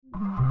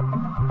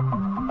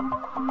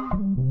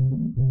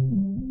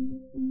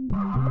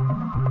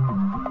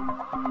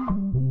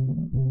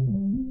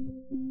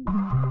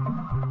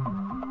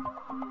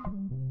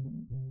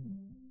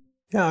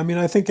Yeah, I mean,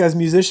 I think as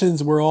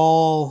musicians, we're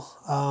all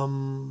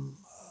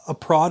a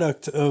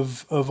product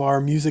of our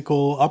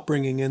musical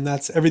upbringing, and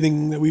that's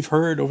everything that we've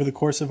heard over the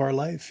course of our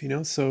life.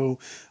 So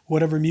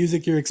whatever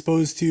music you're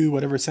exposed to,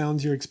 whatever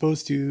sounds you're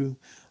exposed to,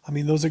 I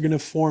mean, those are going to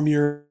form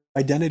your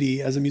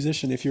identity as a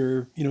musician. If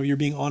you're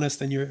being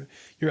honest and you're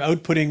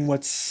outputting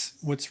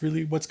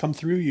what's come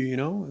through you.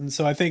 And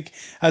so I think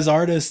as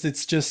artists,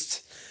 it's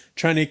just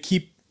trying to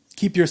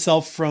keep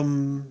yourself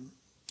from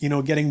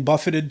getting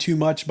buffeted too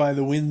much by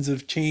the winds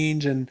of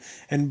change and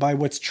by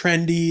what's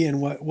trendy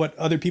and what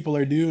other people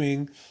are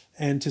doing,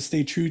 and to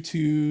stay true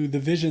to the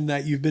vision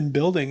that you've been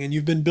building, and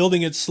you've been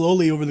building it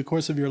slowly over the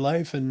course of your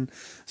life. And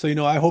so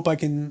I hope I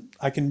can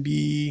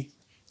be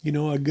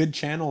a good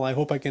channel. I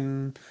hope I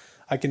can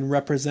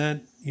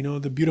represent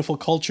the beautiful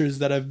cultures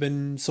that I've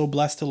been so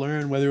blessed to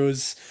learn, whether it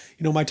was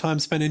my time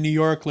spent in New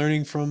York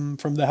learning from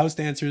the house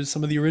dancers,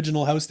 some of the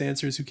original house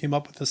dancers who came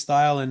up with the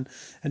style and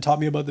taught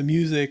me about the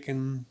music,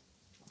 and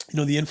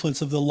the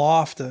influence of the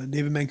loft,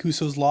 David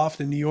Mancuso's loft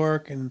in New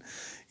York, and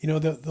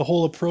the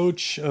whole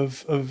approach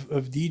of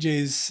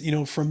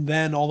DJs, from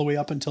then all the way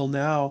up until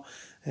now.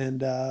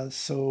 And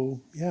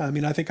so yeah, I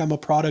mean, I think I'm a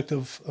product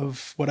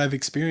of what I've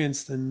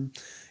experienced, and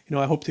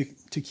I hope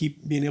to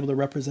keep being able to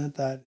represent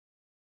that.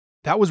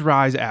 That was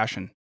Rise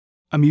Ashen,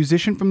 a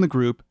musician from the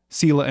group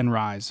Sela and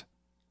Rise.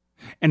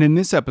 And in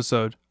this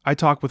episode, I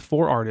talk with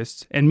 4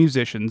 artists and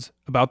musicians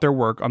about their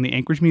work on the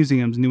Anchorage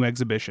Museum's new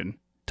exhibition,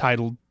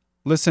 titled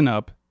Listen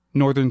Up,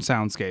 Northern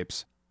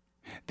Soundscapes.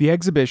 The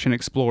exhibition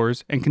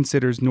explores and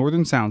considers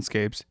northern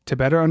soundscapes to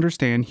better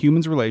understand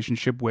humans'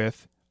 relationship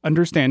with,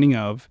 understanding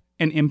of,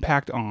 and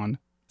impact on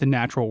the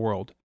natural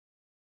world.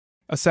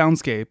 A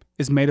soundscape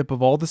is made up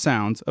of all the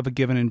sounds of a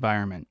given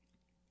environment.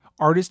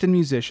 Artists and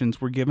musicians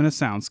were given a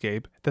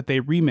soundscape that they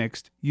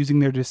remixed using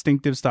their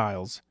distinctive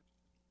styles.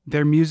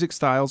 Their music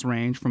styles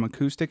range from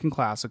acoustic and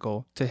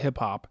classical to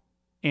hip-hop,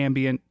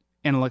 ambient,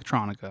 and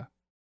electronica.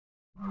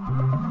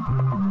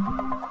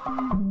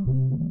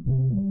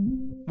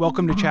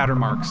 Welcome to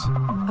Chattermarks,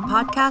 a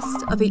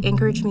podcast of the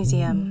Anchorage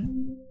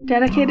Museum,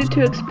 dedicated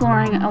to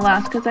exploring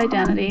Alaska's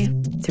identity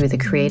through the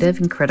creative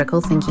and critical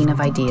thinking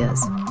of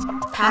ideas,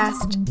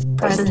 past,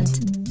 present,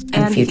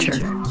 and future.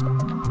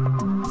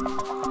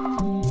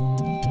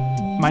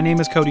 My name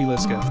is Cody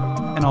Liska,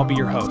 and I'll be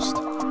your host.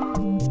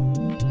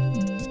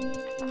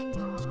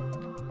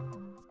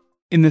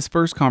 In this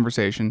first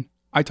conversation,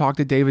 I talked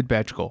to David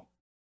Betchkel.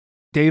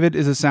 David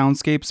is a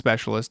soundscape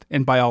specialist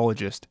and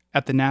biologist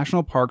at the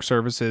National Park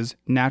Service's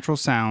Natural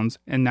Sounds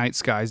and Night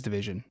Skies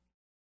Division.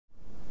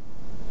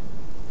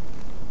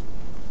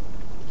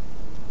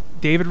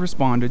 David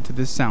responded to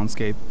this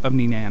soundscape of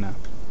Nenana.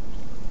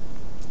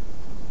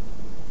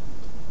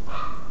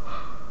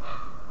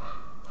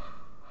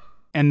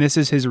 And this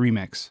is his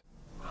remix.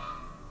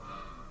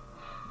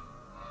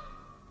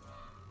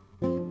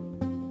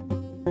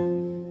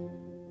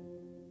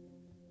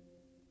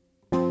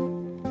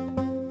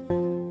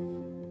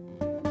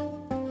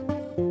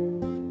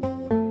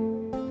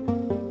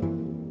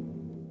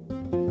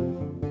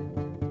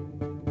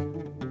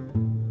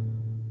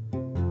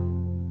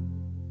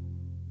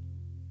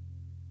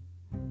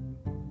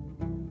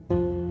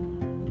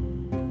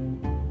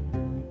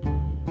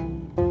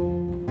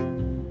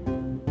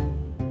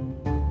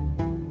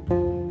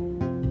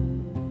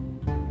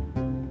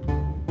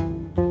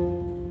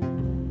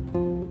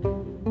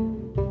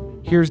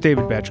 Here's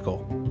David Betchkel.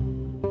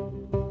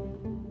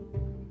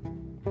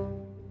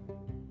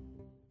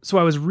 So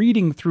I was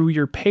reading through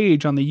your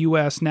page on the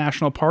U.S.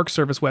 National Park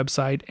Service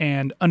website,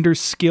 and under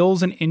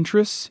skills and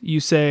interests, you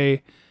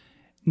say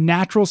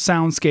natural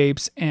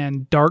soundscapes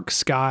and dark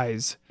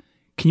skies.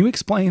 Can you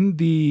explain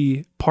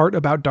the part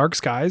about dark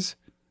skies?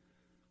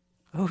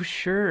 Oh,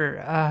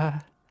 sure.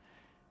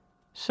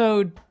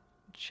 So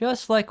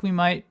just like we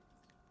might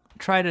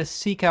try to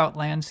seek out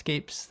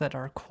landscapes that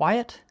are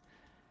quiet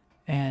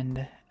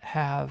and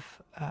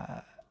have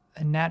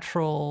a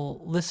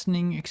natural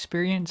listening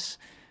experience,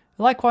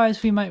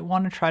 likewise, we might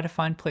want to try to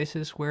find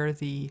places where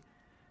the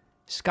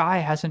sky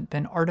hasn't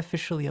been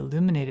artificially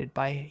illuminated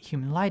by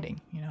human lighting,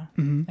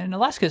 Mm-hmm. And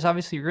Alaska is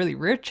obviously really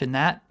rich in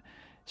that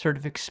sort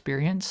of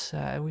experience.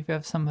 We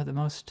have some of the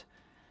most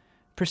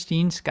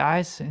pristine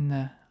skies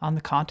on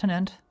the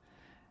continent.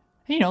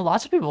 And,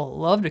 lots of people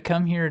love to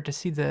come here to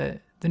see the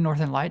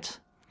Northern Lights.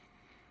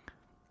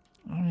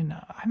 I mean,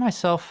 I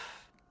myself,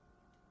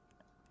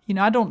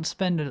 I don't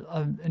spend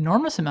an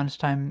enormous amount of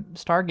time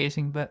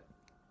stargazing, but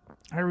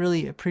I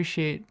really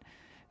appreciate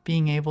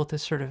being able to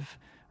sort of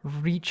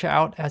reach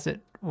out, as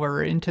it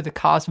were, into the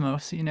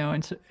cosmos, and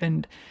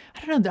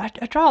I don't know,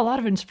 I draw a lot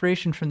of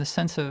inspiration from the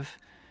sense of,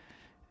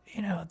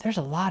 there's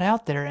a lot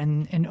out there,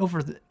 and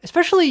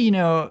especially,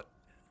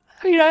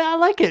 I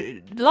like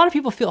it. A lot of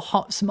people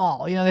feel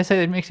small. They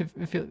say it makes you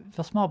feel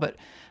small, but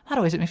a lot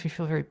of ways it makes me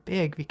feel very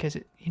big because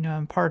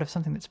I'm part of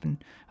something that's been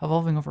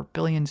evolving over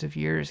billions of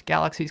years.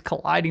 Galaxies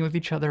colliding with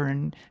each other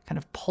and kind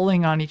of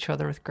pulling on each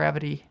other with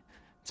gravity.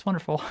 It's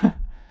wonderful.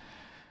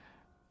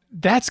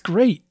 That's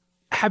great.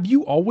 Have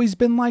you always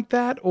been like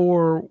that,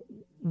 or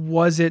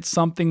was it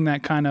something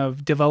that kind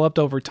of developed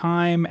over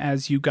time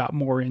as you got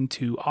more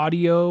into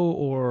audio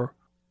or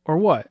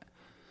what?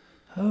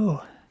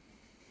 Oh,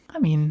 I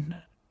mean,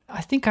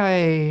 I think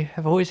I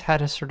have always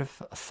had a sort of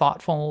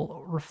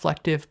thoughtful,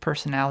 reflective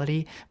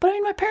personality. But I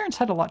mean, my parents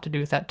had a lot to do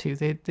with that too.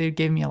 They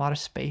gave me a lot of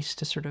space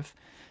to sort of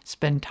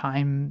spend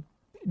time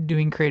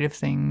doing creative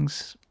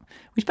things.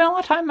 We spent a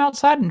lot of time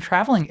outside and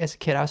traveling as a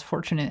kid. I was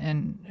fortunate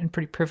and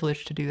pretty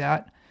privileged to do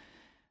that.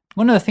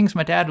 One of the things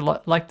my dad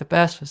liked the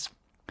best was,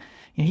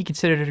 he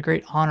considered it a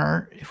great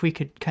honor if we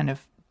could kind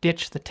of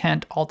ditch the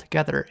tent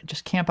altogether and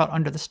just camp out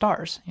under the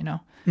stars,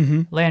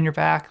 lay on your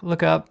back,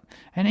 look up.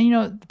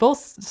 And, both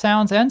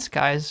sounds and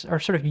skies are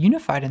sort of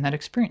unified in that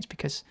experience,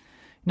 because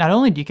not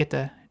only do you get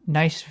the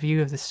nice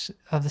view of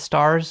the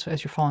stars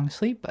as you're falling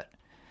asleep, but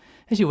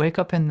as you wake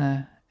up in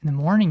the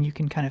morning, you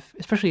can kind of,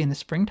 especially in the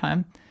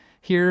springtime,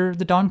 hear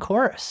the dawn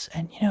chorus.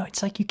 And,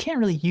 it's like you can't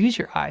really use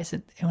your eyes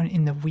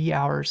in the wee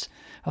hours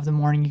of the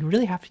morning. You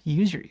really have to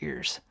use your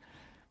ears.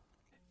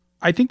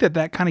 I think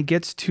that kind of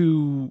gets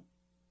to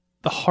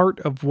the heart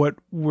of what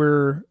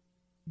we're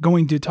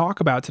going to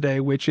talk about today,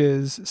 which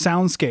is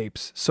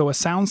soundscapes. So a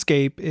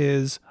soundscape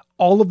is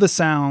all of the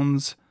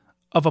sounds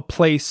of a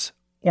place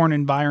or an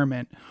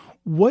environment.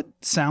 What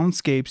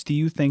soundscapes do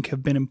you think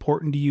have been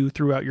important to you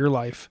throughout your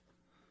life?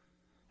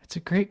 It's a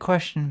great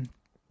question.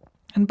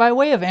 And by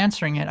way of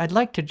answering it, I'd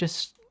like to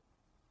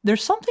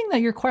there's something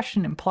that your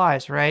question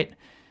implies, right?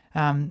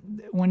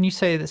 When you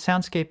say the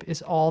soundscape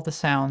is all the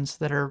sounds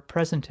that are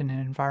present in an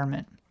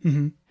environment.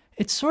 Mm-hmm.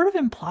 It sort of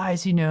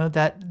implies,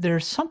 that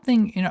there's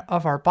something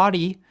of our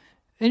body,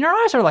 and our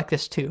eyes are like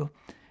this too,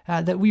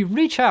 that we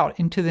reach out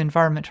into the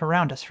environment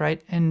around us,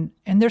 right? And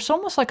there's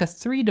almost like a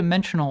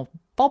three-dimensional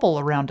bubble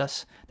around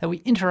us that we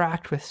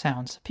interact with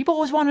sounds. People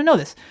always want to know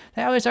this.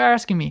 They always are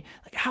asking me,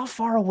 like, how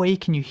far away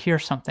can you hear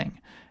something?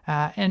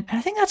 And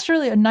I think that's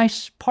really a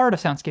nice part of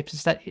soundscapes,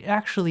 is that it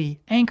actually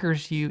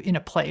anchors you in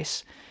a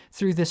place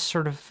through this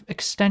sort of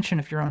extension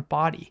of your own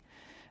body.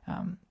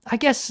 I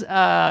guess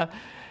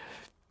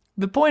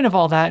the point of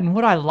all that, and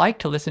what I like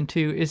to listen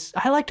to, is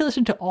I like to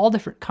listen to all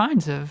different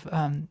kinds of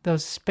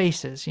those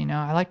spaces.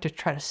 I like to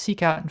try to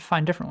seek out and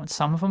find different ones.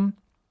 Some of them,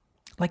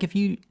 like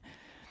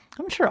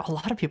I'm sure a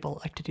lot of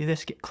people like to do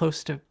this, get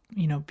close to,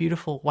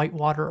 beautiful white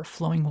water or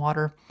flowing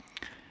water.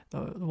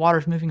 The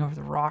water's moving over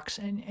the rocks,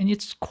 and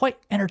it's quite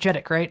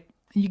energetic, right?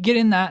 You get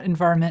in that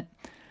environment,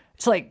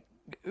 it's like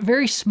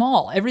very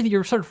small. Everything,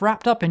 you're sort of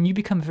wrapped up, and you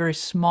become a very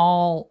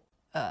small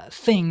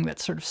thing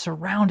that's sort of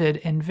surrounded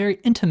and very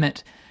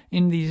intimate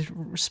in these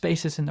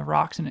spaces in the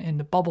rocks and in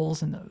the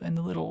bubbles and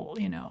the little,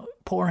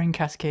 pouring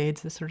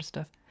cascades, this sort of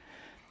stuff.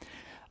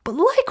 But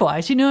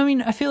likewise,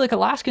 I feel like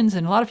Alaskans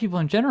and a lot of people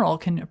in general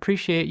can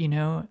appreciate,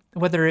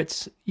 whether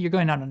it's you're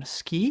going out on a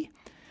ski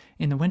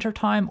in the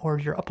wintertime or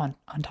you're up on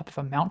top of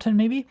a mountain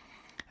maybe,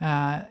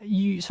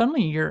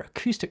 your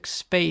acoustic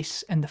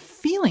space and the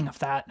feeling of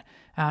that,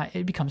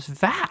 it becomes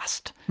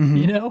vast,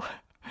 And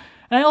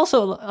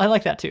I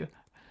like that too.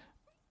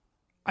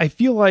 I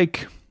feel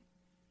like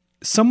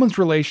someone's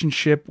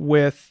relationship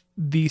with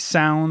the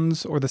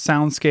sounds or the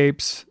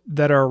soundscapes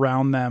that are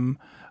around them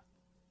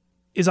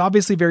is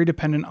obviously very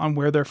dependent on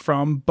where they're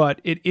from,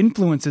 but it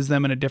influences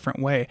them in a different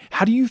way.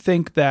 How do you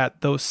think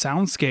that those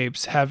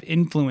soundscapes have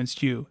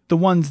influenced you, the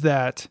ones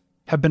that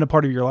have been a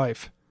part of your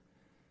life?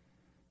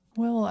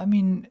 Well,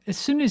 as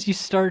soon as you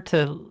start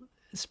to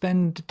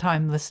spend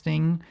time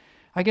listening,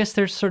 I guess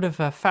there's sort of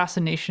a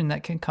fascination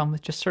that can come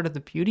with just sort of the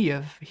beauty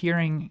of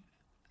hearing,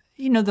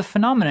 the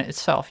phenomena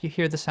itself. You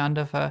hear the sound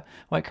of a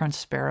white-crowned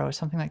sparrow or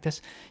something like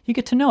this. You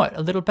get to know it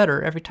a little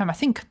better every time. I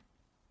think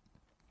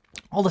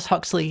Aldous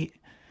Huxley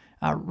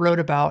wrote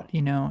about,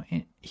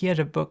 he had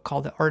a book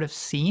called The Art of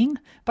Seeing,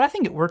 but I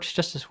think it works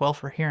just as well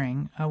for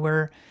hearing,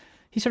 where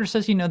he sort of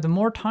says, the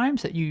more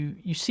times that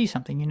you see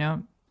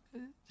something,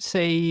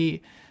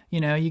 say,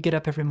 you get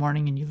up every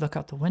morning and you look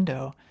out the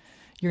window,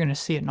 you're going to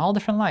see it in all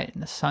different light, in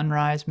the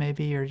sunrise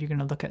maybe, or you're going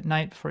to look at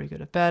night before you go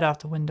to bed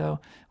out the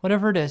window,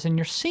 whatever it is. And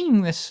you're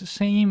seeing this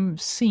same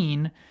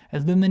scene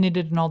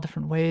illuminated in all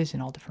different ways,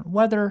 in all different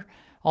weather,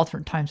 all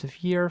different times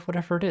of year,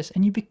 whatever it is.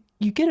 And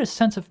you get a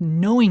sense of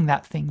knowing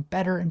that thing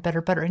better and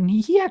better. And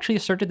he actually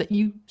asserted that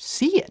you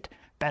see it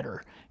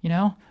better,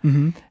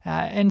 Mm-hmm.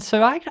 And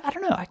so I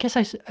don't know, I guess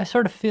I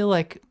sort of feel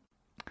like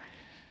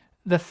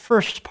the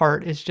first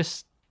part is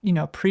just,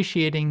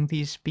 appreciating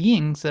these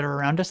beings that are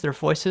around us, their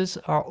voices,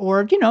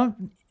 or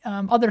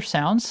other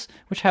sounds,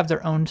 which have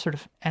their own sort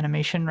of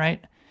animation,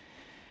 right?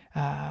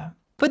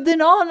 But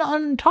then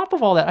on top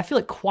of all that, I feel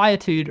like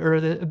quietude, or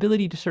the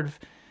ability to sort of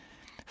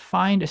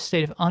find a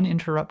state of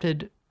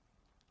uninterrupted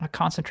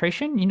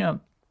concentration,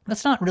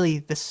 that's not really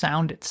the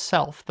sound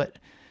itself, but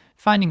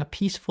finding a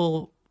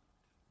peaceful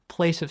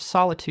place of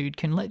solitude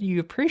can let you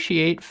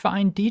appreciate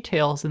fine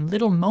details and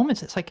little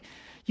moments. It's like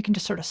you can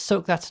just sort of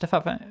soak that stuff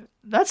up.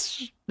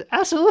 That's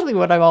absolutely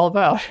what I'm all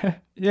about.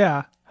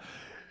 Yeah.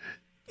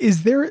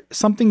 Is there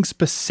something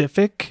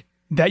specific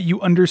that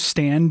you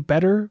understand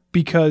better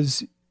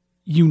because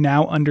you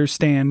now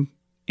understand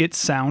its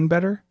sound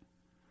better?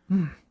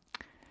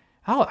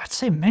 Oh, I'd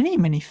say many,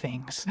 many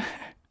things.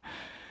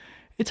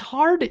 It's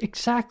hard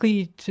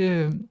exactly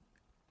to,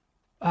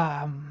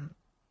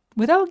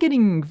 without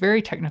getting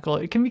very technical,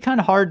 it can be kind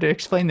of hard to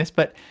explain this,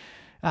 but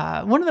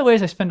one of the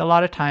ways I spend a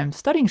lot of time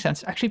studying sound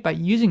is actually by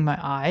using my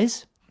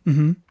eyes.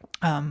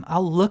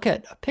 I'll look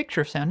at a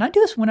picture of sound. And I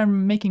do this when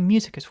I'm making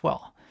music as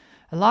well.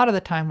 A lot of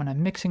the time when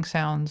I'm mixing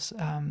sounds,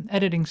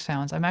 editing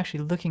sounds, I'm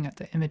actually looking at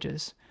the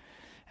images.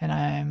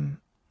 And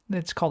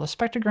it's called a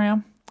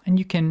spectrogram. And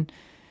you can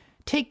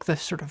take the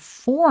sort of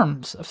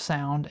forms of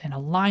sound and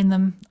align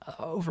them,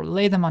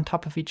 overlay them on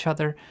top of each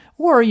other.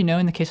 Or,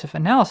 in the case of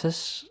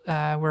analysis,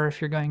 where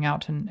if you're going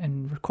out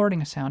and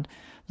recording a sound,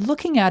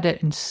 looking at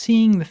it and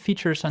seeing the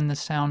features on the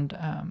sound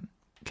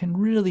can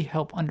really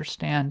help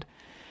understand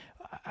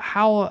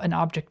how an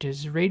object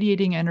is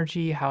radiating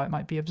energy, how it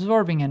might be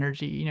absorbing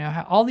energy,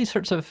 how, all these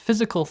sorts of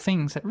physical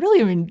things that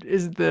really,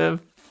 is the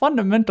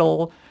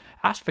fundamental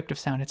aspect of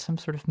sound. It's some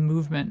sort of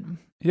movement.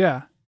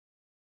 Yeah.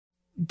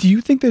 Do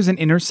you think there's an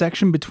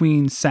intersection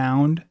between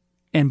sound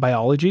and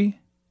biology?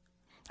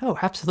 Oh,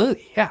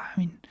 absolutely. Yeah.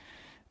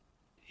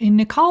 In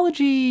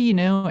ecology,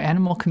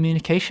 animal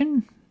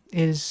communication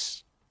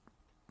is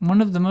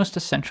one of the most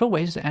essential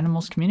ways that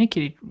animals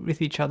communicate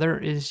with each other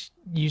is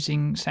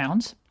using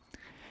sounds.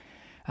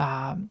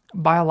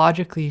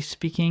 Biologically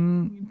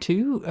speaking,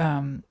 too,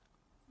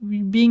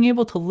 being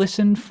able to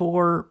listen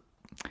for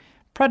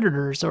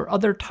predators or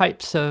other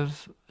types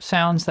of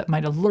sounds that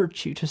might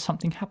alert you to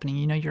something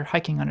happening. You're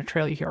hiking on a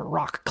trail, you hear a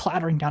rock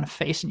clattering down a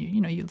face, and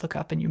you look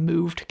up and you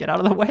move to get out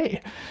of the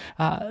way.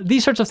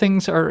 These sorts of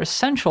things are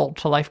essential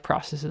to life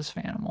processes for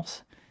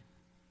animals.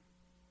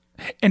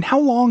 And how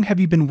long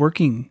have you been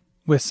working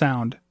with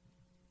sound?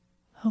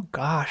 Oh,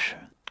 gosh.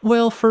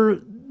 Well,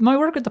 for my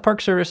work at the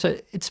Park Service,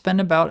 it's been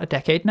about a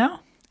decade now,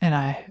 and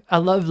I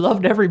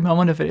loved every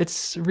moment of it.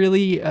 It's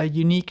really a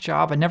unique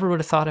job. I never would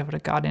have thought I would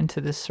have got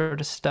into this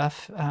sort of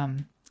stuff.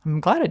 I'm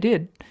glad I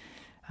did.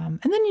 And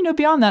then,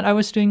 beyond that, I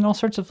was doing all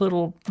sorts of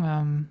little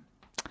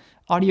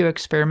audio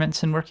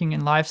experiments and working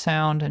in live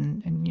sound,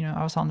 and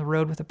I was on the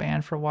road with a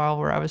band for a while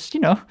where I was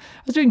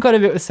doing quite a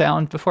bit with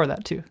sound before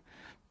that too.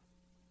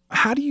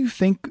 How do you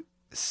think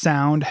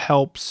sound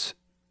helps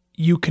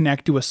you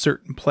connect to a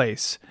certain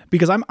place?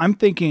 Because I'm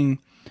thinking,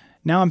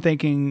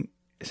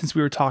 since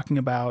we were talking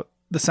about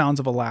the sounds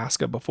of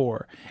Alaska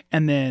before,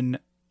 and then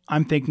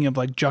I'm thinking of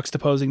like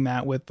juxtaposing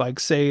that with like,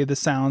 say, the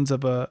sounds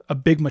of a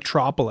big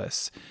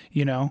metropolis,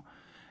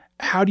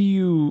 how do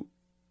you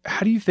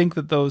think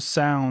that those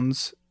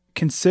sounds,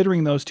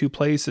 considering those two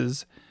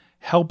places,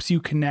 helps you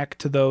connect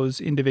to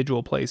those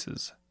individual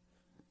places?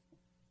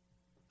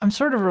 I'm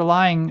sort of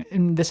relying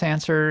in this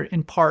answer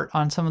in part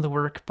on some of the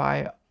work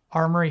by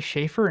Armory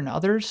Schaefer and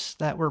others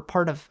that were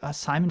part of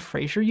Simon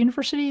Fraser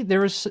University. There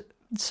was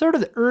sort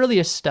of the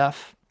earliest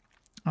stuff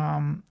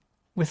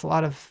with a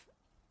lot of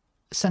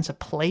sense of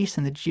place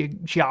and the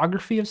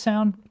geography of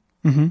sound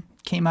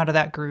came out of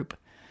that group.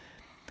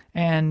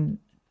 And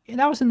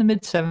that was in the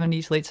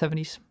mid-70s, late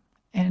 70s.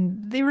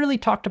 And they really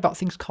talked about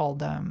things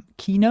called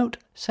keynote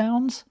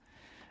sounds.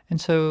 And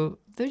so,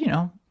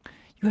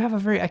 you have a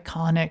very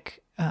iconic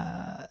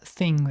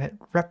thing that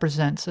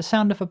represents the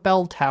sound of a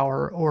bell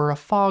tower or a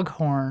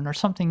foghorn or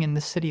something in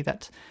the city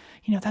that's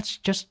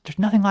just, there's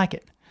nothing like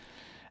it.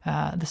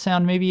 The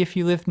sound, maybe if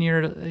you live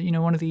near,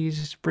 one of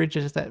these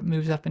bridges that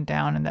moves up and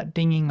down and that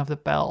dinging of the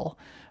bell,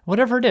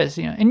 whatever it is,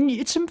 and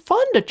it's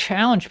fun to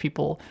challenge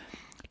people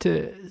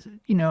to,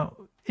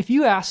 if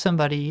you ask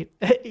somebody,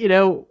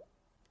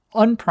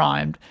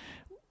 unprimed,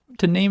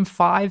 to name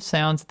 5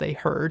 sounds they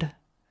heard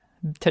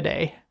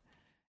today,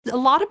 a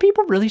lot of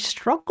people really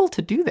struggle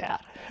to do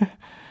that.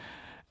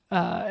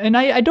 And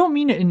I don't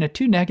mean it in a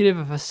too negative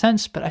of a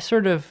sense, but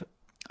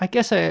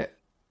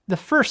the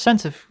first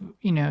sense of,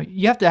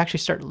 you have to actually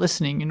start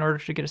listening in order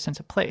to get a sense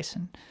of place.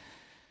 And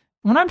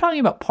when I'm talking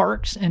about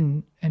parks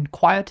and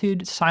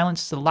quietude,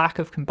 silence, the lack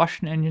of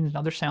combustion engines and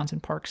other sounds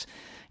in parks,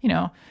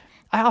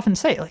 I often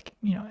say,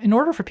 in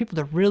order for people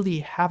to really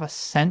have a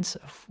sense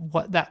of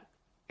what that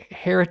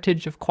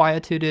heritage of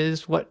quietude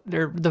is, what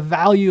the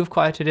value of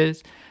quietude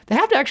is, they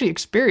have to actually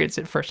experience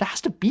it first. It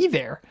has to be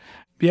there.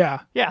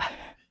 Yeah. Yeah.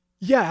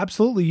 Yeah,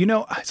 absolutely.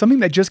 Something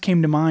that just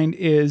came to mind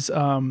is,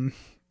 and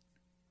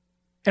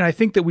I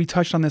think that we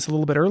touched on this a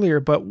little bit earlier,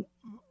 but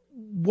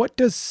what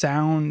does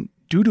sound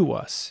do to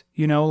us?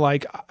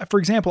 For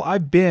example,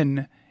 I've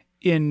been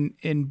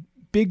in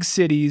big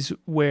cities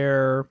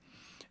where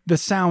the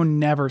sound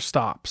never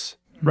stops,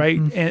 right?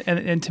 Mm-hmm.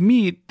 And to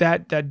me,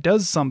 that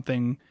does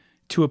something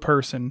to a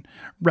person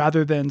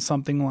rather than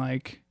something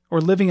like, or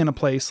living in a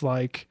place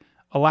like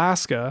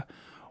Alaska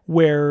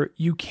where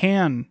you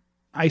can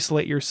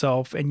isolate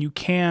yourself and you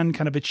can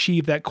kind of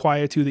achieve that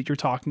quietude that you're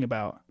talking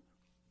about.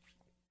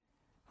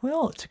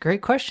 Well, it's a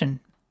great question.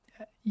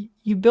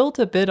 You built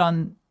a bit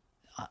on,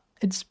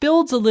 it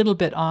builds a little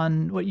bit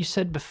on what you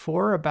said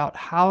before about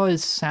how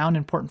is sound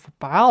important for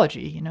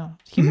biology.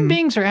 Human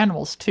beings are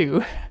animals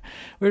too.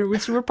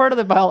 We're part of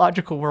the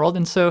biological world.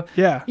 And so,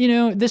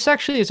 this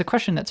actually is a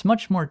question that's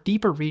much more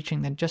deeper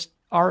reaching than just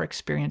our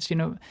experience.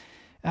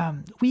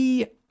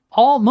 We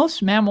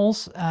most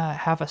mammals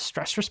have a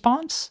stress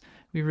response.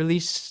 We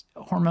release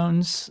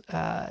hormones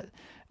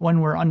when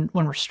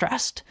we're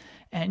stressed.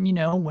 And,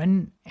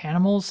 when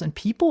animals and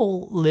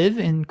people live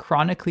in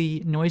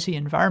chronically noisy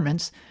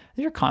environments,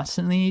 they're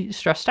constantly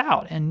stressed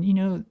out.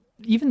 And,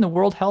 even the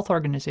World Health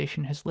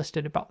Organization has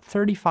listed about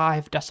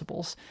 35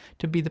 decibels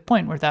to be the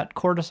point where that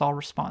cortisol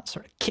response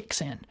sort of kicks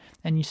in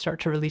and you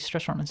start to release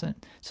stress hormones. And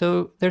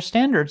so there's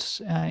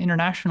standards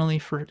internationally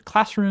for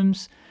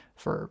classrooms,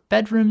 for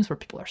bedrooms where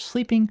people are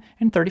sleeping,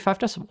 and 35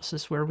 decibels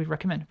is where we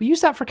recommend. We use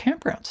that for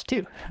campgrounds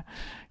too,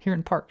 here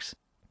in parks.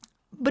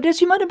 But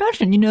as you might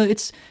imagine,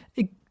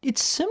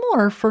 it's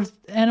similar for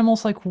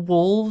animals like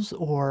wolves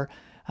or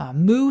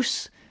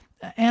moose,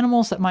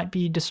 animals that might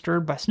be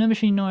disturbed by snow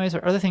machine noise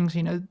or other things.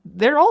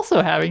 They're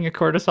also having a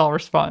cortisol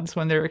response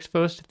when they're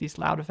exposed to these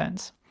loud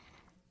events.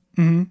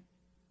 Mm-hmm.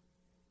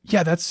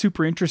 Yeah, that's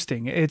super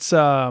interesting. It's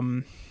it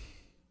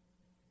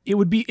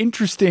would be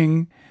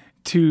interesting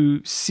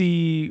to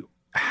see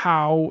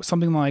how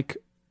something like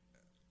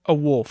a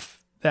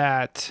wolf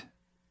that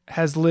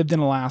has lived in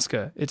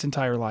Alaska its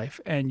entire life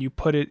and you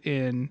put it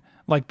in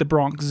like the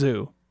Bronx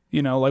Zoo,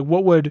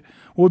 what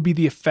would be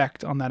the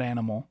effect on that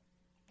animal?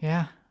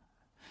 Yeah.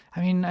 I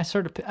mean,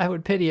 I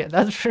would pity it,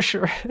 that's for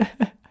sure.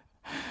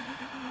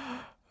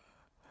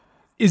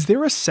 Is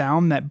there a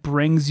sound that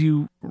brings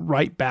you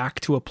right back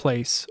to a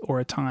place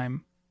or a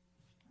time?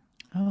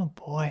 Oh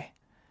boy.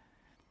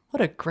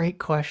 What a great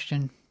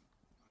question.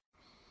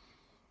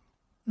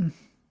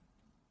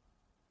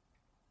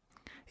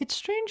 It's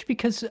strange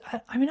because,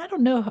 I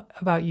don't know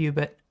about you,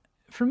 but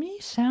for me,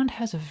 sound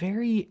has a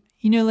very,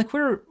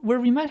 where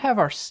we might have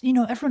our,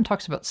 everyone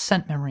talks about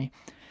scent memory.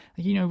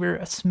 Where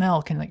a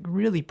smell can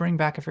really bring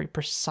back a very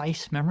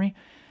precise memory.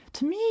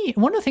 To me,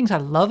 one of the things I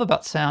love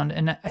about sound,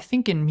 and I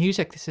think in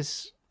music this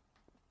is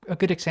a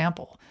good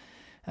example,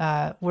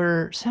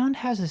 where sound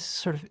has this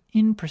sort of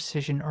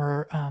imprecision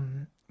or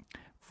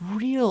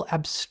real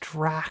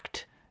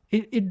abstract.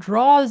 It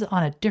draws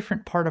on a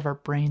different part of our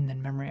brain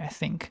than memory, I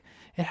think.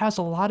 It has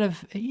a lot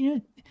of,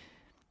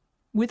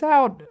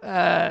 without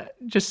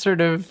just sort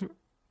of,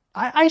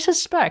 I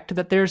suspect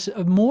that there's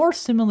a more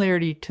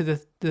similarity to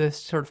the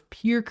sort of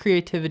pure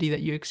creativity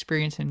that you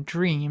experience in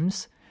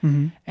dreams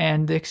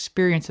and the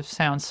experience of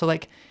sound. So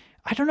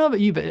I don't know about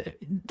you, but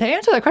to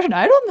answer that question,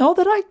 I don't know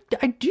that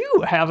I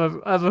do have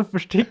a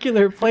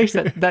particular place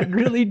that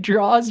really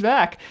draws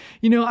back.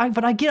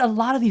 But I get a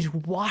lot of these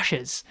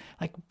washes,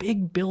 like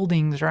big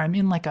buildings, or I'm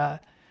in like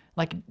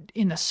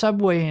in the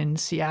subway in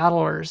Seattle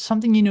or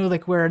something,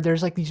 where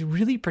there's these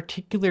really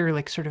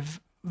particular sort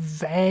of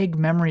vague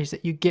memories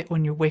that you get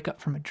when you wake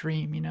up from a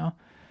dream,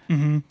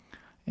 Mm-hmm.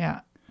 Yeah.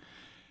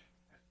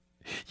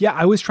 Yeah,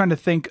 I was trying to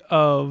think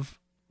of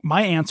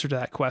my answer to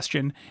that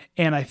question,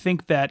 and I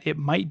think that it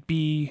might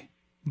be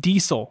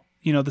diesel.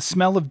 The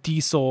smell of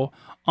diesel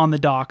on the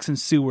docks in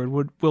Seward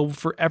will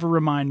forever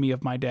remind me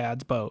of my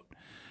dad's boat.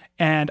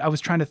 And I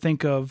was trying to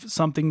think of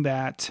something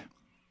that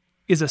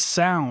is a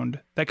sound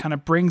that kind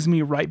of brings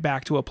me right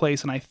back to a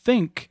place, and I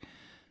think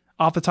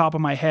off the top of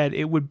my head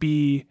it would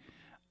be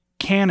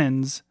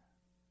cannons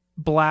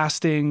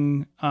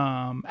blasting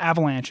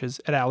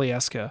avalanches at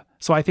Alyeska.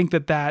 So I think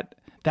that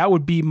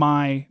would be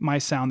my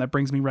sound that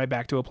brings me right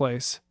back to a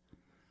place.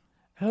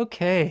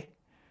 Okay.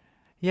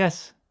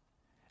 Yes.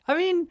 I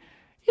mean,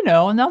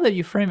 now that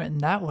you frame it in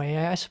that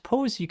way, I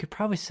suppose you could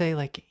probably say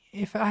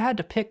if I had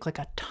to pick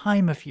a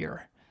time of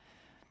year,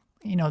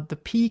 the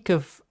peak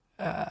of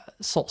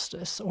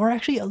solstice, or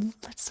actually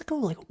let's go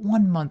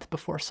 1 month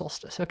before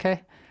solstice,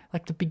 okay?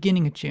 The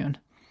beginning of June.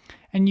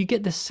 And you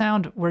get this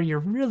sound where you're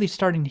really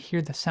starting to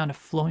hear the sound of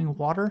flowing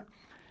water.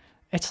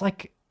 It's I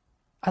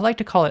like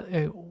to call it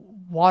a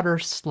water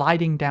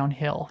sliding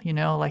downhill,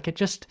 it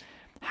just,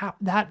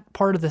 that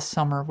part of the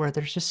summer where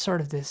there's just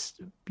sort of this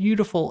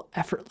beautiful,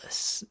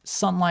 effortless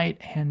sunlight,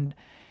 and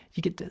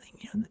you get to,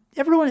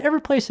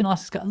 every place in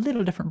Alaska's got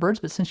little different birds,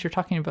 but since you're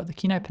talking about the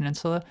Kenai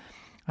Peninsula,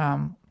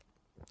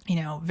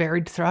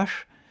 varied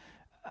thrush,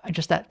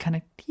 just that kind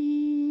of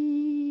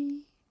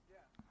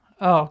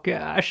oh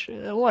gosh,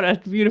 what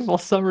a beautiful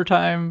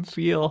summertime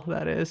feel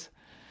that is.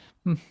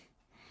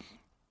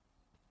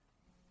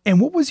 And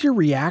what was your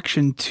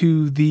reaction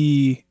to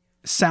the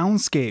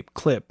soundscape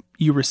clip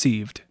you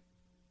received?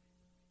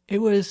 It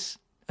was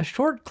a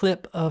short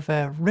clip of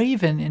a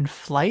raven in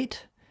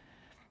flight,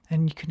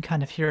 and you can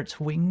kind of hear its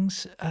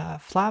wings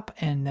flap,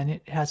 and then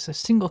it has a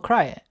single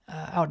cry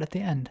out at the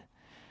end.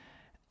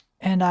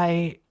 And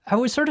I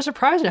was sort of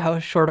surprised at how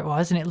short it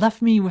was, and it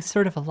left me with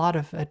sort of a lot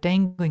of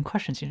dangling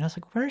questions. It's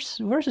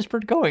where's this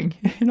bird going?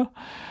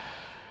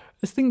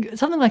 This thing,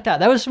 something like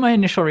that. That was my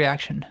initial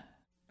reaction.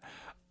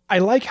 I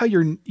like how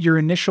your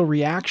initial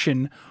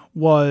reaction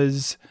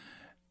was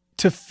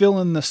to fill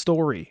in the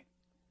story.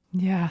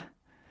 Yeah.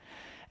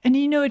 And,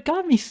 it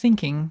got me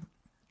thinking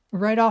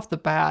right off the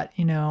bat,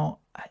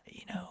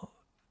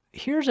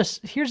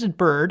 here's a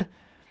bird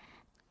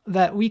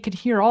that we could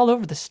hear all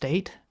over the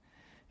state.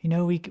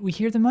 We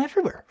hear them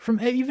everywhere,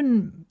 from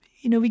even,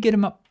 we get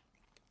them up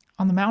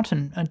on the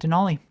mountain at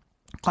Denali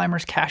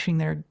climbers caching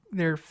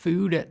their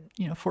food at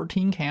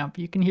 14 camp.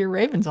 You can hear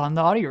ravens on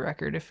the audio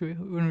record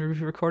when we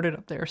recorded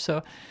up there.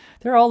 So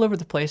they're all over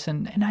the place.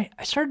 And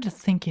I started to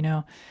think,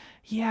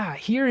 yeah,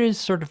 here is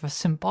sort of a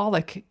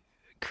symbolic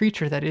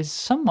creature that is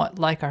somewhat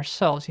like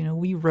ourselves.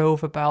 We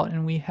rove about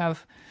and we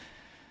have,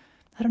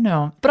 I don't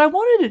know, but I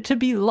wanted it to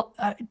be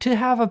to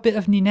have a bit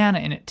of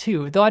Nenana in it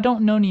too. Though I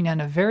don't know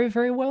Nenana very,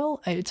 very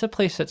well, it's a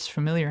place that's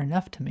familiar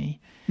enough to me.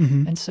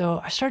 And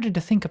so I started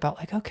to think about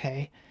like,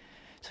 okay,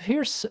 so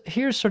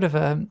here's sort of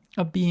a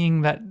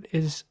being that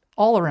is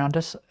all around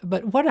us,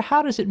 but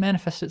how does it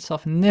manifest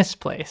itself in this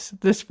place,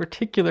 this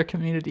particular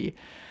community?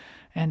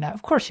 And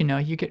of course,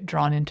 you get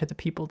drawn into the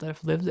people that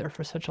have lived there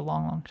for such a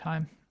long, long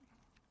time.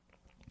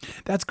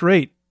 That's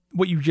great.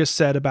 What you just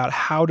said about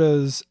how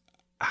does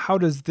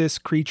this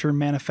creature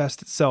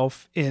manifest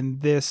itself in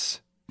this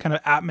kind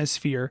of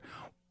atmosphere?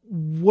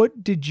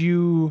 What did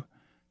you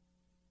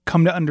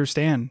come to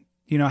understand?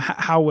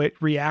 How it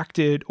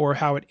reacted or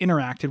how it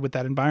interacted with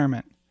that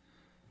environment?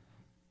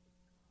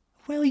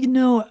 Well,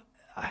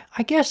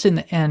 I guess in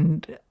the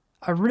end,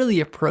 I really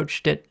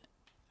approached it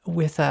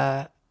with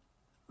a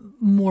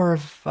more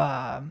of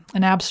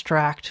an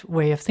abstract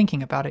way of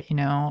thinking about it.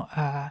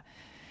 I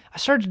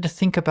started to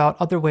think about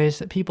other ways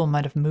that people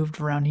might have moved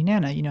around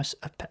Nenana,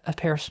 a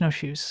pair of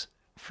snowshoes,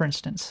 for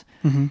instance.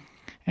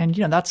 And,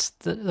 that's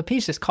the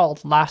piece is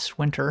called Last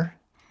Winter.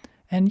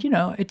 And,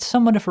 it's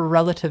somewhat of a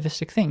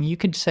relativistic thing. You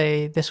could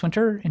say this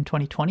winter in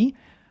 2020,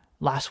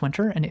 last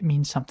winter, and it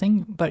means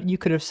something, but you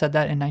could have said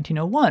that in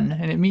 1901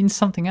 and it means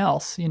something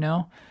else,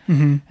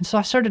 And so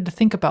I started to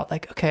think about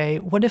like, okay,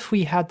 what if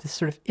we had this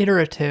sort of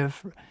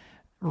iterative,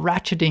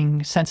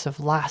 ratcheting sense of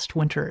last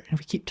winter and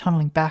we keep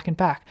tunneling back and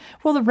back?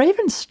 Well, the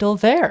raven's still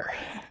there.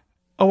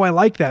 Oh, I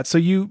like that. So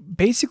you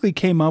basically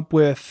came up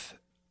with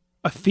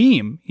a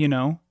theme,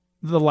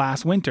 the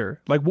last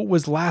winter. Like, what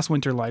was last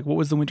winter like? What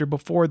was the winter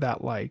before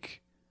that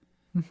like?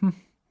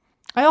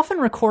 I often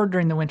record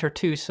during the winter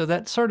too, so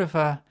that's sort of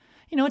a,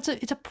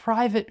 it's a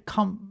private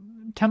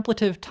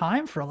contemplative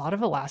time for a lot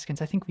of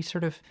Alaskans. I think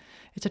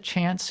it's a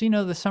chance.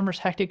 The summer's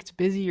hectic, it's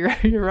busy.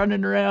 You're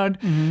running around,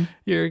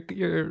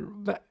 you're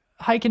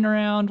hiking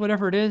around,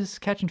 whatever it is,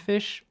 catching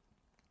fish.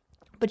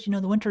 But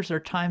the winters are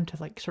a time to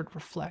like sort of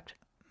reflect.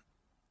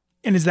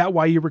 And is that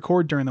why you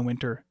record during the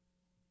winter?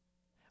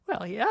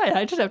 Well, yeah,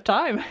 I just have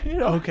time.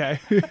 Okay.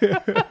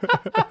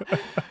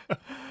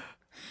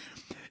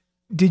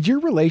 Did your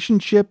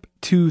relationship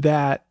to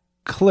that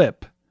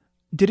clip,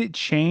 did it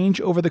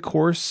change over the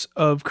course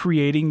of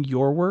creating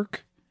your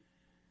work?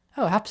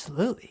 Oh,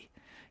 absolutely.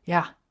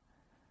 Yeah.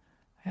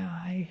 Yeah,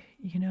 I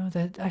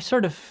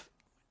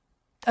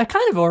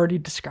kind of already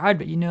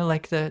described it,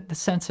 like the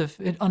sense of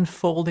it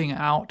unfolding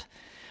out.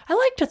 I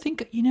like to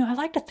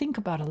think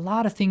about a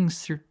lot of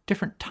things through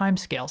different time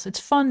scales. It's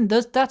fun.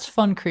 That's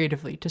fun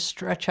creatively to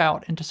stretch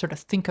out and to sort of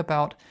think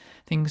about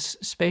things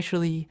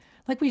spatially.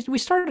 Like we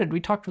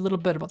talked a little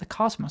bit about the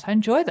cosmos. I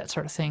enjoy that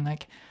sort of thing,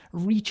 like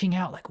reaching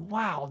out, like,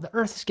 wow, the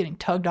Earth is getting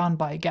tugged on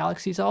by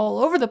galaxies all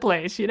over the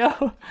place,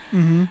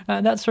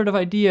 that sort of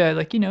idea.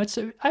 Like,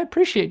 I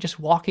appreciate just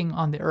walking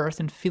on the Earth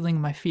and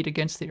feeling my feet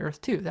against the Earth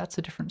too. That's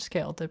a different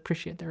scale to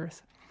appreciate the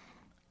Earth.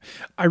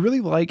 I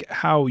really like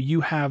how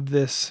you have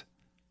this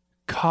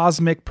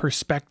cosmic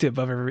perspective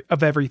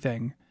of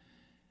everything.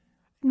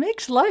 It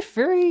makes life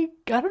very,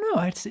 I don't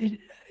know,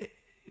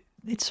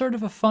 it's sort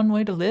of a fun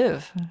way to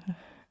live.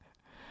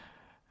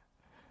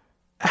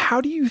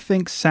 How do you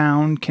think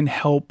sound can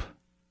help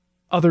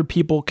other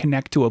people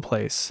connect to a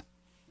place?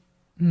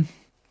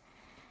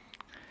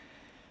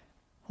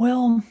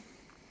 Well,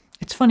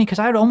 it's funny because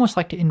I'd almost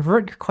like to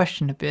invert your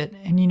question a bit.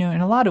 And, in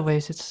a lot of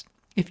ways, it's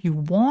if you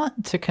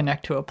want to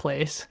connect to a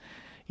place,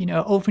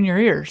 open your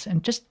ears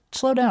and just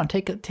slow down.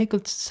 Take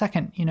a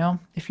second,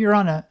 If you're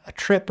on a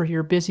trip or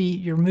you're busy,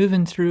 you're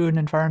moving through an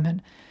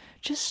environment,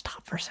 just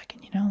stop for a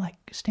second, like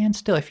stand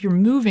still. If you're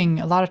moving,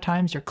 a lot of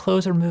times your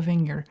clothes are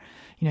moving,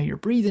 you're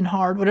breathing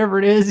hard, whatever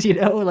it is,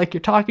 like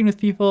you're talking with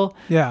people.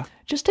 Yeah.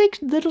 Just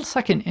take a little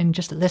second and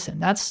just listen.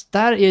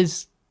 That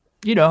is,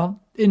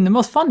 in the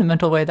most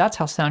fundamental way, that's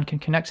how sound can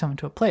connect someone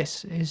to a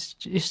place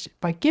is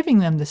by giving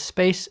them the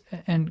space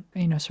and,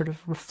 sort of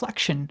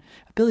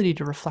ability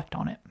to reflect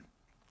on it.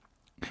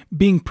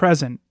 Being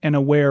present and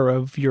aware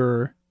of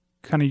your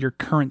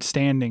current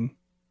standing.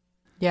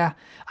 Yeah,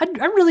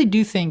 I really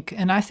do think,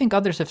 and I think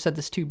others have said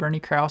this too, Bernie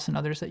Krause and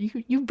others, that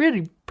you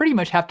really pretty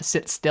much have to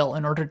sit still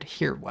in order to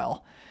hear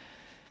well.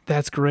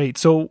 That's great.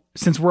 So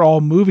since we're all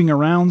moving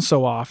around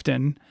so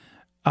often,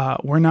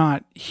 we're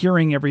not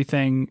hearing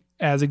everything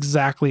as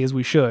exactly as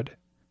we should.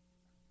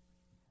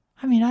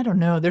 I mean, I don't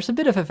know. There's a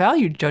bit of a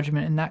value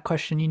judgment in that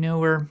question,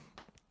 where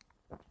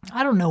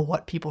I don't know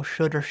what people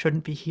should or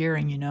shouldn't be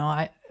hearing,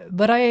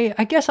 But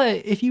I guess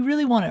if you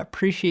really want to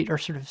appreciate or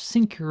sort of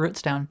sink your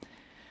roots down,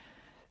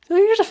 so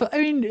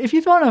if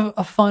you want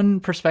a fun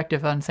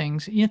perspective on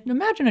things,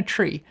 imagine a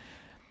tree.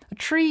 A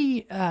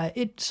tree,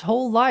 its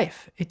whole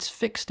life, it's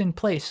fixed in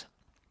place.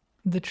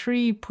 The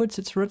tree puts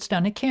its roots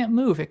down. It can't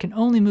move. It can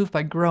only move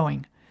by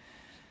growing.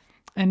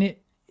 And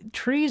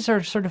trees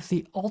are sort of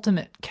the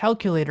ultimate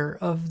calculator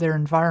of their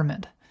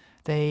environment.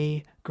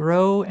 They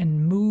grow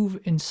and move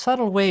in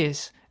subtle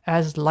ways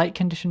as light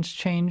conditions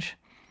change.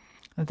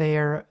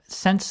 They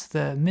sense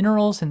the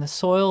minerals in the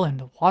soil and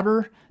the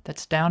water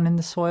that's down in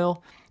the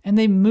soil, and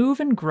they move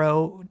and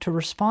grow to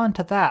respond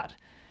to that.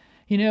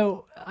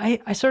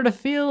 I sort of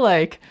feel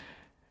like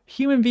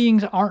human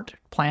beings aren't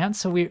plants,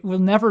 so we'll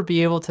never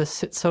be able to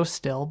sit so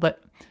still,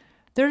 but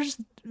there's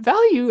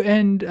value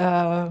and,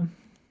 I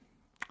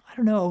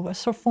don't know, a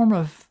sort of form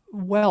of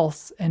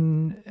wealth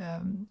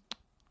and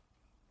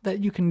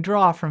that you can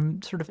draw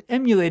from sort of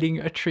emulating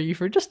a tree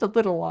for just a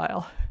little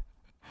while.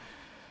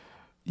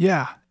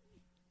 Yeah.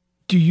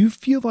 Do you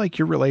feel like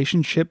your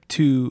relationship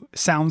to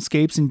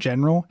soundscapes in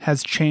general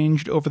has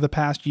changed over the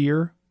past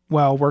year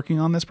while working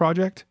on this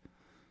project?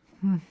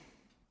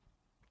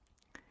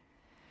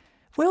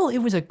 Well, it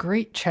was a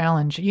great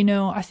challenge.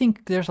 I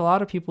think there's a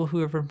lot of people who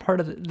have been part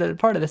of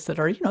this that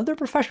are, they're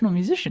professional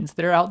musicians.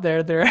 They're out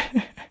there. They're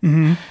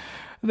Mm-hmm.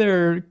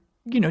 they're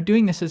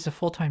doing this as a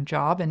full-time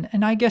job,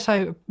 and I guess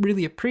I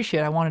really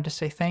appreciate. I wanted to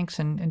say thanks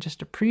and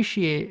just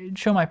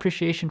show my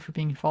appreciation for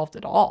being involved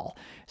at all.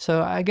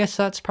 So I guess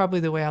that's probably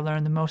the way I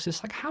learned the most.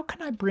 Is like, how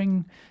can I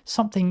bring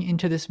something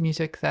into this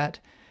music that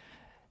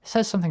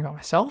says something about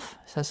myself,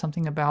 says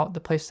something about the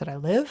place that I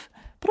live,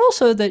 but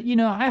also that,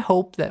 I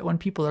hope that when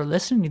people are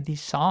listening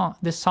to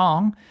this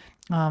song,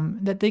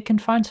 that they can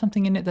find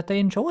something in it that they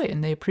enjoy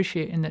and they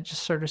appreciate and that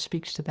just sort of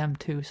speaks to them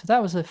too. So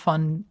that was a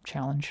fun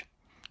challenge.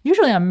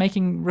 Usually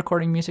I'm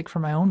recording music for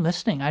my own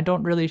listening. I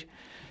don't really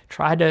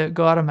try to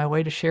go out of my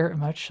way to share it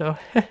much, so...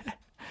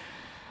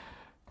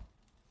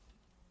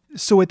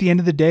 So at the end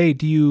of the day,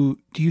 do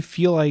you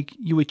feel like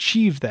you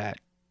achieved that?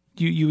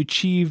 You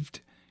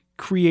achieved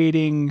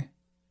creating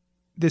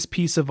this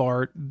piece of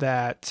art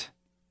that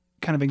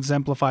kind of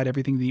exemplified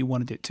everything that you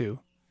wanted it to?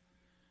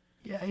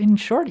 Yeah, in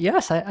short,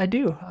 yes, I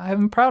do.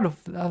 I'm proud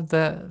of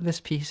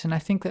this piece, and I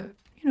think that,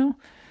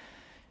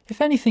 if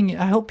anything,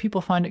 I hope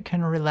people find it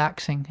kind of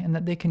relaxing and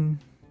that they can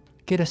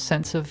get a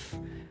sense of,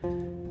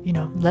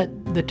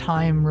 let the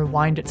time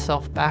rewind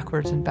itself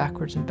backwards and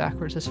backwards and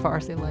backwards as far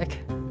as they like.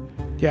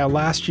 Yeah,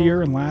 last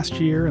year and last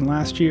year and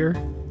last year.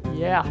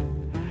 Yeah.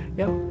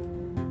 Yep.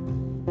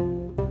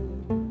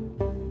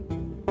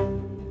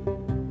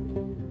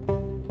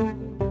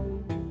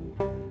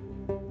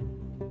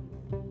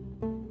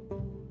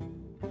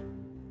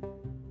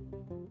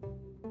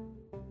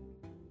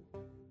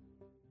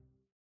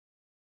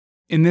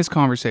 In this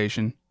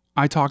conversation,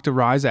 I talked to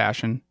Rise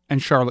Ashen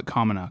and Charlotte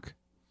Komenuk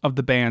of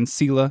the band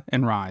Sela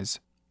and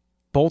Rise.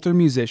 Both are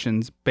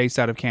musicians based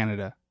out of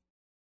Canada.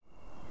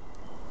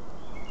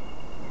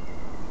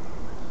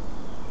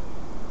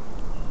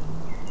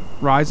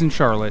 Rise and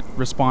Charlotte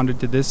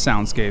responded to this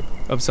soundscape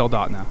of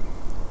Soldotna.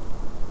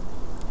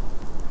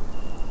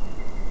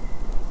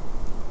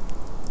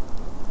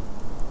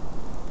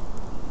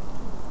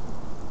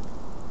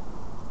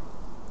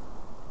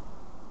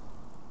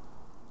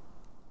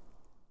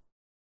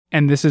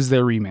 And this is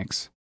their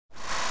remix.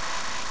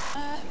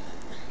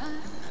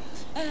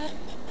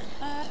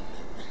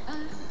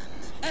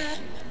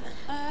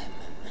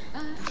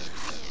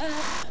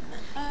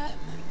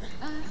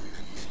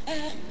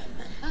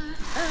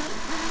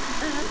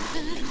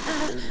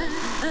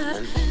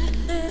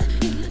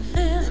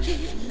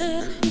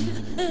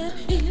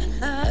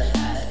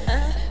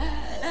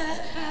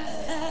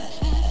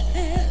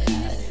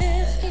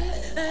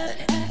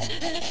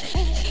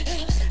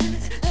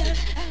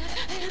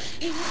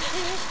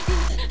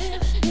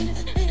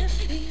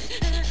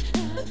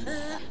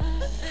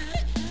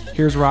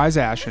 Here's Rise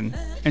Ashen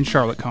and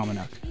Charlotte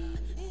Komenuk.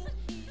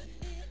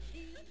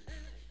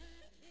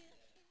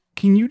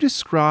 Can you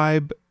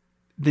describe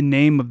the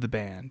name of the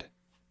band?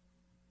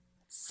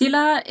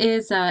 Sela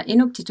is an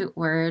Inuktitut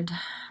word,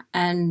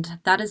 and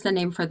that is the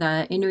name for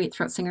the Inuit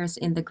throat singers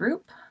in the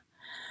group.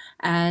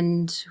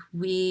 And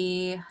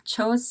we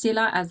chose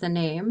Sela as a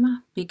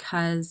name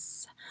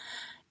because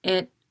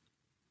it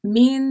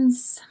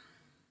means,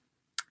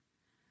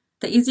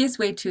 the easiest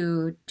way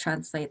to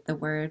translate the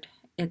word,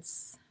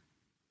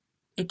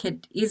 it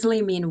could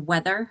easily mean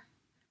weather,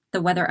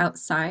 the weather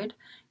outside.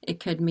 It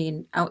could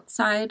mean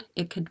outside.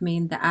 It could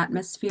mean the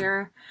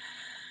atmosphere.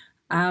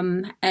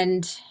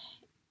 And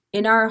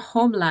in our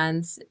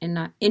homelands,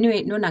 in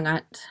Inuit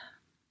Nunangat,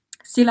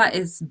 Sela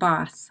is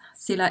boss.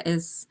 Sela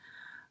is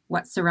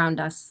what surround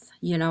us.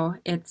 If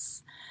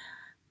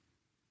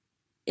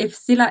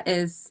Sela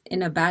is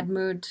in a bad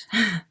mood,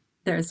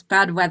 there's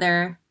bad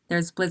weather,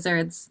 there's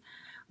blizzards,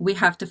 we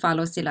have to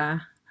follow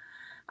Sela.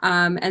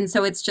 And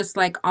so it's just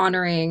like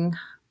honoring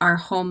our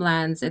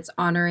homelands. It's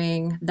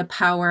honoring the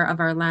power of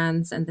our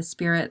lands and the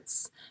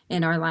spirits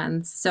in our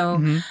lands.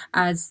 So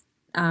as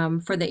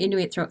for the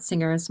Inuit throat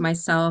singers,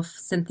 myself,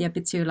 Cynthia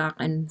Pitulak,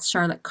 and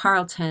Charlotte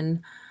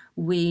Carlton,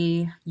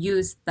 we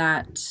used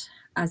that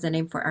as a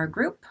name for our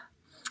group.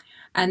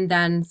 And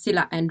then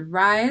Sela and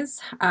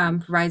Rise.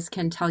 Rise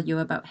can tell you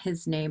about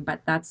his name,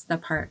 but that's the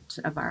part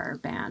of our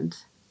band.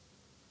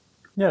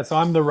 Yeah, so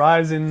I'm the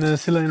Rise in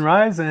Scylla and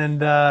Rise,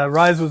 and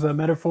Rise was a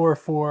metaphor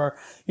for,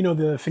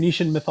 the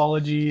Phoenician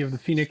mythology of the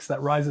phoenix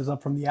that rises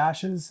up from the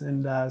ashes.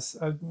 And I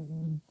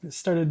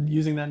started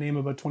using that name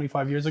about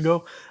 25 years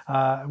ago,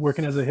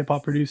 working as a hip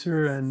hop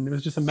producer, and it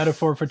was just a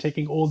metaphor for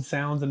taking old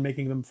sounds and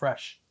making them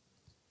fresh.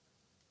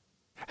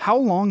 How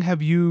long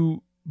have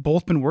you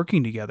both been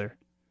working together?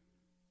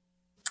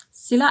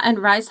 Scylla and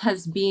Rise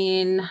has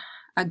been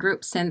a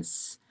group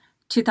since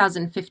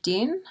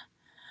 2015.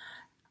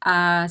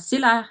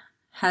 Scylla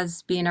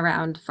has been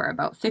around for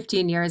about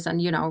 15 years,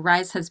 and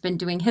Rise has been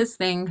doing his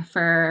thing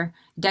for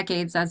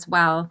decades as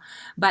well.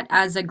 But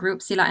as a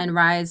group, Scylla and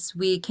Rise,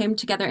 we came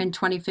together in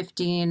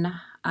 2015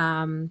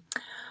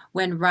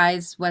 when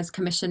Rise was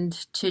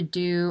commissioned to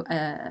do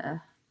an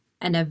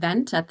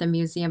event at the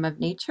Museum of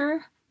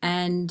Nature.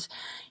 And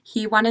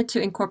he wanted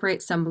to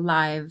incorporate some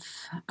live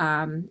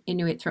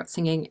Inuit throat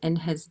singing in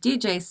his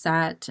DJ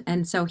set.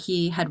 And so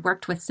he had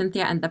worked with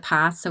Cynthia in the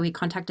past. So he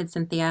contacted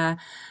Cynthia.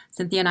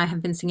 Cynthia and I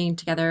have been singing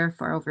together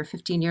for over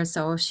 15 years.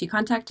 So she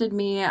contacted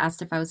me,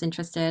 asked if I was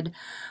interested.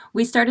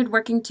 We started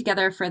working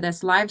together for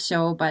this live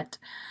show, but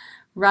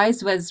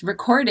Rise was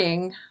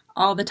recording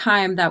all the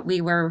time that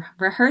we were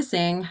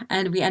rehearsing.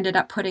 And we ended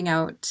up putting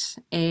out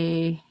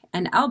an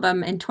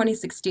album in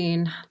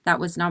 2016 that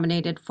was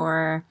nominated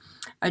for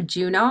a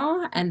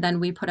Juno, and then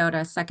we put out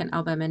a second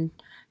album in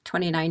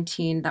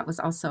 2019 that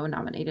was also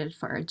nominated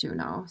for a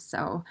Juno.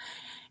 So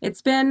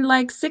it's been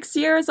like 6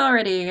 years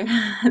already.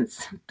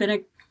 It's been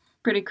a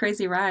pretty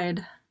crazy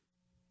ride.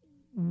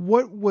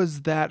 What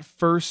was that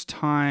first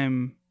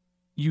time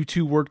you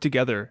two worked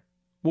together?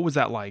 What was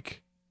that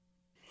like?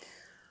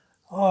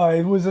 Oh,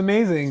 it was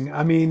amazing.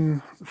 I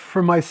mean,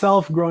 for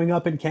myself, growing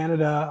up in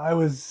Canada, I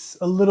was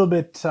a little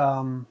bit,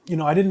 I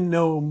didn't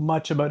know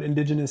much about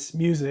Indigenous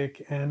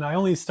music, and I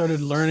only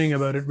started learning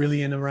about it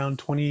really in around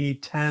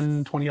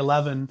 2010,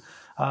 2011,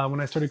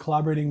 when I started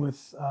collaborating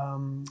with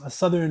a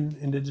Southern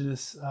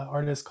Indigenous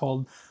artist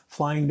called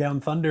Flying Down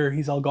Thunder.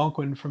 He's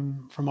Algonquin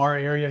from our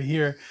area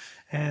here.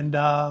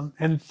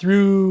 And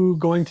through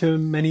going to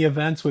many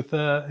events with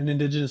an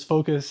Indigenous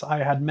focus, I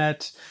had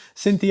met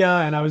Cynthia,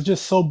 and I was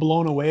just so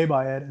blown away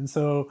by it. And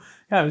so,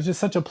 yeah, it was just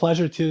such a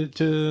pleasure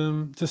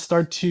to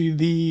start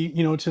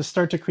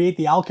to create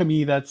the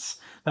alchemy that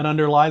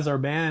underlies our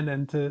band,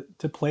 and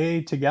to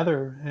play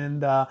together.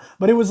 And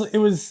but it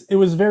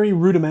was very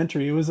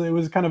rudimentary. It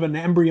was kind of an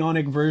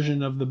embryonic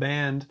version of the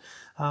band.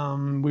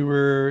 We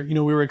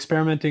were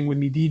experimenting with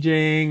me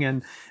DJing,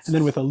 and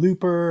then with a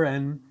looper,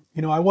 and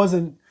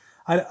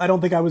I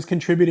don't think I was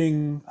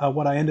contributing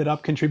what I ended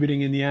up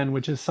contributing in the end,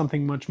 which is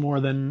something much more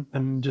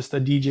than just a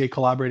DJ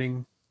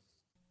collaborating.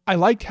 I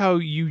liked how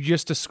you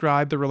just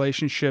described the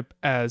relationship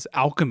as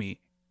alchemy,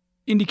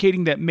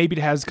 indicating that maybe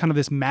it has kind of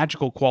this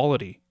magical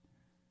quality.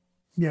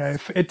 Yeah,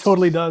 it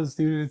totally does,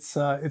 dude.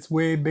 It's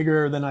way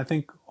bigger than I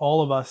think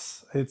all of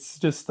us. It's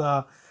just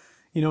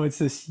it's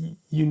this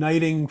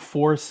uniting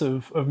force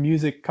of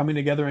music coming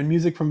together, and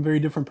music from very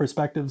different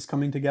perspectives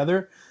coming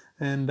together,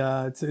 and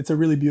it's a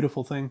really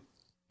beautiful thing.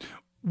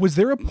 Was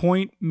there a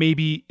point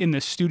maybe in the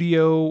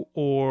studio,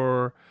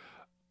 or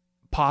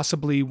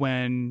possibly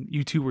when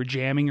you two were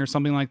jamming or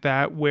something like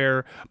that,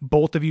 where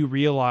both of you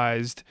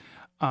realized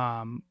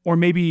or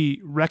maybe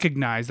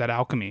recognized that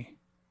alchemy?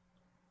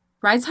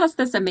 Rise has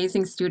this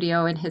amazing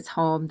studio in his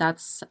home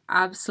that's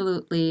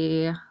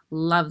absolutely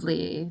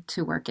lovely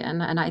to work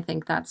in. And I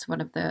think that's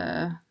one of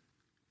the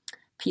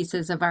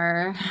pieces of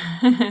our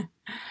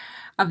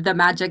of the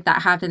magic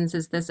that happens,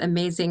 is this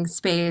amazing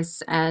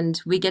space,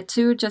 and we get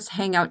to just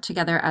hang out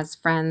together as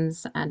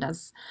friends and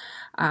as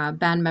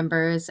band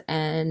members.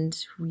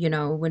 And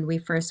when we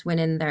first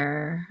went in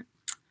there,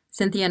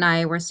 Cynthia and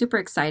I were super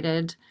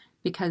excited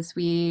because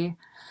we've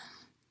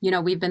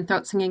been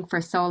throat singing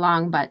for so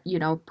long, but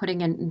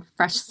putting in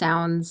fresh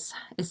sounds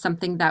is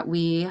something that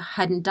we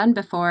hadn't done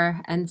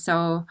before. And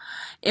so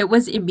it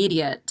was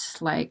immediate.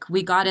 Like,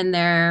 we got in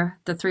there,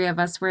 the three of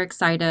us were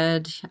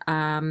excited,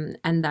 and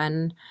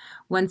then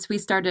once we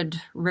started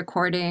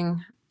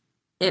recording,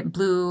 it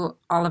blew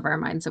all of our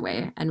minds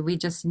away. And we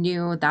just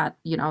knew that,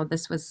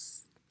 this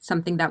was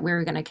something that we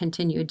were going to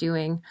continue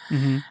doing.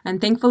 Mm-hmm.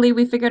 And thankfully,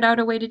 we figured out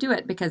a way to do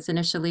it, because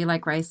initially,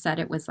 like Rise said,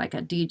 it was like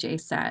a DJ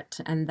set.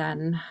 And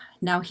then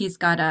now he's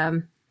got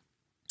a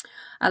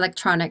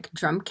electronic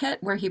drum kit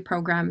where he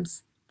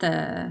programs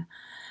the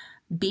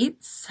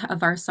beats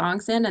of our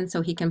songs in, and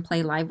so he can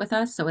play live with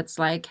us. So it's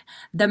like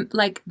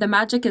the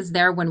magic is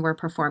there when we're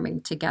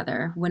performing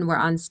together, when we're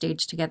on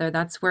stage together.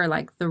 That's where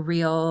like the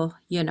real,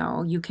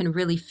 you can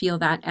really feel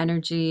that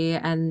energy,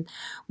 and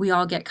we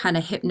all get kind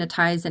of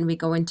hypnotized, and we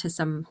go into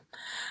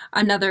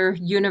another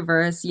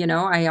universe.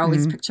 I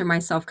always picture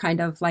myself kind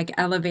of like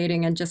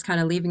elevating and just kind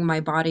of leaving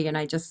my body, and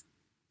I just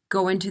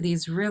go into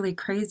these really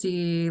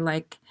crazy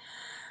like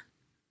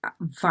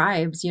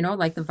vibes,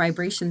 like the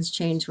vibrations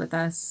change with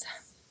us.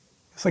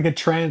 It's like a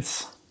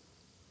trance.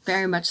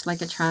 Very much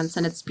like a trance.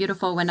 And it's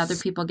beautiful when other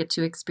people get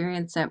to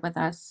experience it with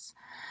us,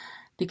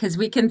 because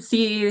we can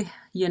see,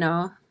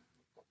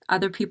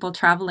 other people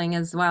traveling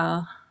as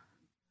well.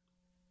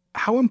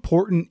 how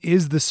important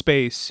is the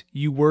space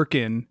you work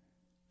in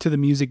to the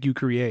music you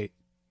create?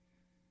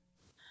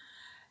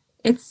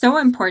 It's so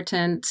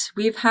important.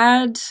 We've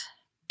had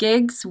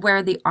gigs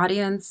where the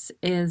audience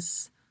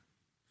is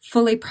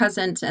fully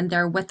present and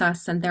they're with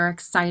us and they're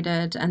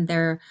excited and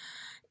they're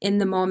in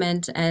the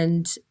moment,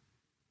 and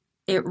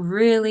it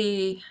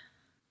really,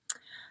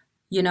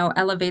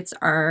 elevates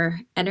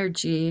our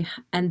energy,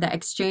 and the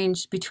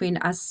exchange between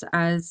us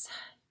as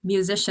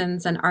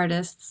musicians and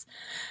artists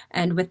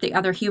and with the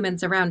other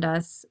humans around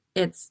us.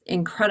 It's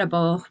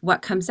incredible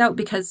what comes out,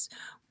 because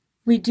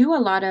we do a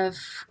lot of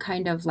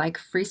kind of like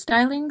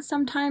freestyling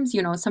sometimes.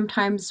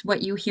 Sometimes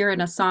what you hear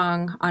in a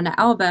song on an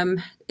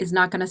album is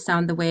not going to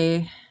sound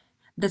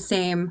the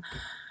same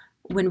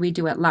when we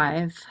do it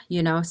live,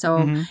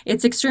 So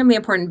it's extremely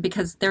important,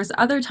 because there's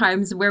other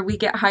times where we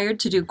get hired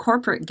to do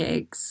corporate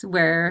gigs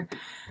where,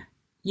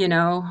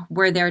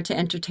 we're there to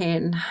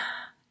entertain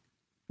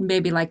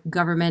maybe like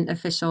government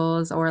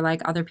officials or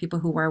like other people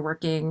who are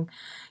working,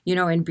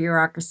 in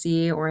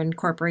bureaucracy or in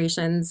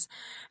corporations.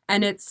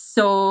 And it's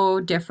so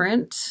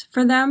different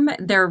for them.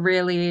 They're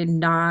really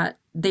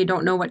they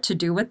don't know what to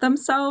do with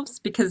themselves,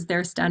 because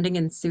they're standing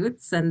in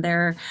suits and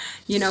they're,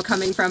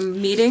 coming from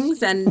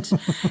meetings, and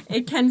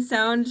it can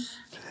sound...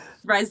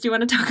 Rise, do you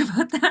want to talk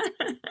about that?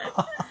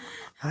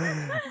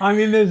 I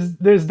mean,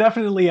 there's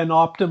definitely an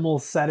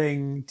optimal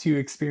setting to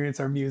experience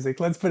our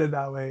music. Let's put it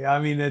that way. I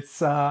mean,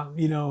 it's,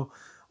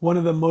 one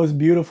of the most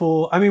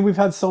beautiful... I mean, we've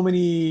had so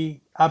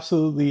many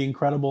absolutely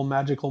incredible,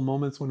 magical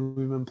moments when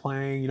we've been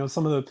playing.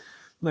 Some of the,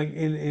 like,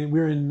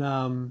 we're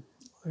in,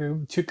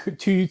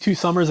 two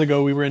summers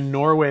ago, we were in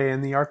Norway,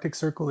 in the Arctic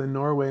Circle in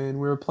Norway, and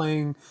we were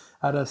playing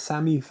at a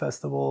Sami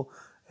festival,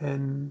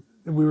 and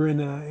we were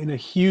in a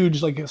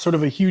huge, like sort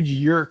of a huge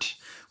yurt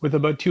with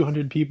about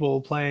 200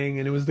 people playing,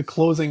 and it was the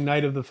closing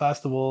night of the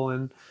festival,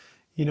 and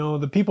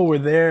the people were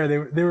there. They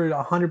were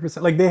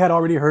 100%, like, they had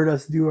already heard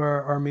us do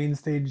our main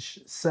stage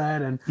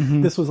set, and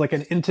this was like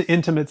an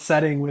intimate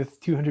setting with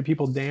 200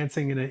 people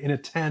dancing in a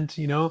tent,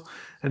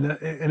 and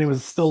it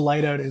was still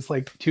light out. It's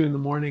like 2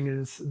 a.m,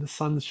 and the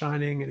sun's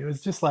shining, and it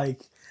was just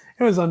like,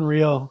 it was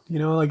unreal,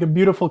 like a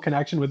beautiful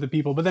connection with the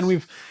people. But then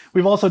we've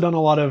also done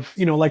a lot of,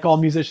 like all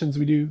musicians,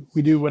 we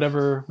do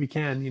whatever we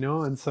can,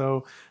 and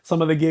so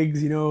some of the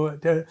gigs,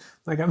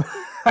 like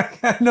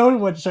I know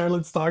what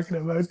Charlotte's talking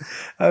about.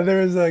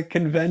 There was a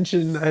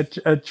convention,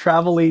 a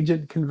travel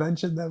agent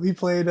convention that we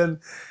played, and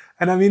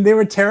I mean, they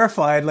were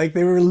terrified. Like,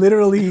 they were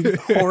literally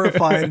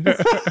horrified.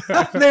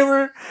 They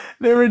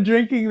were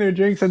drinking their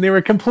drinks, and they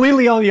were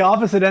completely on the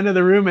opposite end of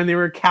the room, and they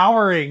were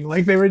cowering.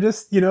 Like, they were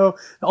just,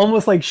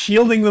 almost like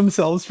shielding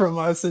themselves from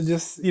us, and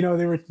just,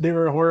 they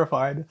were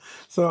horrified.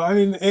 So, I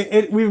mean,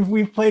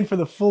 we've played for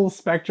the full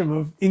spectrum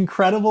of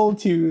incredible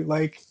to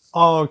like,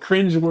 oh,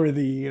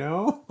 cringeworthy,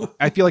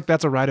 I feel like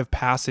that's a rite of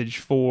passage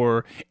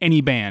for any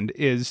band,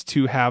 is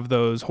to have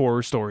those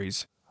horror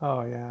stories.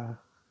 Oh, yeah.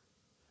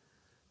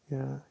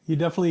 Yeah, you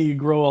definitely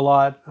grow a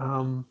lot,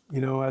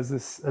 as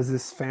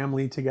this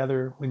family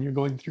together when you're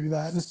going through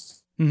that.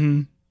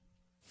 Mm-hmm.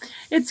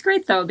 It's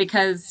great though,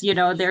 because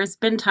there's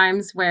been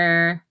times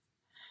where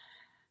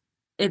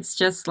it's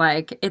just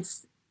like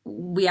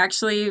we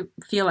actually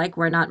feel like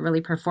we're not really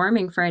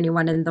performing for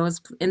anyone in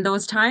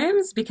those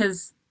times,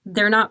 because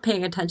they're not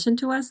paying attention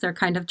to us. They're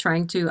kind of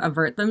trying to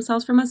avert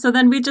themselves from us. So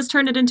then we just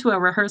turn it into a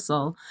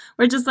rehearsal.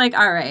 We're just like,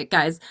 all right,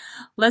 guys,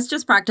 let's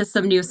just practice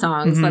some new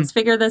songs. Let's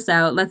figure this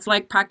out. Let's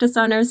like practice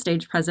on our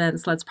stage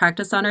presence. Let's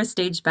practice on our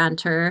stage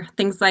banter,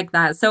 things like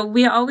that. So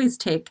we always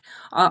take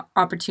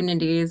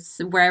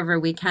opportunities wherever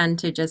we can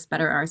to just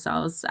better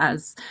ourselves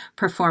as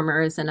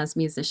performers and as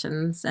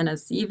musicians and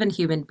as even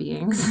human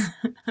beings.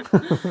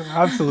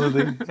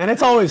 Absolutely. And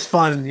it's always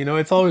fun.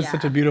 It's always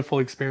such a beautiful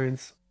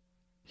experience.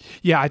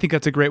 Yeah, I think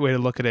that's a great way to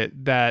look at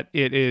it, that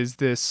it is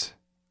this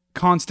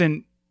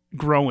constant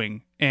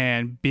growing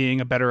and being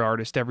a better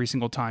artist every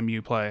single time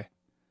you play.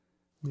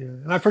 Yeah,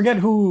 and I forget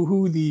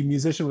who the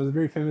musician was, a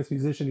very famous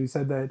musician, who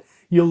said that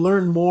you'll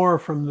learn more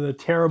from the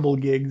terrible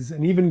gigs,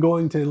 and even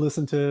going to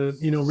listen to,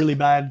 really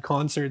bad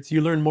concerts,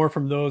 you learn more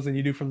from those than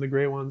you do from the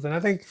great ones. And I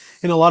think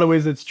in a lot of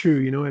ways it's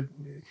true.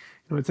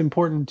 It's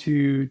important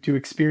to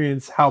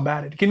experience how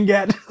bad it can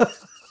get.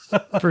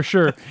 For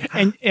sure.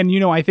 And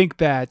I think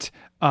that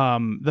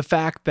the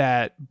fact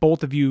that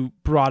both of you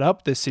brought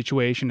up this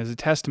situation is a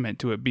testament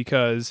to it,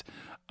 because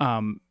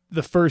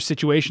the first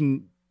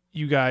situation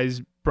you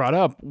guys brought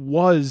up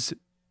was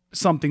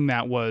something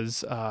that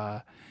was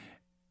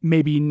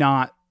maybe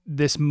not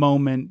this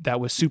moment that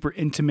was super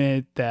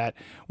intimate, that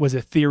was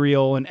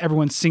ethereal, and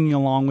everyone's singing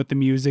along with the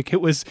music. It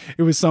was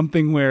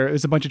something where it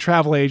was a bunch of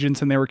travel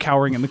agents and they were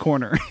cowering in the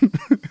corner.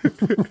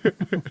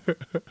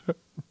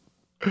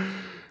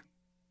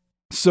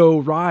 So,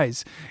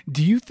 Rise,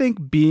 do you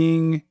think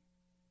being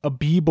a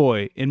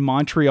b-boy in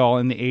Montreal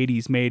in the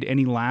 80s made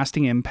any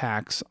lasting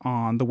impacts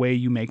on the way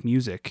you make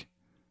music?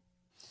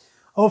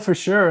 Oh, for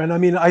sure. And I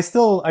mean, I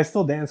still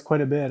dance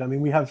quite a bit. I mean,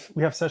 we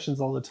have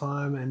sessions all the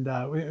time.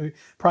 And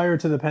prior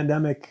to the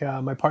pandemic,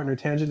 my partner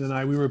Tangent and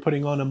I, we were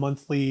putting on a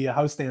monthly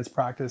house dance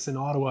practice in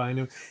Ottawa,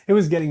 and it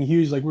was getting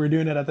huge. Like we were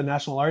doing it at the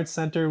National Arts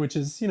Center, which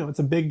is, it's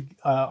a big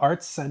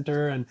arts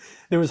center, and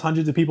there was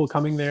hundreds of people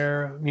coming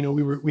there.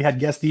 We had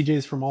guest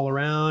DJs from all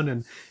around,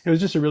 and it was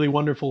just a really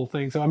wonderful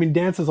thing. So I mean,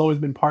 dance has always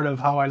been part of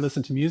how I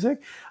listen to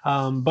music.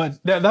 But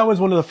that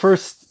was one of the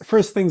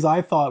first things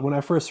I thought when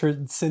I first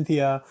heard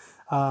Cynthia.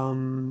 I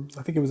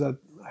think it was I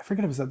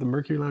forget if it was at the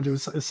Mercury Lounge. It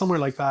was somewhere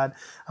like that.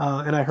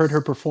 And I heard her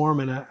perform,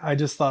 and I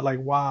just thought like,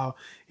 wow,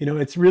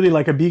 it's really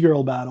like a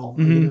B-girl battle.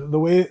 The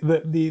way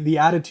the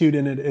attitude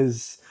in it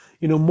is,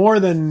 more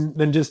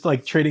than just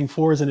like trading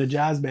fours in a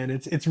jazz band.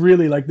 It's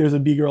really like there's a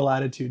B-girl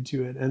attitude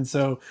to it. And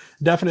so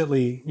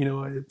definitely,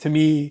 to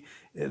me,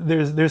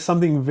 there's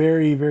something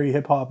very, very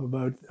hip hop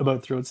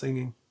about throat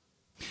singing.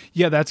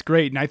 Yeah, that's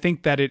great. And I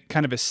think that it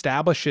kind of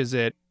establishes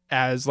it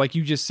as, like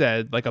you just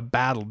said, like a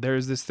battle. It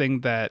is this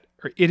thing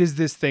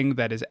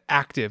that is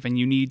active, and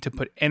you need to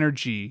put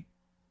energy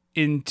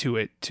into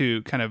it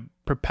to kind of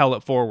propel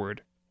it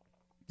forward.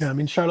 Yeah, I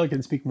mean, Charlotte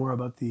can speak more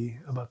about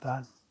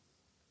that.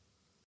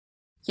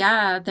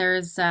 Yeah,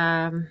 there's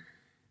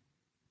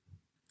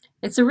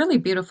it's a really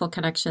beautiful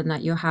connection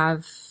that you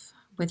have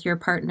with your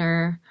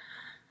partner.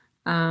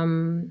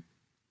 And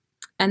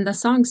the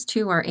songs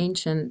too are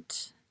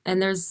ancient,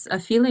 and there's a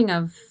feeling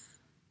of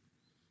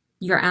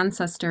your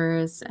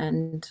ancestors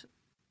and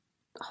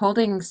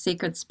holding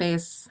sacred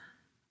space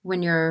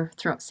when you're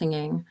throat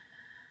singing.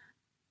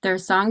 There are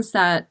songs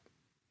that,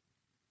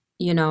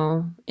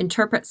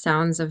 interpret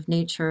sounds of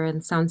nature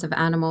and sounds of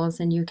animals,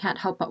 and you can't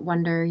help but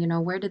wonder,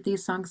 where did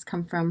these songs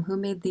come from? Who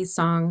made these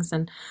songs,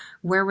 and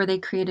where were they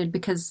created?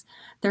 Because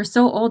they're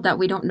so old that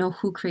we don't know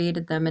who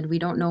created them, and we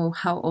don't know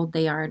how old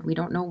they are, and we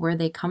don't know where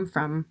they come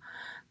from,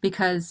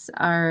 because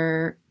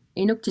our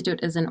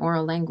Inuktitut is an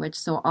oral language,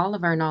 so all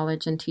of our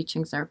knowledge and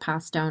teachings are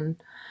passed down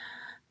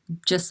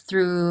just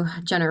through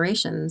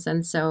generations.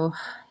 And so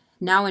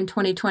now in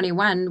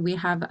 2021, we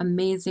have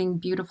amazing,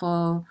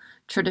 beautiful,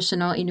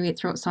 traditional Inuit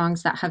throat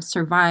songs that have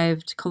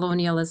survived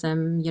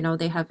colonialism.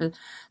 They have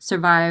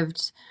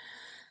survived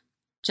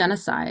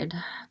genocide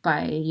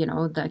by,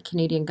 the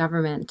Canadian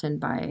government and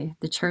by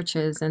the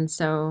churches. And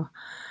so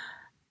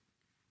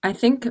I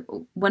think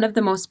one of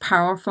the most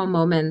powerful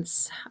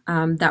moments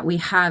that we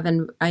have,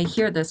 and I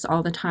hear this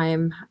all the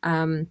time,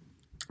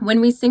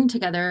 when we sing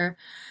together,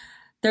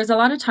 there's a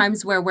lot of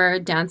times where we're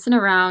dancing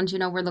around,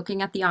 we're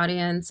looking at the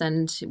audience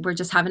and we're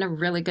just having a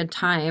really good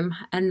time.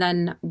 And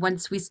then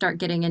once we start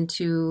getting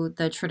into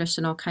the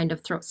traditional kind of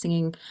throat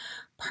singing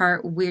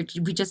part, we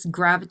just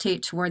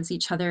gravitate towards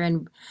each other,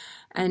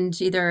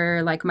 and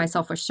either like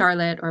myself or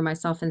Charlotte or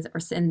myself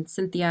and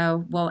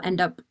Cynthia will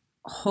end up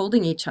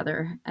holding each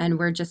other, and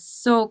we're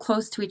just so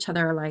close to each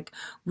other. Like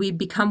we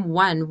become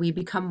one. We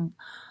become,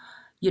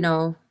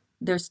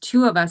 there's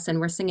two of us and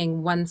we're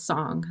singing one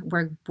song.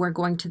 We're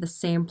going to the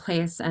same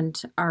place,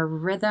 and our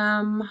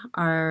rhythm,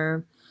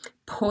 our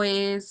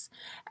poise,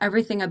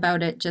 everything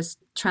about it just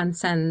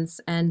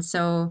transcends. And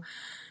so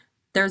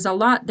there's a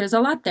lot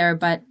there,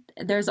 but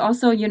there's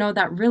also,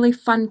 that really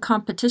fun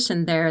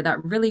competition there,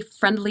 that really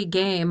friendly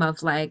game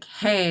of like,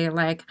 hey,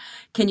 like,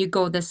 can you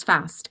go this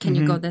fast? Can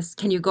you go this?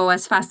 Can you go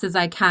as fast as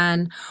I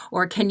can?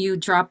 Or can you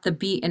drop the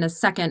beat in a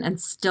second and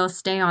still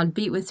stay on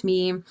beat with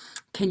me?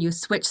 Can you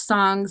switch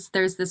songs?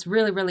 There's this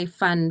really, really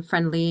fun,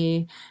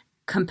 friendly,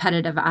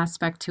 competitive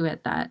aspect to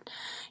it that,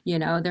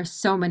 there's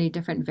so many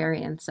different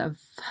variants of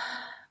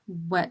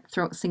what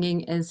throat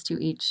singing is to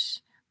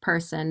each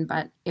person,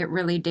 but it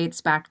really dates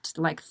back to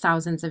like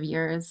thousands of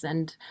years.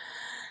 And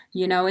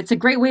it's a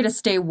great way to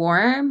stay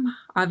warm.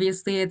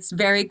 Obviously it's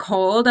very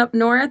cold up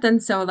north,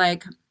 and so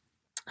like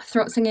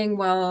throat singing,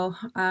 well,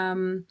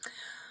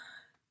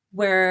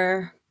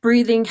 we're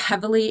breathing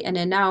heavily in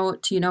and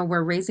out,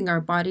 we're raising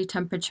our body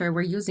temperature, we're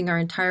using our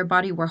entire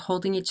body, we're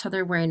holding each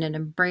other, we're in an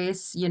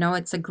embrace.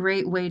 It's a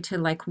great way to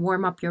like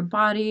warm up your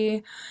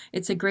body.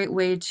 It's a great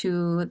way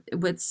to,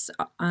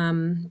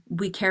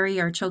 we carry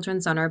our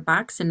children's on our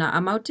backs in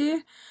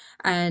Na'amauti,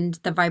 and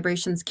the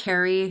vibrations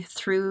carry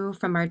through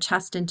from our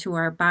chest into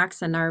our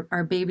backs, and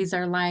our babies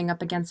are lying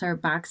up against our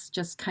backs,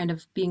 just kind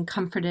of being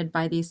comforted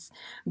by these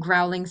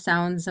growling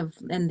sounds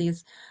and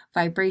these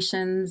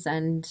vibrations.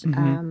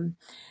 And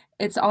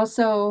it's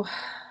also,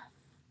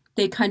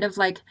 they kind of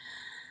like,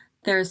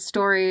 there's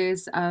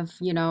stories of,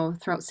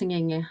 throat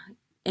singing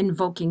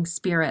invoking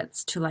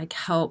spirits to like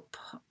help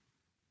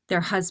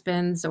their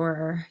husbands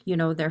or,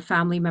 their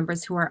family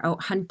members who are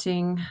out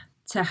hunting,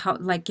 to help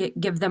like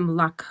give them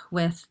luck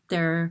with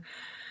their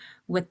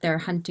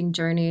hunting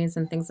journeys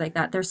and things like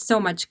that. There's so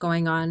much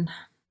going on.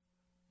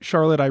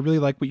 Charlotte, I really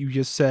like what you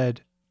just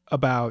said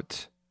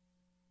about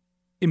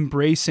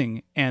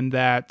embracing, and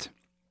that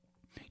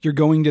you're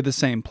going to the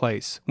same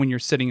place when you're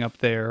sitting up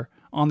there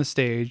on the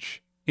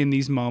stage in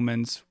these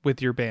moments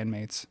with your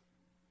bandmates.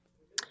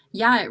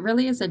 Yeah, it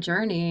really is a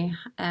journey,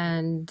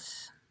 and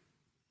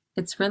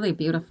it's really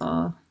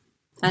beautiful.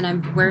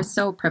 And we're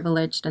so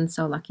privileged and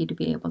so lucky to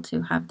be able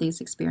to have these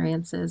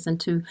experiences and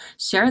to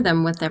share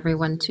them with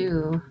everyone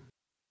too.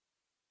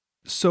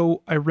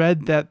 So I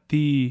read that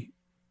the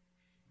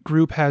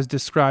group has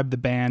described the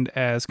band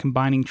as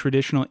combining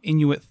traditional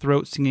Inuit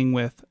throat singing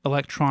with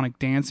electronic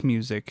dance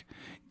music.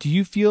 Do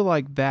you feel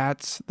like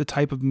that's the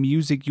type of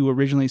music you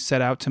originally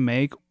set out to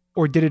make,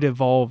 or did it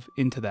evolve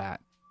into that?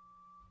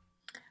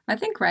 I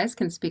think Rise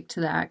can speak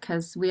to that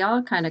because we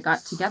all kind of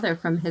got together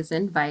from his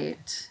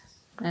invite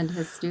and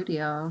his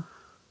studio.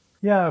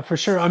 Yeah, for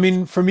sure. I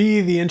mean, for me,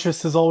 the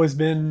interest has always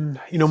been,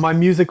 my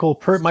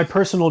my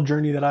personal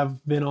journey that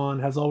I've been on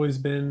has always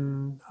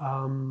been,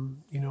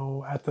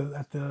 at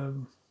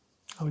the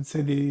I would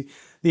say the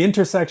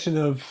intersection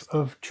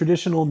of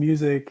traditional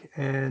music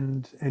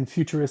and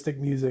futuristic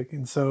music.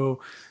 And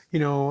so,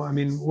 I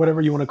mean,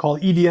 whatever you want to call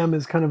it, EDM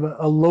is kind of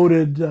a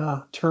loaded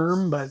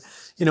term, but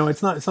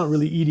it's not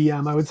really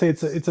EDM. I would say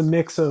it's a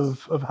mix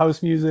of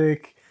house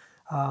music,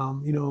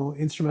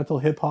 instrumental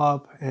hip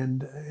hop,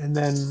 and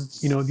then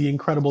the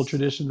incredible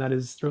tradition that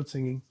is throat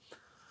singing.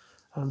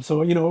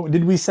 So,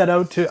 did we set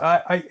out to,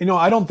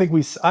 I don't think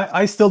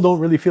I still don't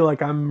really feel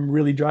like I'm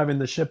really driving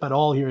the ship at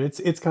all here.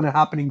 It's kind of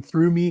happening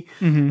through me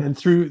and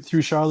through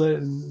Charlotte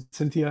and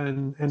Cynthia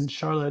and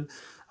Charlotte.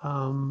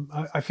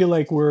 I feel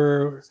like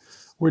we're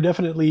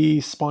definitely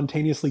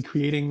spontaneously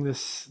creating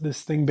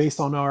this thing based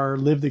on our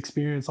lived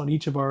experience, on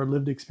each of our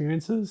lived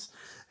experiences.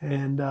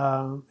 And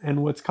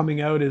what's coming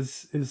out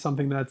is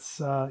something that's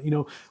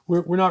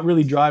we're not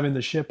really driving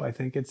the ship. I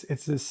think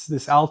it's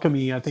this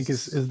alchemy. I think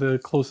is the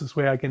closest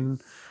way I can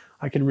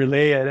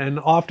relay it. And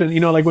often,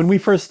 like when we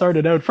first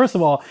started out, first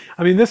of all,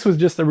 I mean, this was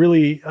just a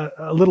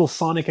little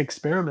sonic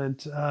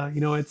experiment.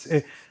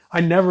 I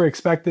never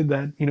expected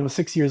that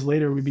 6 years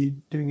later we'd be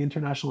doing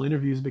international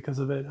interviews because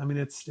of it. I mean,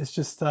 it's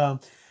just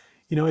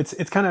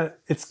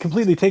it's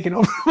completely taken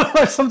over my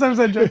life. Sometimes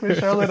I joke with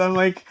Charlotte, I'm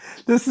like,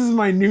 this is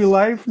my new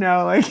life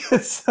now. Like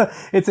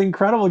it's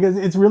incredible because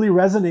it's really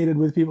resonated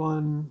with people,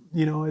 and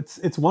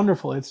it's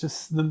wonderful. It's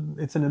just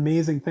it's an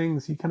amazing thing.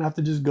 So you kind of have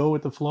to just go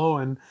with the flow,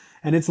 and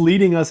it's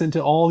leading us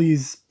into all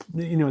these,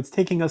 it's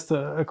taking us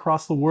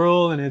across the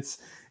world, and it's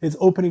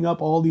opening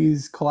up all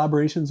these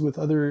collaborations with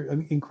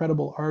other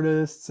incredible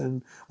artists.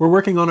 And we're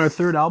working on our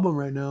third album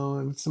right now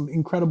and with some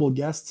incredible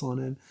guests on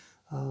it.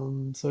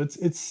 So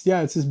it's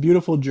this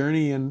beautiful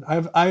journey, and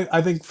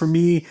I think for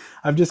me,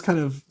 I've just kind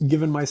of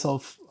given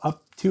myself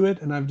up to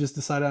it, and I've just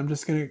decided I'm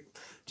just gonna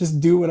just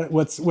do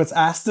what's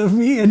asked of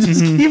me, and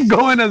just keep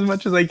going as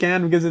much as I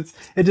can, because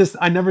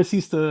I never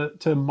cease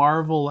to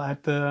marvel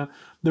at the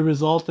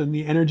result and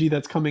the energy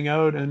that's coming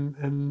out,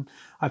 and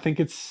I think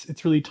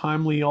it's really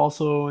timely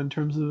also in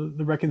terms of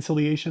the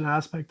reconciliation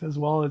aspect as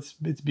well. It's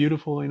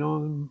beautiful,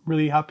 I'm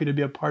really happy to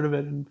be a part of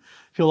it, and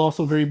feel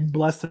also very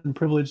blessed and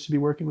privileged to be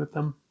working with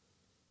them.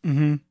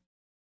 Mm-hmm.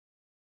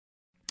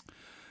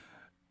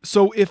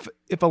 So if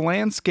a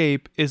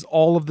landscape is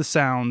all of the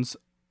sounds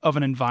of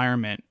an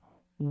environment,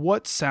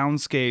 what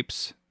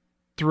soundscapes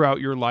throughout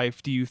your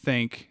life do you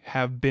think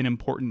have been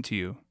important to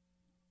you?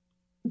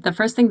 The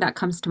first thing that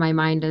comes to my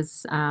mind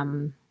is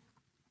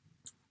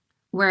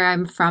where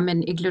I'm from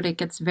in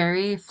Igloolik. It's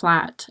very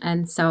flat,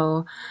 and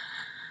so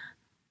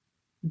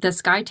the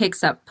sky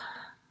takes up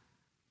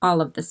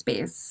all of the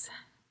space,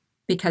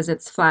 because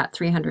it's flat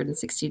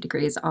 360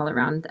 degrees all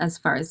around as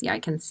far as the eye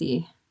can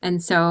see.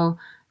 And so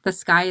the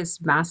sky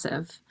is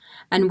massive.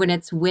 And when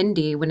it's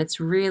windy, when it's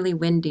really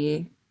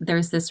windy,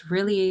 there's this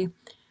really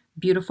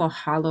beautiful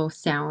hollow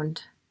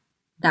sound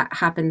that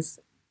happens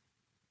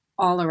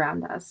all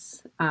around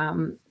us.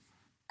 And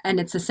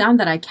it's a sound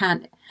that I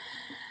can't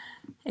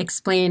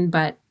explain,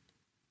 but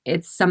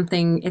it's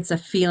a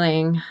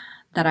feeling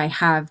that I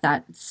have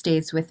that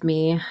stays with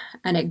me.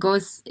 And it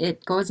goes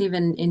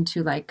even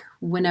into like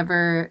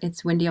whenever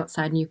it's windy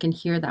outside and you can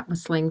hear that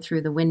whistling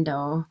through the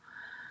window.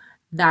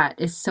 That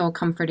is so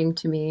comforting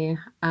to me.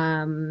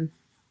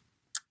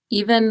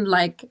 Even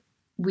like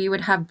we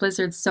would have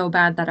blizzards so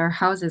bad that our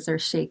houses are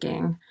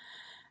shaking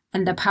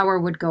and the power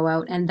would go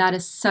out. And that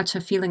is such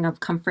a feeling of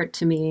comfort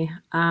to me.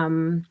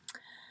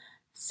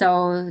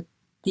 So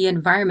the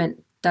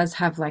environment does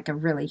have like a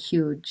really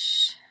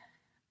huge,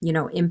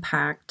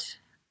 impact.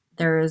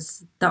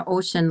 There's the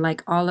ocean,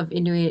 like all of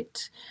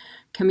Inuit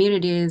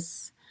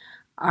communities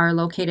are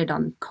located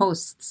on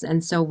coasts.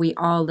 And so we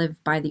all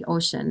live by the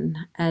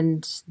ocean,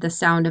 and the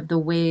sound of the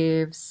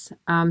waves,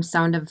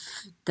 sound of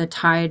the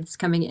tides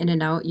coming in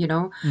and out,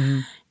 Mm-hmm.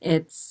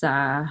 it's,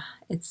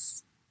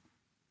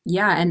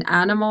 and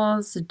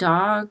animals,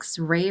 dogs,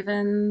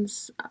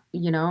 ravens,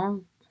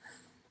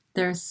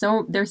 there's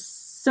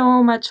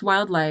so much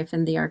wildlife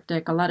in the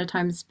Arctic. A lot of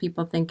times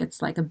people think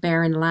it's like a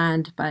barren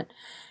land, but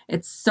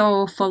it's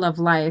so full of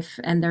life,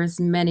 and there's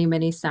many,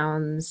 many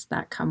sounds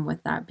that come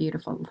with the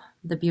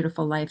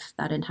beautiful life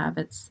that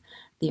inhabits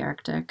the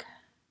Arctic.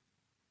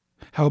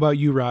 How about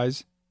you,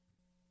 Rise?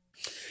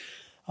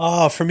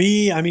 For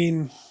me, I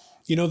mean,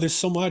 There's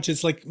so much.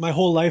 It's like my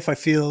whole life, I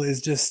feel,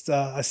 is just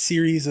a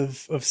series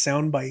of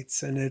sound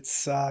bites. And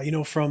it's,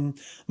 from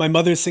my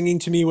mother singing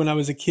to me when I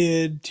was a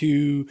kid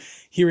to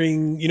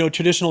hearing,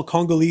 traditional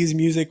Congolese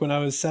music when I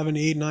was 7,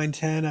 8, 9,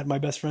 10 at my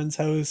best friend's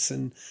house.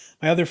 And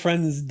my other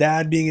friend's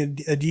dad being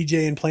a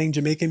DJ and playing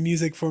Jamaican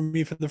music for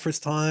me for the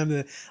first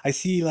time. I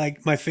see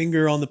like my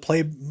finger on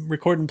the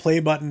record and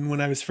play button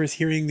when I was first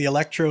hearing the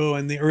electro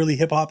and the early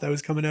hip hop that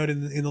was coming out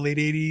in the late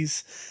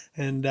 80s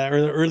and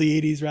or the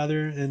early 80s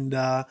rather. And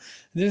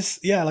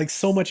just yeah, like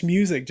so much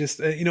music, just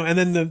and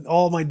then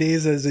all my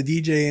days as a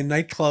DJ in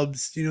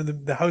nightclubs,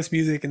 the house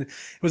music, and it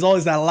was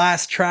always that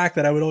last track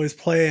that I would always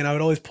play, and I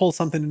would always pull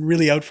something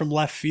really out from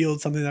left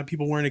field, something that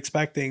people weren't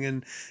expecting,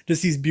 and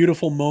just these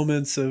beautiful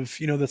moments of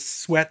the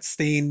sweat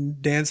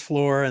stained dance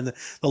floor and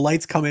the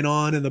lights coming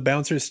on and the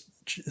bouncers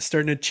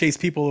starting to chase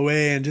people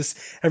away and just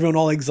everyone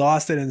all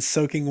exhausted and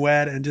soaking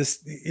wet and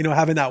just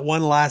having that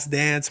one last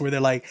dance where they're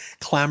like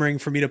clamoring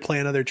for me to play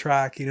another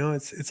track.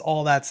 It's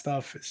all that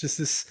stuff. It's just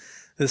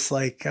this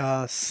like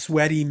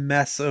sweaty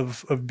mess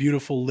of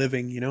beautiful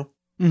living.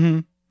 Mm-hmm.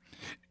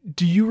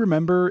 Do you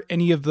remember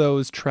any of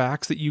those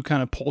tracks that you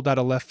kind of pulled out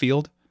of left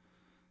field?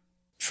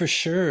 For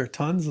sure,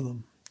 tons of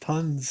them,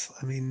 tons.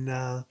 I mean,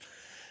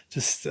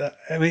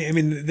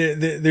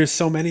 there's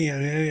so many. I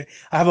mean,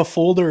 I have a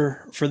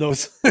folder for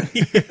those.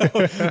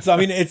 So I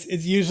mean, it's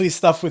usually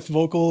stuff with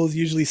vocals,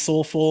 usually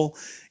soulful,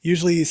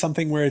 usually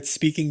something where it's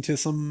speaking to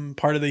some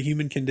part of the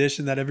human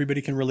condition that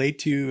everybody can relate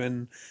to,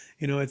 and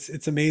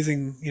it's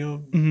amazing.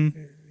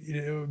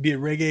 Mm-hmm. Be it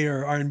reggae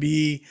or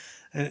R&B.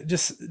 And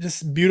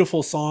just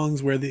beautiful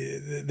songs where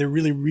they're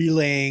really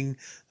relaying,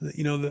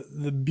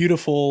 the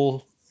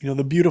beautiful,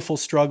 the beautiful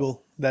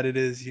struggle that it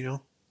is,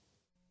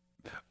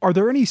 Are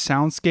there any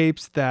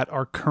soundscapes that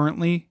are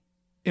currently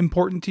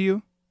important to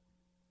you?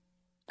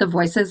 The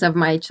voices of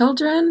my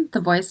children,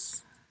 the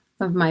voice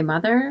of my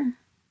mother,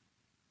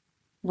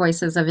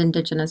 voices of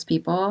Indigenous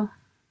people.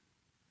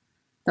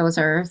 Those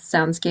are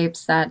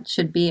soundscapes that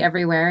should be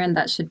everywhere and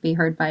that should be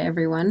heard by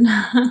everyone,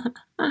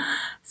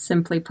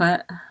 simply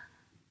put.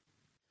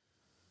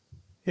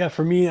 Yeah,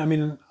 for me, I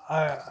mean,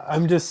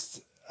 I'm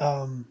just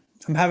I'm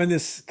having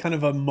this kind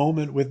of a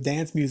moment with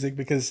dance music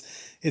because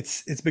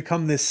it's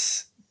become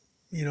this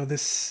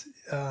this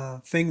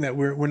thing that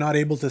we're not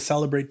able to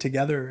celebrate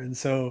together, and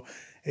so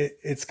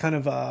it's kind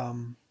of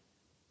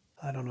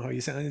I don't know how you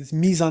say it. It's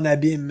mise en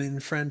abîme in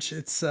French.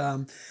 It's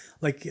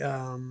like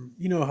how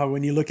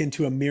when you look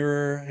into a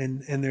mirror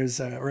and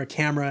there's or a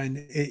camera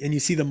and you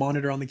see the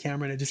monitor on the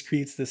camera and it just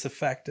creates this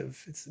effect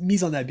of it's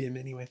mise en abîme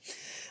anyway,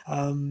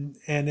 and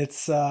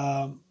it's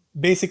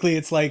basically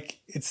it's like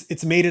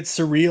it's made it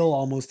surreal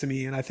almost to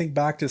me, and I think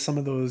back to some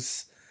of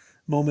those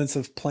moments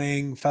of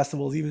playing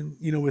festivals, even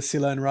with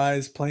Sila and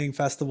Rise playing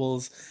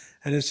festivals,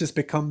 and it's just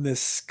become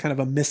this kind of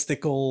a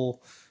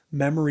mystical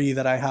memory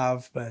that I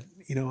have, but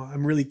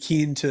I'm really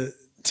keen to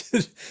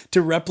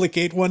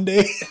replicate one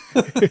day.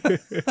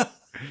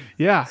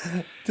 Yeah,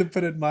 to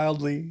put it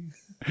mildly.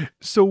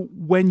 So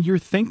when you're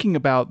thinking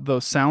about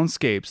those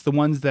soundscapes, the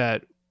ones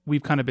that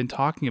we've kind of been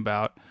talking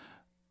about,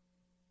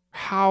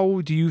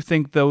 how do you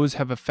think those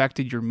have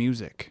affected your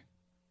music?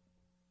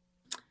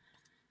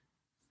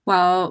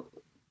 Well,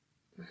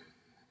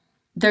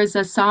 there's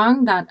a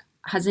song that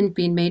hasn't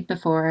been made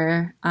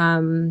before,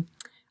 a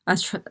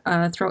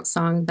throat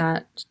song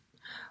that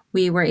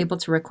we were able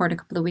to record a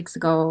couple of weeks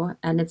ago,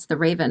 and it's the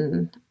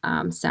Raven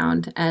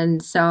sound.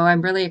 And so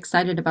I'm really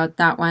excited about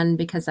that one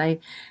because I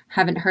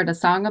haven't heard a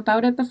song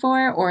about it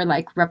before or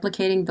like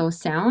replicating those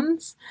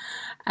sounds.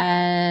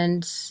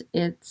 And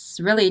it's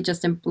really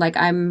just like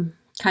I'm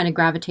kind of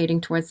gravitating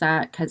towards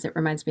that because it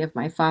reminds me of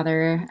my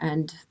father,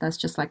 and that's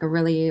just like a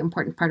really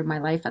important part of my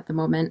life at the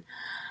moment.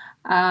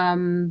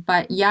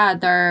 But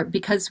yeah,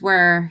 because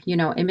we're,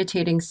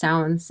 imitating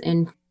sounds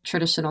in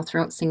traditional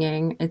throat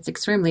singing, it's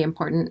extremely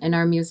important in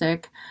our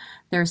music.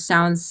 There's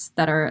sounds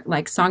that are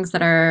like songs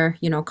that are,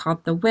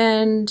 called the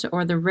wind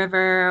or the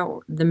river,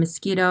 or the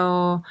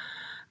mosquito.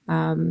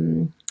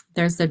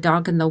 There's the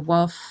dog and the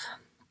wolf.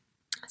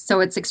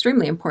 So it's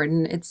extremely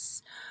important.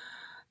 It's,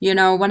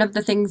 one of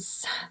the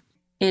things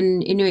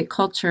in Inuit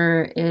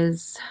culture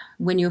is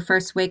when you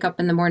first wake up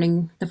in the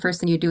morning, the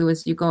first thing you do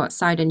is you go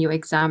outside and you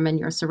examine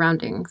your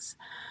surroundings.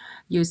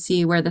 You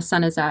see where the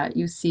sun is at,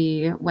 you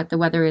see what the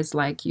weather is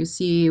like, you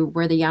see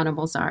where the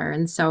animals are.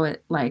 And so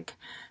it like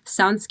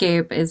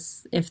soundscape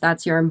is, if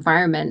that's your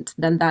environment,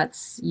 then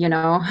that's,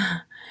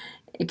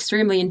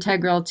 extremely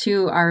integral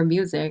to our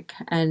music.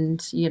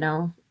 And,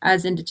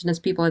 as Indigenous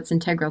people, it's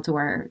integral to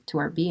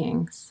our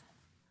beings.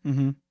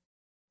 Mm-hmm.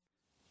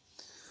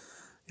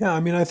 Yeah, I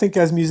mean, I think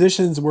as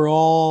musicians, we're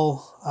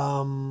all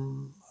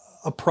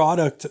a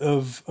product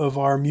of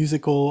our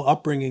musical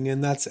upbringing,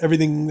 and that's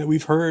everything that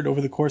we've heard over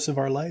the course of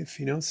our life.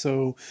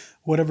 So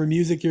whatever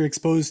music you're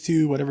exposed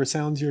to, whatever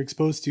sounds you're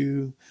exposed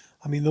to,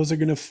 I mean, those are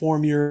going to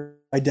form your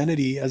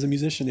identity as a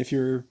musician. If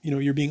you're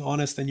being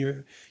honest and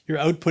you're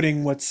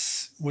outputting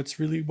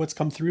what's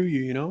come through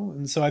you.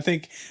 And so I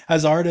think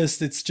as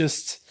artists, it's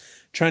just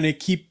trying to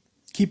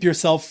keep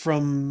yourself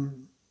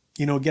from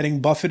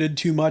getting buffeted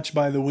too much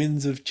by the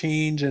winds of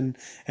change and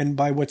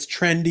by what's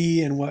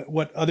trendy and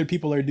what other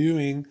people are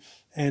doing,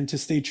 and to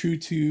stay true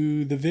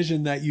to the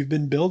vision that you've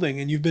been building,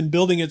 and you've been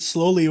building it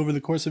slowly over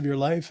the course of your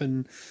life.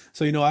 And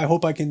so, I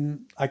hope I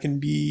can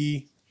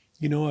be,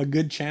 a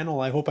good channel.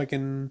 I hope I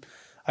can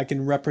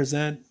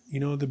represent,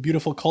 the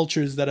beautiful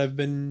cultures that I've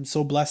been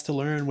so blessed to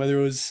learn, whether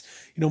it was,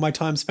 my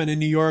time spent in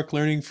New York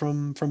learning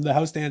from the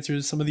house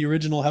dancers, some of the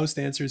original house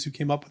dancers who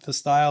came up with the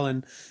style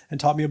and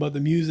taught me about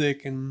the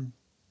music, and,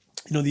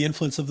 the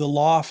influence of the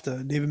Loft,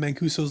 David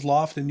Mancuso's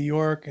Loft in New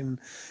York, and,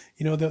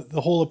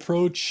 the whole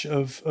approach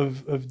of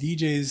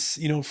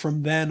DJs,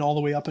 from then all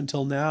the way up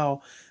until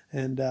now.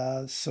 And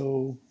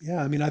so,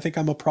 yeah, I think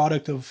I'm a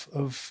product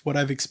of what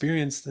I've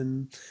experienced,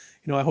 and,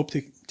 I hope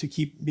to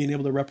keep being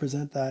able to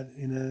represent that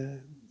in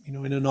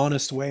an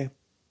honest way.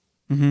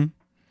 Mm-hmm.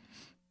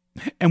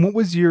 And what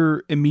was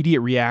your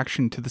immediate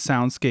reaction to the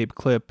soundscape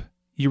clip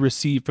you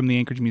received from the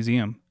Anchorage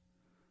Museum?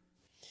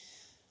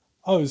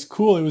 Oh, it was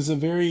cool. It was a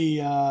very,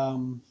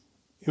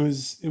 it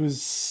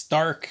was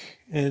stark,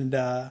 and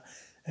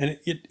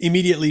it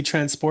immediately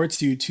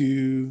transports you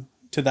to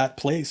that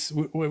place,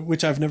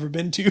 which I've never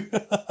been to,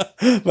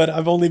 but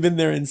I've only been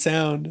there in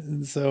sound.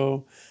 And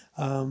so,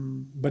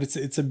 but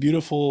it's a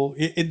beautiful,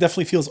 it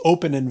definitely feels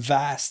open and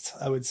vast,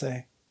 I would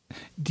say.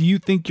 Do you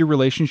think your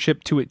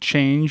relationship to it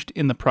changed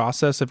in the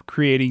process of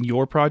creating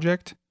your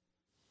project?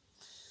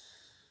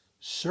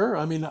 Sure.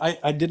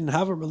 I didn't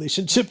have a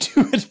relationship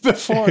to it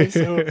before,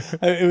 so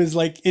it was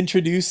like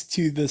introduced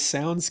to the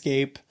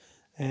soundscape,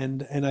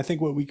 and I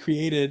think what we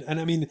created,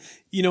 and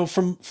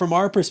from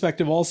our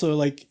perspective also,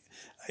 like,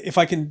 if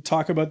I can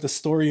talk about the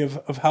story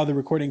of how the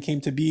recording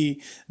came to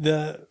be,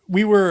 the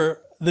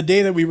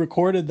day that we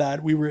recorded that,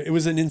 it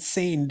was an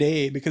insane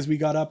day, because we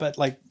got up at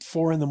like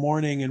 4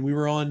 a.m, and we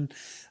were on,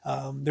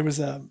 it was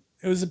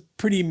a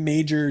pretty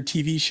major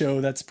TV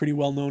show that's pretty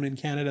well known in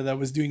Canada that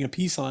was doing a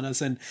piece on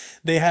us, and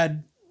they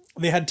had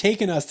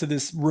taken us to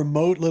this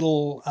remote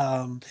little,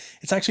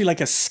 it's actually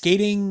like a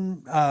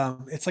skating,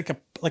 it's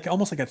like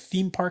almost like a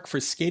theme park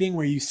for skating,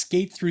 where you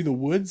skate through the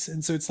woods.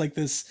 And so it's like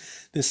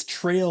this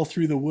trail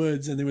through the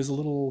woods, and there was a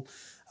little,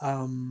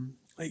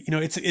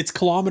 it's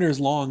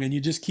kilometers long, and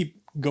you just keep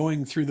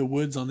going through the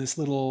woods on this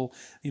little,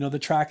 the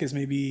track is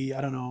maybe,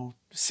 I don't know,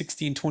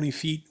 16, 20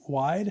 feet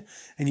wide,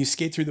 and you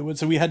skate through the woods.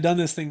 So we had done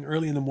this thing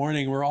early in the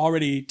morning. We're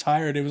already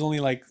tired. It was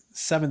only like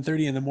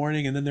 7:30 in the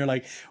morning. And then they're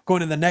like, going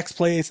to the next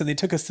place. And they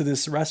took us to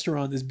this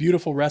restaurant, this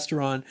beautiful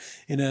restaurant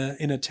in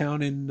a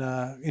town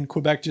in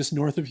Quebec, just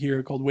north of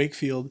here, called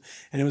Wakefield.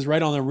 And it was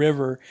right on the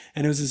river.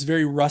 And it was this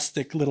very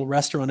rustic little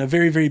restaurant, a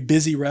very, very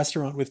busy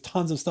restaurant with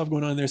tons of stuff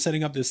going on. They're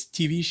setting up this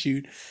TV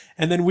shoot.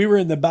 And then we were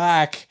in the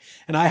back,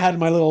 and I had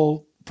my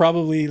little,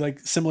 probably like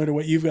similar to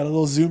what you've got, a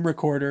little Zoom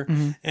recorder.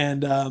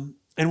 Mm-hmm.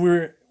 And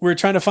we were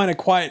trying to find a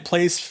quiet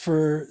place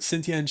for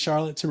Cynthia and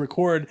Charlotte to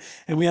record,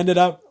 and we ended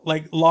up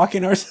like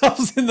locking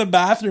ourselves in the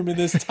bathroom, in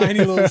this tiny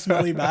little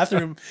smelly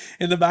bathroom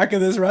in the back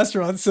of this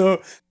restaurant.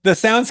 So the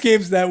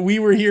soundscapes that we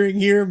were hearing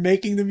here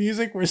making the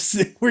music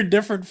were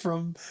different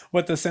from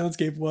what the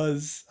soundscape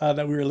was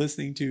that we were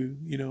listening to,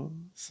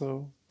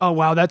 so. Oh,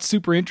 wow. That's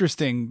super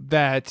interesting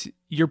that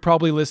you're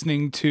probably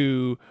listening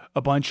to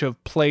a bunch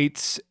of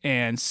plates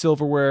and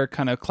silverware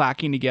kind of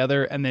clacking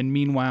together. And then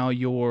meanwhile,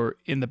 you're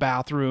in the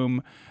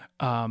bathroom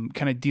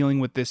kind of dealing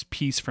with this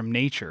piece from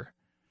nature.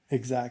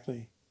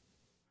 Exactly.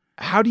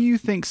 How do you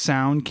think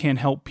sound can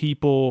help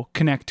people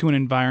connect to an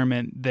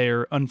environment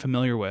they're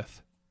unfamiliar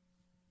with?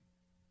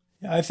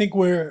 Yeah, I think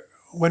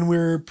when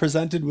we're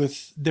presented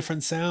with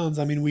different sounds,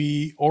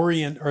 we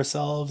orient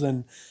ourselves,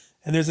 and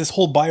there's this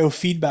whole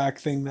biofeedback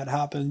thing that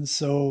happens.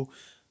 So,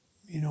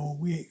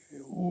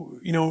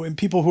 and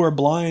people who are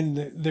blind,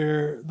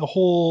 their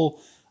whole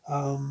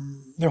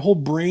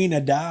brain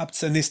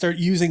adapts, and they start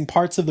using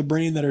parts of the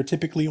brain that are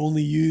typically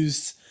only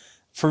used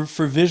for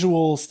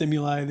visual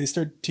stimuli. They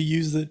start to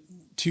use it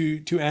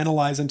to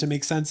analyze and to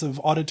make sense of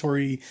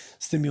auditory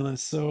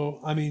stimulus. So,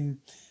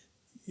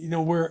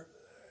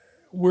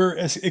 we're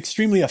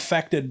extremely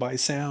affected by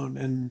sound,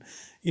 and,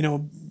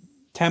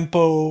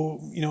 tempo,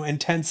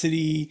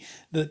 intensity,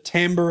 the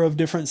timbre of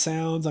different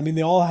sounds.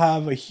 They all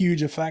have a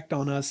huge effect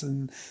on us,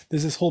 and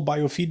there's this whole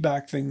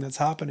biofeedback thing that's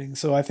happening.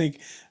 So I think,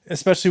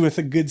 especially with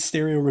a good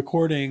stereo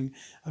recording,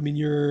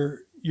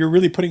 you're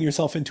really putting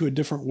yourself into a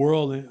different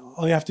world, and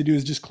all you have to do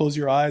is just close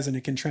your eyes, and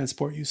it can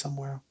transport you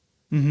somewhere.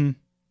 Mm-hmm.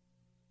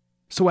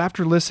 So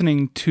after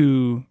listening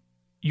to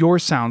your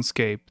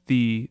soundscape,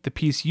 the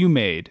piece you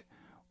made,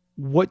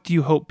 what do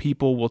you hope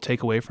people will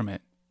take away from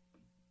it?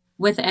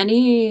 With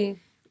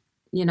any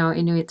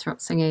Inuit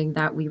throat singing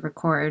that we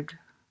record,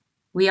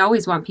 we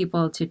always want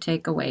people to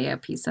take away a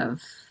piece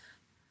of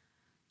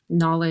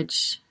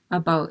knowledge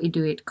about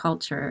Inuit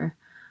culture,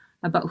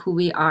 about who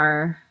we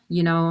are.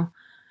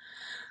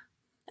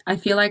 I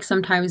feel like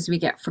sometimes we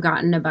get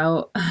forgotten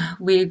about.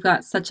 We've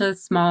got such a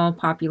small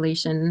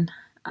population.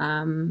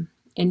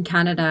 In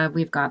Canada,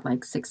 we've got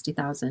like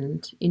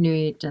 60,000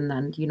 Inuit, and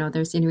then,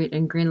 there's Inuit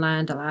in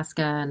Greenland,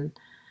 Alaska, and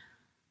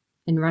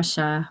in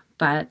Russia.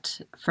 but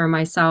for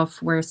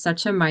myself, we're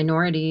such a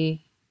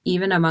minority,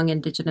 even among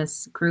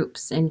Indigenous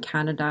groups in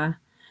Canada.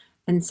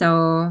 And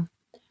so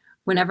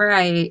whenever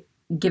I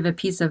give a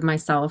piece of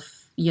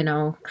myself,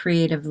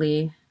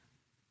 creatively,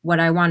 what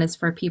I want is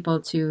for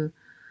people to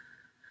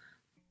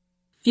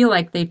feel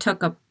like they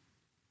took a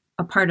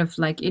part of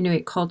like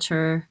Inuit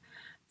culture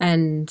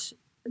and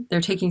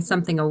they're taking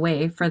something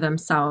away for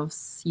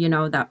themselves,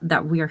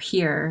 that we're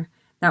here,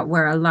 that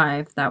we're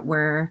alive, that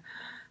we're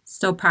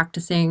still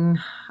practicing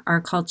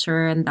our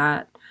culture, and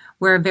that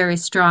we're a very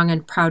strong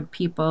and proud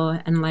people,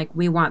 and like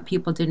we want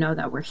people to know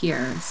that we're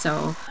here.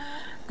 So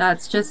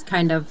that's just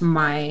kind of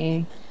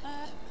my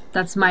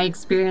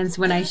experience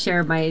when I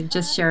share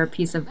a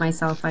piece of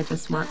myself.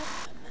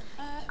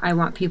 I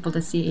want people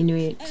to see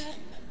Inuit.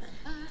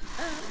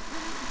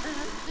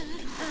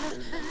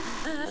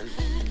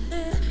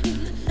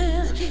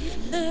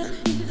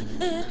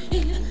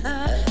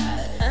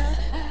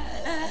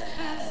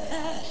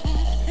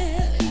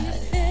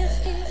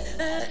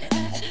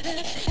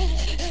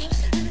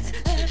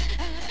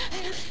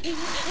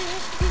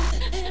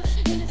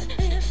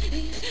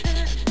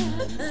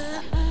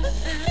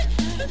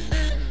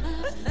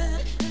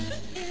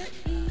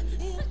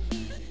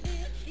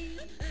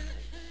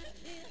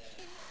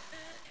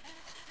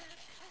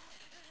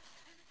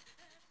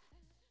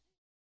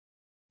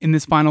 In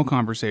this final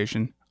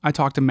conversation, I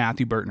talked to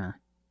Matthew Bertner,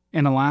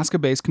 an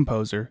Alaska-based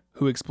composer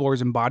who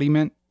explores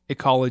embodiment,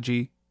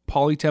 ecology,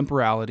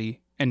 polytemporality,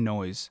 and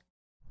noise.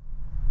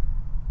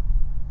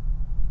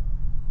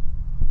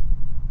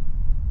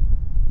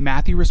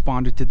 Matthew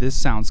responded to this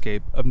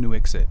soundscape of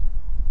Nuiqsut.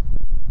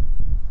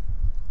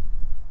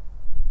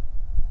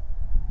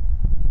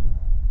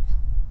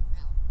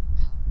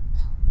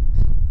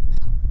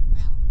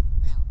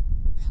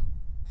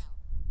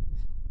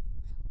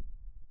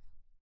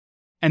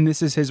 And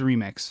this is his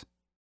remix.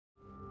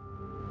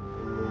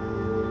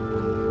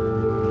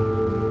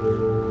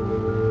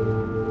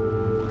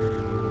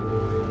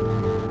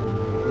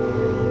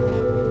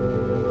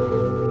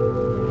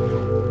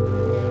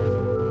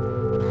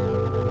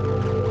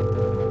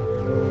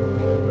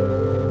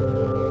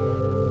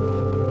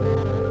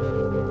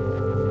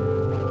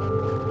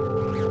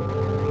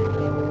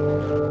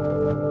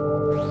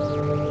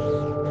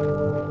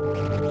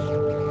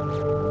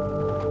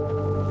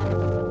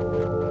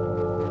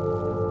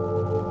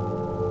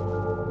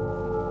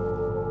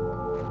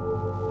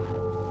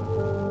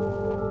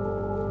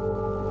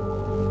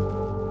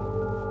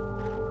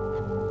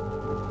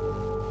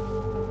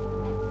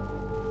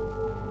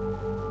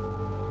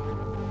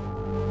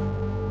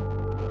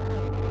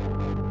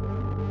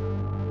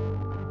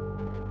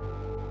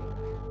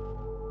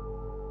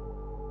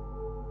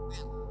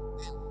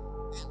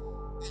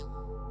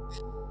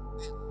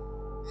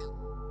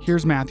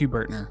 Here's Matthew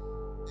Bertner.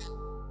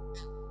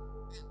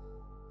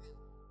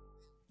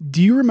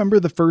 Do you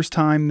remember the first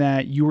time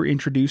that you were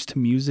introduced to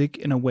music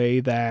in a way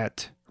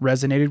that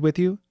resonated with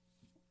you?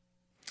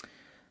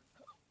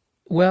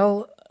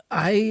 Well,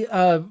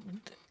 I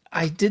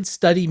did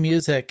study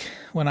music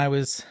when I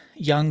was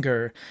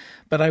younger,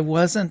 but I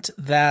wasn't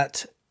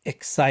that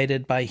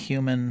excited by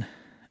human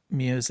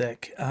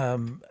music.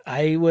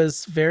 I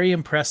was very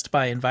impressed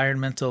by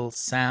environmental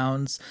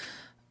sounds,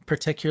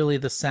 particularly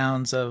the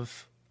sounds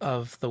of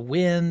the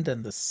wind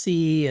and the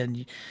sea.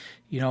 And,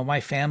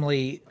 my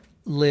family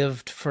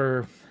lived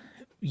for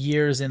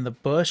years in the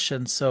bush.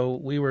 And so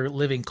we were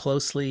living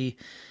closely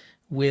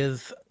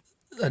with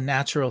a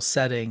natural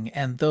setting.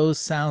 And those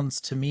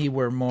sounds to me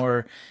were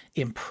more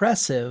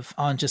impressive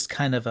on just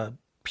kind of a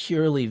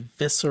purely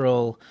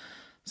visceral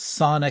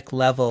sonic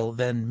level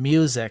than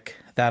music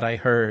that I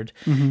heard,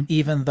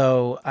 even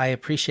though I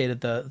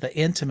appreciated the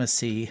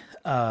intimacy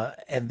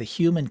and the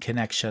human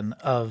connection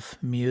of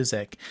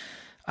music.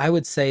 I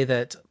would say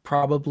that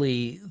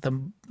probably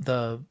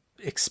the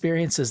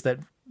experiences that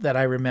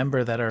I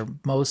remember that are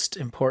most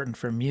important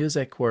for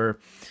music were,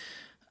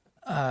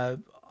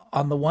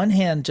 on the one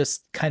hand,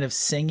 just kind of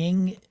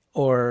singing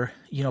or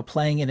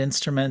playing an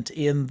instrument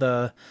in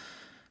the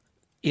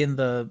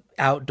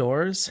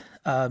outdoors,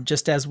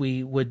 just as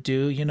we would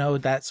do,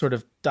 that sort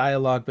of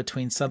dialogue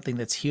between something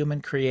that's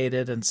human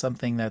created and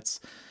something that's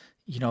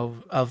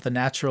of the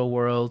natural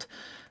world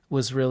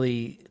was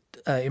really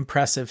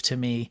impressive to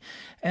me.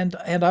 And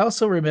I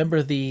also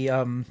remember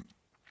when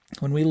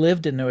we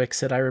lived in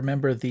Nuiqsut, I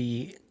remember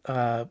the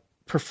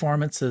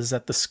performances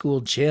at the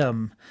school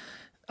gym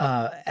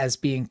as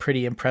being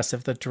pretty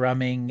impressive. The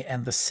drumming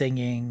and the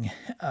singing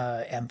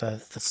and the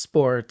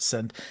sports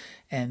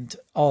and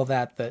all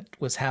that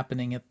was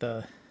happening at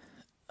the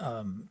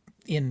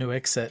in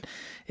Nuiqsut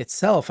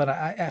itself. And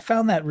I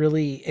found that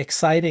really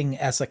exciting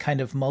as a kind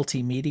of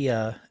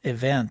multimedia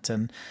event.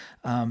 And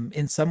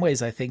in some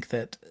ways, I think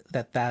that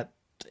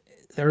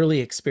early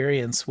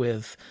experience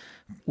with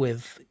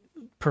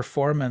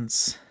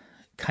performance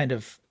kind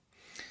of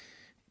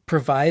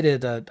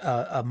provided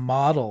a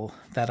model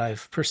that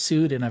I've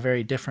pursued in a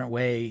very different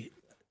way,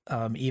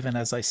 even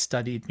as I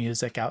studied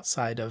music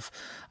outside of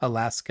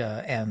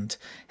Alaska, and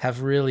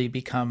have really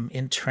become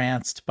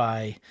entranced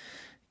by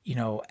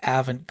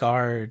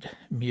avant-garde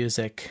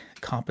music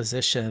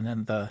composition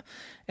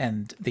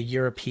and the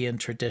European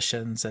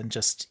traditions and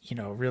just,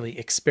 really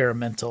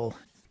experimental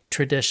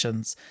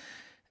traditions.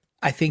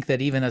 I think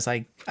that even as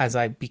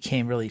I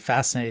became really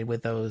fascinated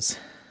with those,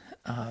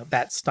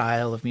 that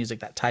style of music,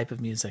 that type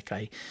of music,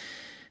 I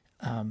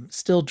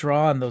still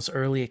draw on those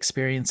early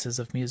experiences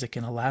of music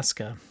in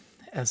Alaska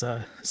as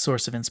a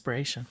source of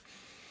inspiration.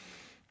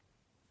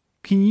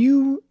 Can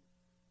you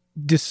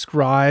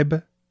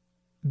describe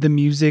the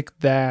music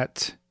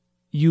that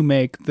you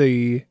make,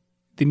 the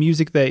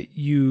music that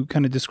you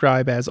kind of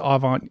describe as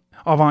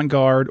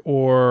avant-garde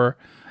or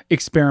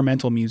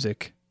experimental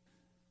music?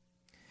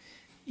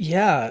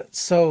 Yeah.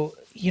 So,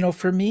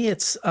 for me,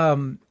 it's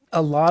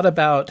a lot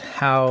about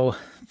how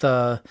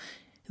the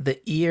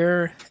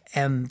ear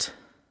and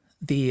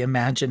the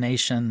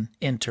imagination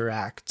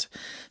interact.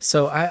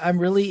 So I'm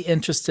really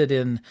interested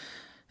in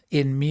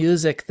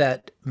music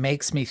that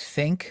makes me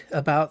think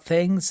about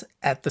things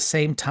at the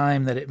same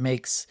time that it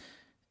makes,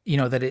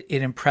 that it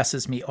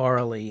impresses me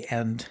orally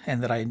and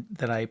that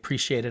I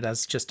appreciate it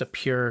as just a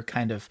pure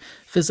kind of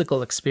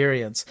physical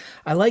experience.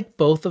 I like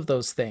both of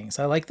those things.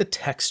 I like the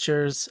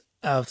textures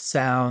of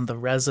sound, the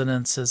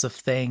resonances of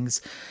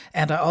things,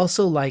 and I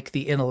also like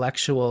the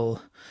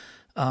intellectual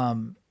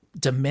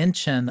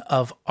dimension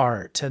of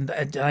art. And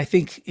I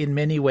think in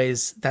many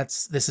ways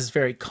this is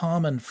very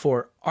common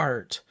for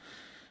art,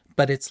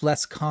 but it's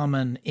less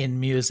common in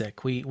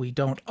music. We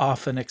don't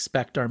often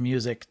expect our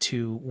music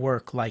to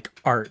work like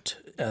art,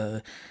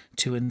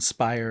 to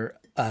inspire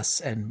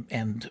us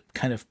and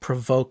kind of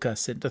provoke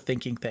us into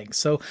thinking things.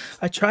 So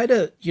I try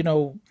to,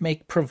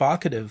 make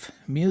provocative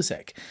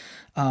music.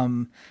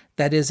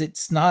 That is,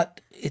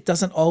 it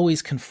doesn't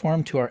always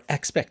conform to our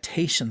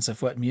expectations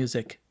of what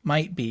music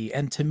might be.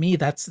 And to me,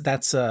 that's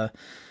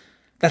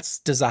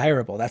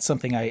desirable. That's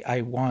something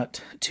I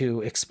want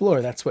to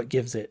explore. That's what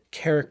gives it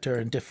character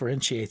and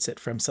differentiates it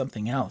from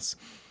something else.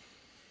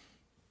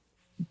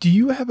 Do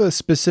you have a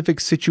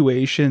specific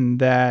situation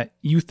that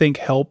you think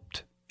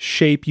helped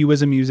shape you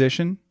as a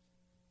musician?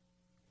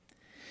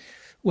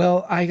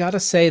 Well, I gotta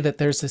say that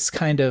there's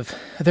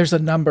a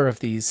number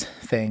of these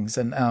things,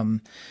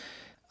 and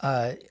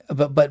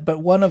but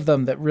one of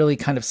them that really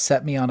kind of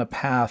set me on a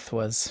path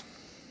was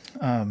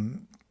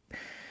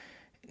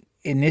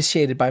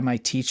initiated by my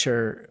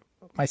teacher,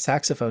 my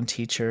saxophone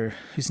teacher,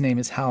 whose name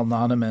is Hal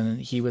Noneman.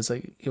 He was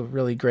a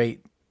really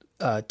great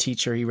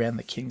teacher. He ran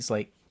the Kings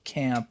Lake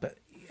camp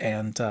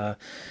and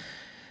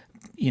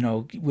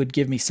would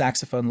give me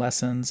saxophone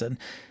lessons. And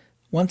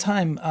one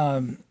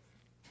time,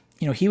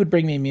 he would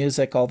bring me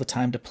music all the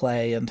time to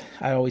play, and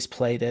I always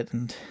played it.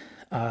 And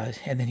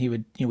then he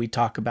would, we'd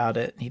talk about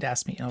it, and he'd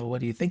ask me,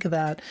 what do you think of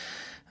that?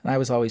 And I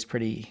was always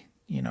pretty,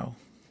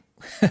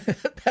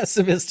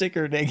 pessimistic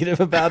or negative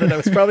about it. I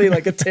was probably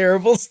like a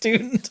terrible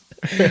student,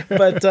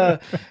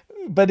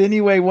 but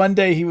anyway, one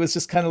day he was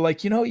just kind of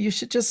like, you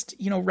should just,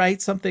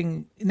 write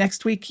something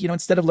next week,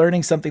 instead of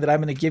learning something that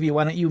I'm going to give you,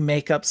 why don't you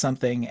make up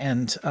something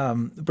and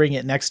bring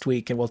it next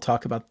week, and we'll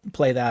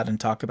play that and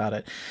talk about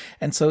it.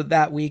 And so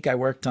that week I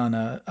worked on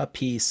a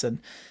piece, and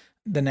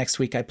the next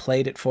week I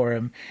played it for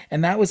him.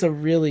 And that was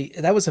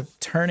a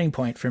turning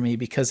point for me,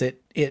 because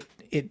it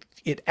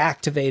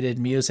activated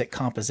music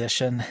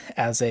composition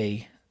as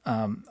a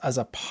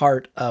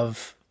part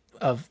of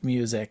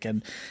music.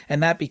 And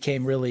that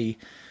became really,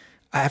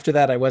 after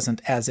that, I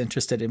wasn't as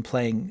interested in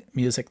playing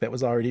music that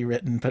was already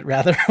written, but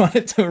rather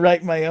wanted to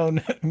write my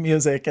own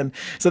music. And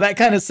so that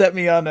kind of set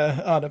me on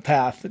a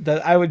path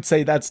that I would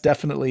say that's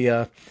definitely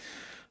a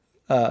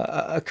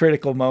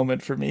critical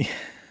moment for me.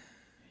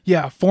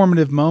 Yeah,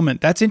 formative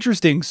moment. That's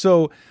interesting.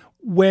 So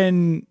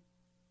when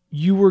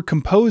you were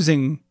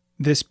composing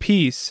this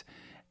piece,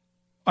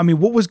 I mean,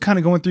 what was kind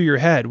of going through your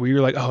head where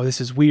you're like, oh, this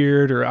is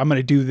weird, or I'm going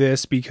to do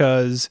this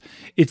because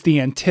it's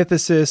the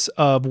antithesis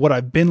of what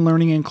I've been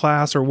learning in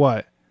class, or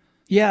what?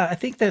 Yeah, I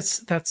think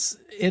that's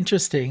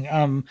interesting.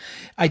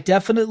 I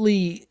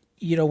definitely,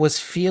 was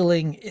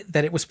feeling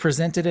that it was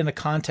presented in a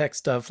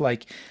context of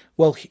like,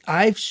 well,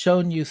 I've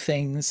shown you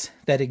things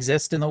that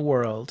exist in the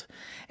world,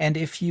 and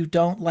if you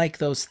don't like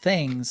those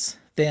things,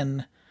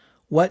 then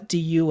what do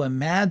you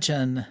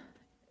imagine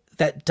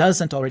that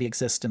doesn't already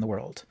exist in the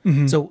world?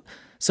 Mm-hmm.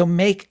 So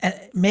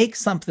make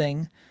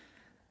something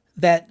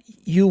that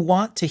you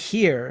want to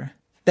hear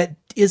that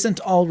isn't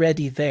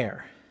already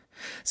there.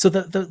 So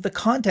the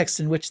context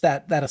in which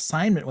that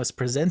assignment was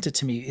presented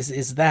to me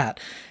is that,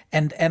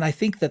 and I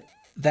think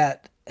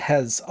that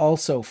has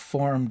also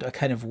formed a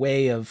kind of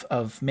way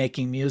of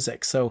making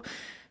music. So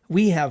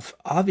we have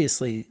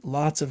obviously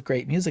lots of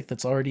great music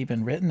that's already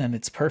been written, and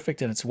it's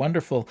perfect and it's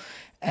wonderful.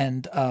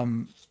 And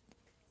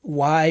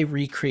why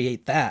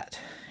recreate that?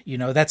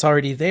 That's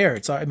already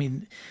there.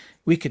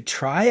 We could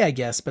try, I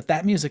guess, but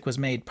that music was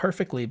made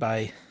perfectly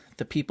by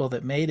the people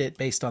that made it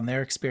based on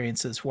their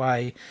experiences.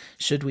 Why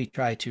should we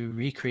try to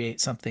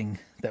recreate something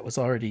that was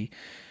already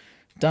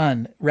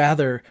done?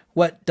 Rather,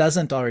 what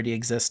doesn't already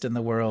exist in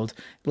the world,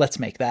 let's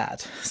make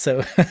that.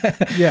 So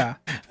yeah,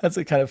 that's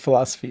a kind of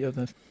philosophy of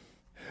this.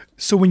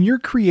 So when you're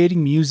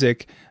creating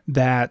music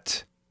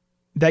that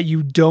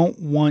you don't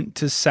want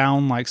to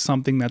sound like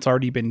something that's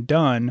already been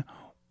done,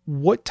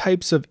 what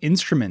types of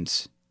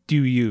instruments do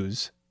you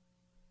use?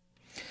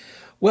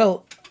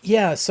 Well,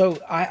 yeah, so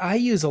I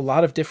use a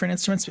lot of different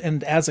instruments,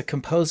 and as a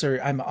composer,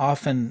 I'm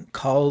often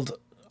called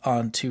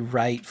on to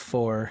write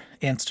for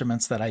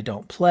instruments that I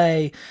don't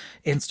play,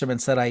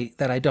 instruments that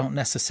I don't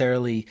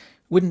necessarily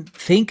wouldn't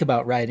think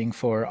about writing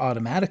for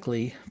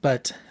automatically,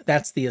 but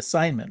that's the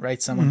assignment,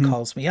 right? Someone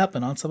calls me up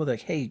and on something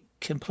like, hey,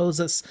 compose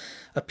us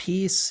a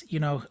piece,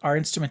 our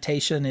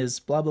instrumentation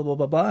is blah, blah, blah,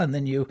 blah, blah. And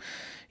then you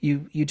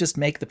just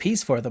make the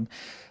piece for them.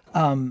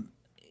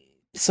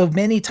 So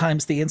many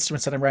times the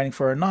instruments that I'm writing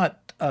for are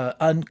not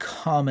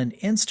uncommon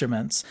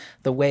instruments.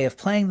 The way of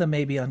playing them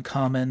may be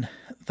uncommon.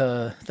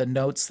 The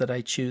notes that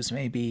I choose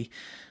may be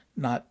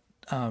not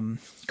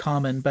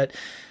common, but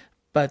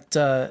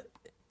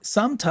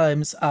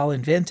sometimes I'll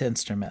invent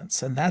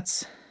instruments, and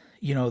that's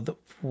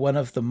one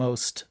of the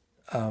most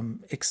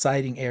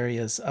exciting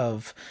areas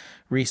of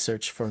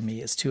research for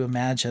me is to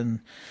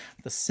imagine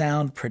the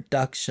sound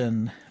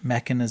production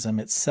mechanism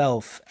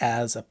itself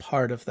as a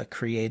part of the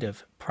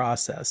creative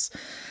process.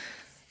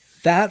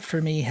 That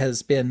for me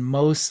has been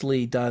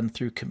mostly done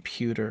through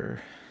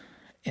computer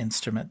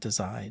instrument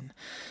design.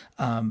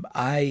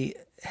 I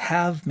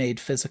have made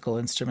physical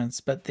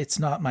instruments, but it's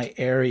not my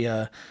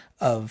area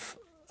of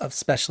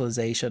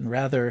specialization.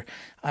 Rather,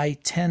 I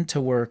tend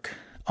to work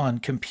on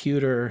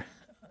computer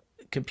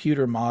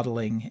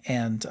modeling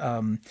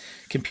and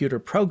computer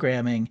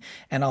programming,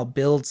 and I'll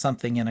build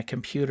something in a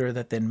computer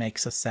that then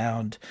makes a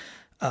sound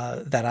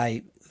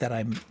that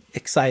I'm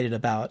excited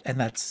about, and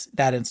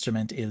that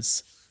instrument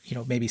is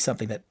maybe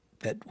something that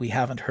we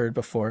haven't heard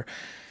before.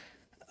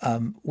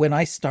 When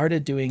I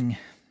started doing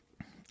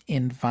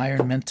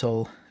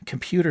environmental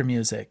computer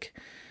music,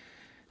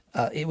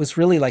 it was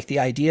really like the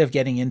idea of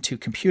getting into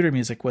computer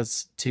music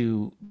was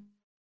to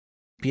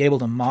be able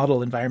to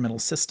model environmental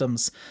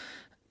systems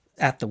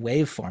at the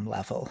waveform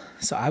level.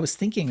 So I was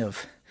thinking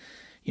of,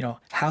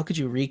 how could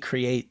you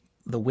recreate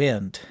the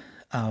wind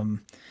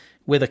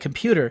with a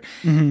computer?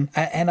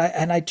 And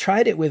I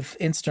tried it with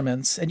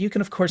instruments, and you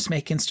can of course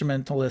make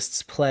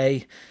instrumentalists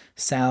play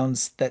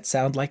sounds that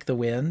sound like the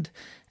wind,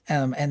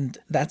 and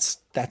that's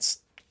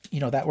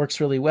that works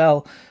really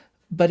well.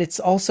 But it's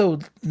also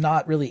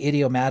not really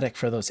idiomatic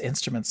for those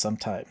instruments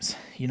sometimes.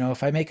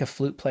 If I make a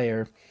flute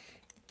player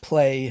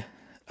play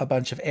a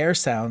bunch of air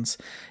sounds,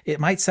 it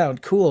might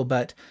sound cool,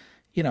 but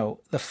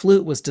the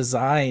flute was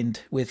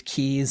designed with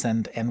keys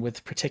and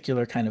with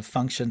particular kind of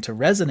function to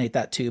resonate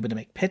that tube and to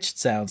make pitched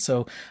sounds.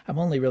 So I'm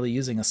only really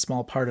using a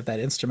small part of that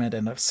instrument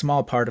and a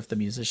small part of the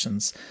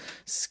musician's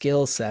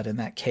skill set in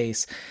that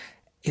case.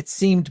 It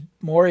seemed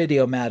more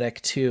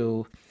idiomatic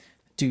to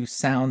do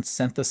sound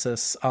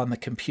synthesis on the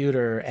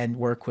computer and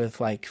work with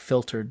like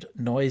filtered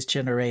noise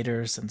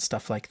generators and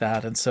stuff like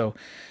that. And so,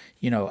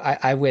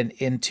 I went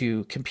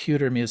into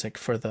computer music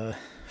for the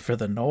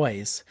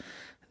noise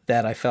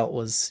that I felt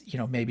was,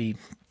 maybe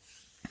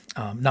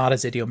not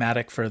as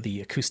idiomatic for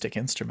the acoustic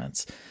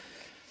instruments.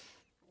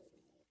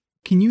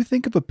 Can you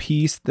think of a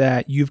piece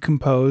that you've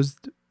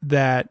composed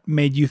that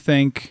made you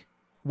think,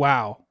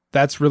 wow,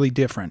 that's really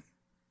different?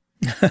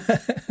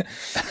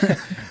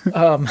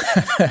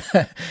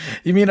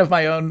 You mean of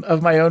my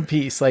own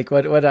piece, like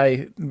what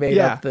I made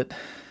up that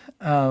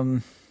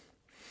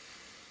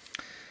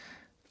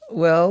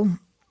well,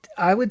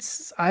 I would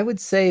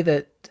say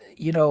that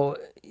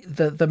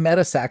the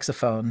meta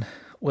saxophone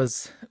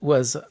was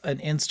an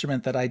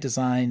instrument that I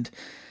designed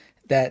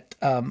that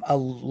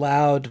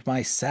allowed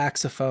my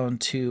saxophone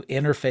to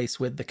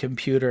interface with the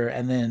computer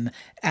and then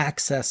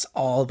access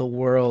all the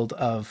world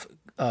of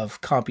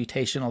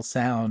computational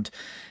sound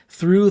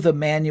through the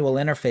manual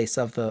interface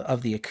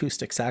of the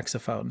acoustic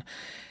saxophone.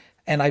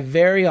 And I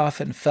very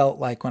often felt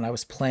like when I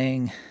was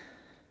playing,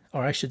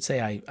 or I should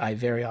say I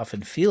very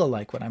often feel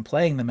like when I'm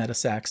playing the meta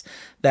sax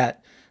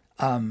that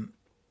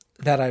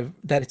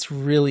it's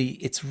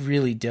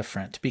really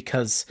different,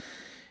 because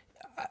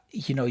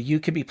you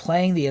could be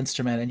playing the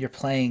instrument and you're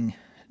playing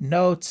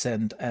notes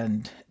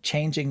and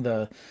changing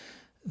the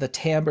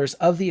timbres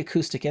of the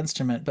acoustic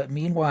instrument, but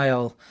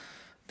meanwhile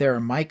there are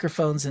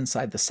microphones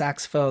inside the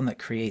saxophone that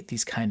create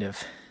these kind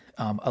of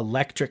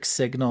electric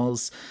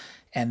signals,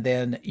 and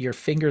then your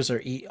fingers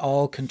are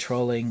all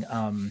controlling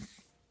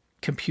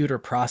computer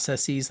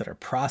processes that are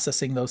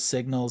processing those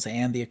signals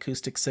and the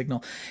acoustic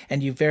signal.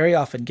 And you very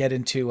often get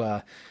into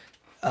a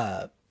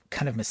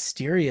kind of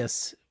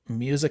mysterious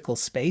musical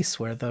space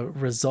where the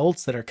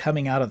results that are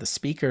coming out of the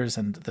speakers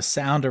and the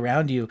sound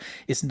around you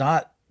is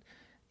not,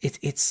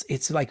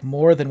 it's like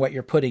more than what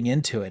you're putting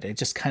into it. It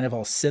just kind of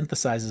all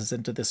synthesizes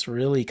into this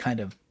really kind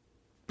of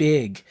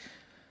big,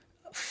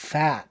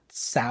 fat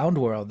sound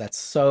world that's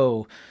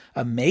so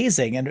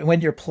amazing. And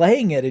when you're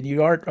playing it and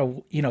you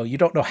aren't, you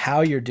don't know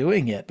how you're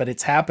doing it, but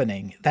it's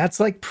happening. That's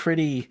like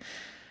a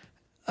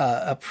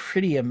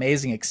pretty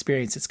amazing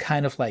experience. It's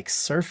kind of like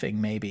surfing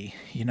maybe,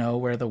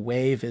 where the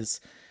wave is,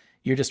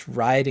 you're just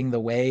riding the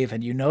wave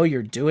and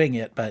you're doing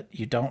it, but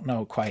you don't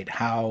know quite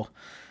how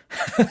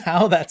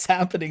how that's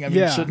happening. I mean,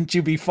 Yeah. shouldn't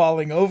you be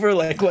falling over?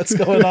 Like, what's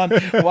going on?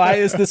 Why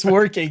is this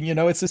working? You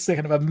know, it's just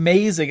kind of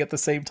amazing at the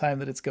same time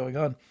that it's going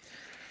on.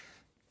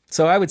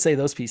 So I would say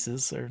those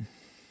pieces are.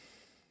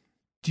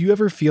 Do you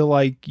ever feel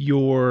like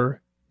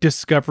you're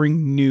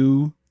discovering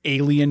new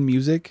alien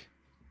music?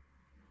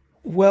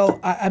 Well,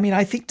 I mean,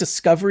 I think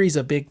discovery is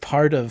a big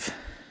part of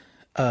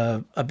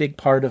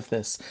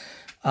this.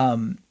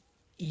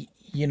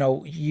 You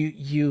know,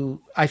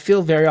 I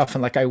feel very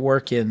often like I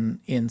work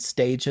in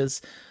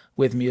stages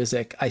with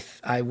music.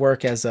 I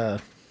work as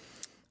a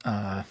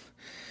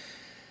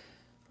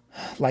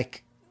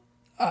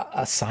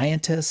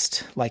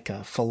scientist, like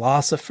a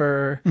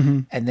philosopher,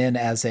 and then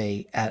as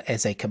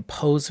a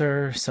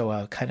composer, so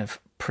a kind of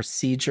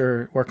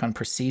work on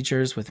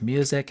procedures with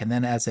music, and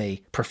then as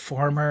a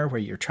performer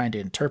where you're trying to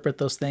interpret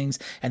those things,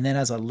 and then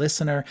as a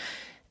listener.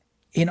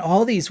 In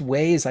all these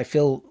ways, I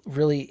feel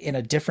really in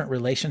a different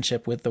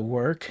relationship with the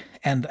work,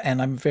 and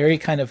I'm very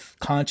kind of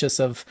conscious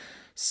of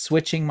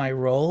switching my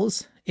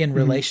roles in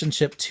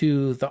relationship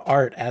to the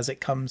art as it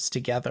comes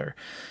together.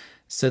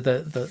 So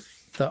the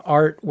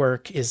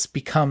artwork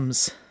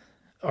becomes,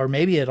 or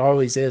maybe it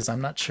always is,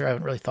 I'm not sure, I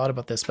haven't really thought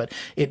about this, but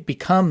it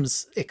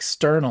becomes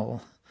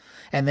external,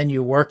 and then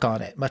you work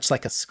on it, much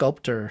like a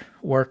sculptor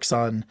works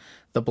on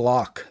the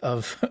block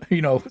of,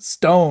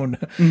 stone,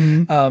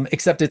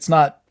 except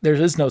there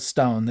is no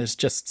stone, there's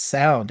just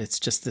sound. It's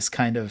just this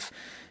kind of,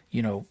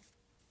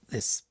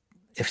 this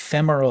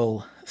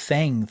ephemeral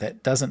thing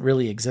that doesn't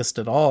really exist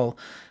at all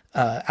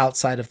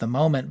outside of the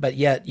moment, but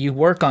yet you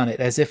work on it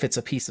as if it's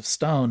a piece of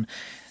stone,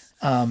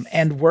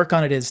 and work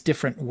on it as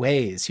different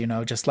ways,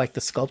 just like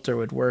the sculptor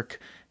would work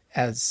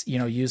as,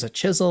 use a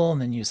chisel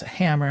and then use a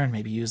hammer and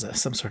maybe use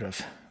some sort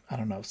of, I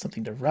don't know,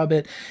 something to rub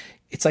it.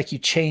 It's like you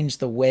change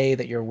the way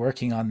that you're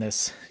working on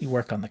this. You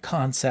work on the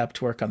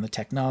concept, work on the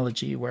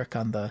technology, work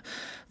on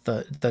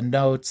the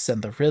notes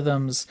and the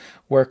rhythms,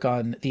 work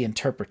on the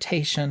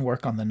interpretation,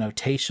 work on the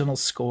notational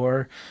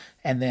score,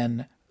 and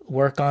then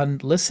work on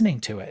listening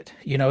to it.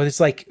 It's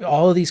like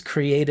all of these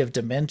creative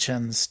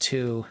dimensions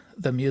to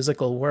the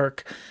musical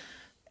work.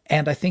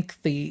 And I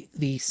think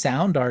the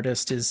sound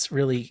artist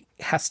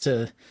has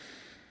to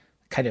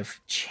kind of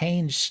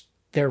change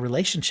their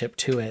relationship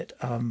to it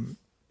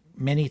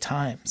many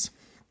times.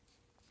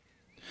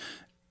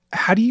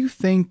 How do you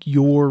think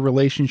your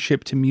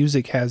relationship to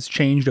music has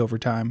changed over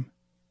time?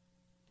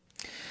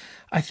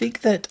 I think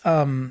that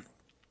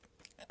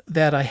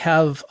that I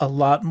have a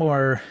lot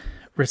more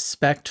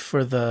respect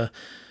for the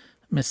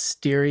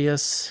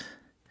mysterious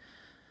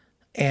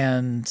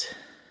and,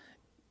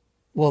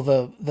 well,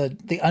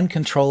 the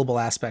uncontrollable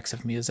aspects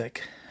of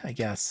music, I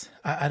guess.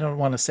 I don't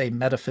want to say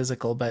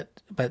metaphysical, but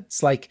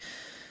it's like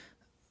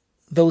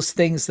those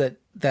things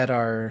that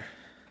are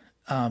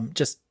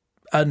just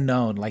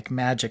unknown, like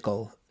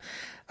magical.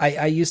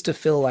 I used to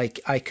feel like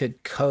I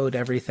could code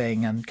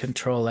everything and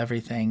control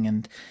everything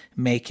and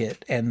make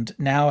it. And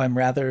now I'm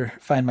rather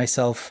find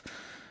myself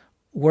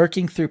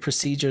working through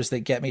procedures that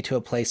get me to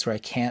a place where I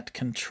can't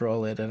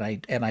control it. And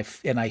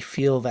I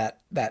feel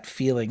that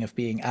feeling of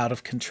being out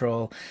of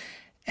control.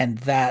 And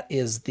that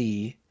is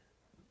the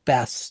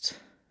best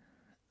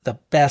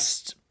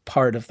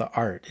part of the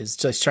art, is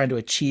just trying to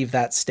achieve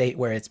that state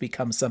where it's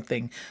become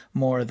something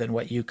more than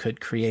what you could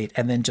create,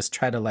 and then just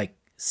try to like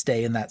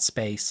stay in that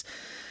space.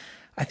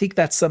 I think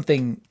that's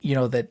something,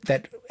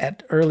 that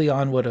at early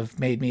on would have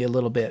made me a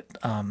little bit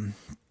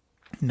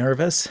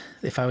nervous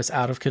if I was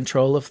out of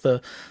control of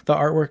the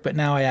artwork. But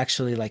now I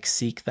actually like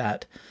seek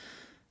that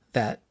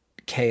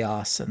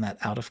chaos and that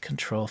out of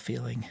control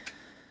feeling.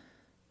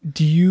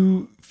 Do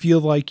you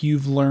feel like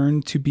you've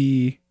learned to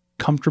be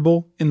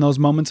comfortable in those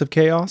moments of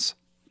chaos?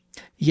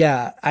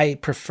 Yeah, I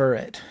prefer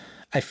it.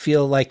 I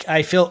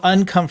feel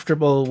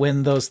uncomfortable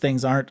when those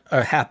things are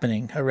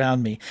happening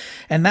around me.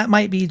 And that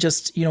might be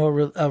just,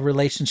 a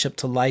relationship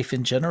to life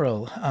in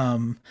general.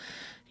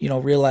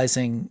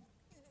 Realizing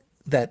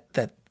that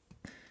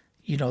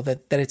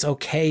it's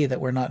okay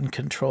that we're not in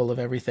control of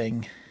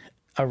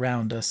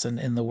around us and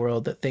in the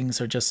world, that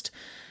things are just,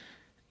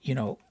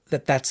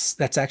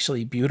 that's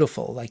actually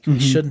beautiful. Like we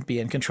shouldn't be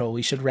in control.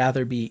 We should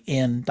rather be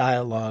in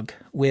dialogue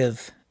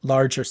with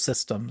larger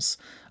systems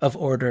of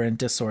order and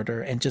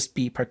disorder and just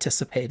be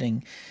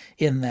participating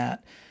in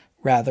that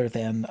rather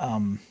than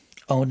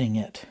owning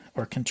it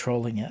or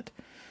controlling it.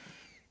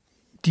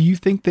 Do you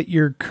think that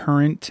your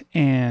current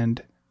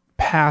and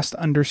past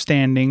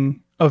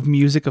understanding of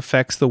music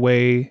affects the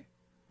way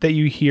that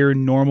you hear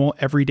normal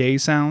everyday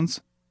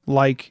sounds?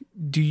 Like,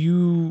 do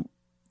you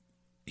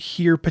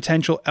hear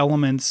potential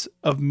elements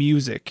of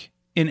music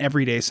in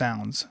everyday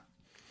sounds?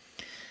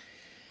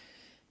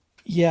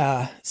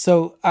 Yeah.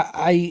 So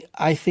I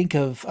think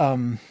of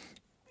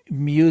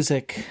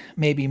music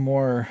maybe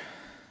more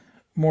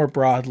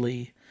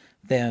broadly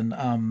than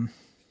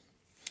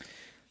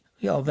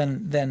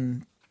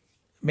than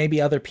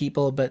maybe other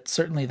people, but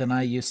certainly than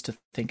I used to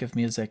think of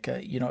music.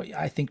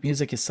 I think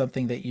music is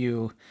something that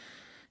you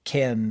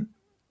can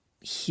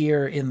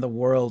hear in the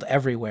world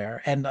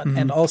everywhere,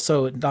 and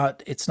also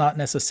it's not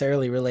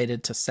necessarily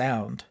related to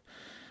sound.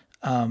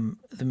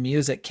 the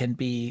music can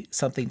be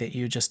something that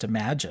you just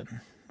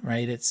imagine,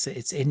 right? It's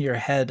in your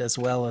head as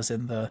well as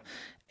in the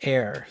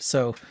air.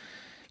 So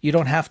you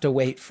don't have to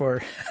wait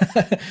for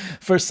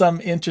for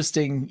some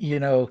interesting,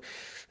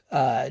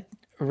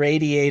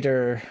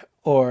 radiator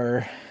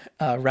or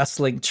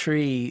rustling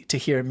tree to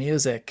hear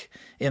music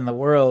in the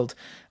world.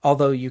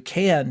 Although you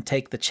can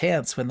take the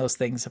chance when those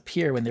things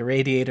appear, when the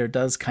radiator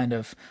does kind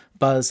of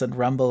buzz and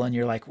rumble and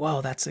you're like,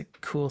 whoa, that's a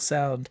cool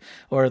sound.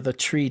 Or the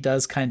tree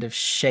does kind of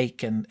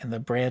shake and the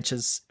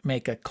branches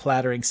make a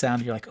clattering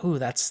sound. You're like, ooh,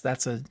 that's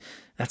a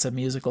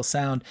musical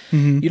sound.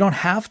 You don't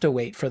have to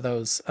wait for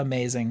those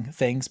amazing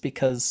things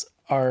because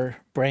our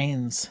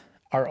brains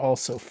are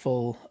also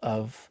full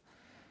of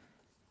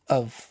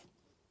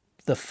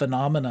the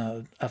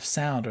phenomena of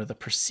sound, or the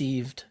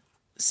perceived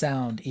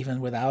sound,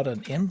 even without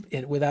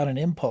an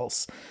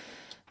impulse.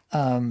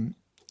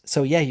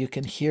 So yeah, you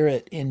can hear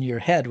it in your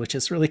head, which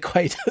is really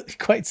quite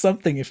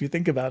something if you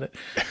think about it.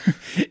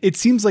 It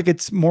seems like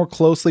it's more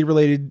closely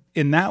related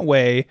in that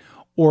way,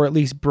 or at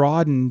least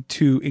broadened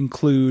to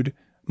include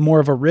more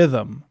of a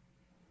rhythm.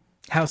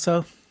 How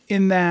so?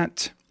 In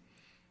that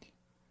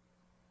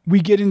we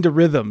get into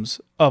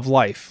rhythms of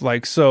life.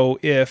 Like, so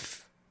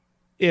if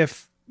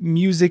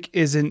music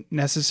isn't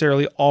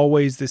necessarily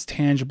always this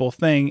tangible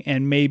thing,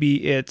 and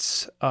maybe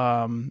it's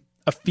a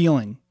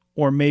feeling,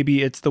 or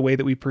maybe it's the way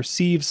that we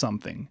perceive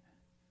something.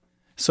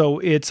 So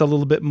it's a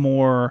little bit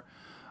more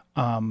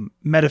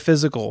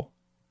metaphysical.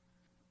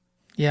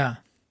 Yeah.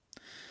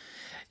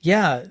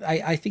 Yeah,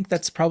 I think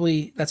that's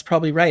probably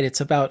right.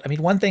 It's about,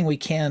 one thing we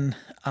can,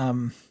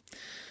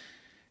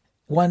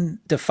 one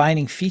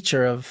defining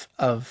feature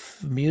of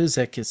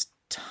music is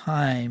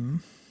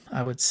time.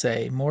 I would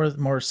say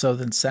more so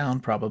than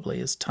sound probably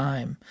is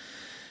time.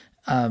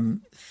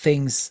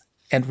 Things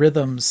and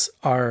rhythms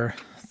are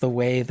the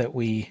way that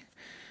we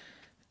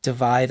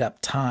divide up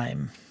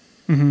time.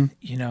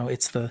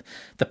 It's the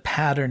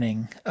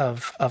patterning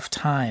of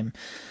time.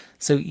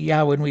 So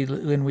yeah, when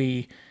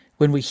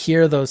we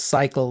hear those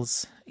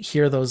cycles,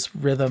 hear those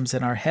rhythms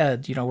in our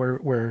head,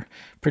 we're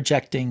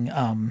projecting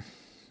kind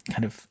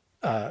of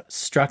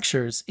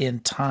structures in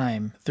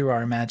time through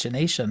our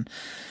imagination.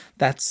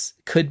 That's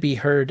could be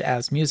heard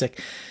as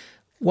music.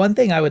 One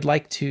thing I would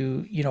like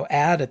to,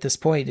 add at this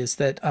point is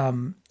that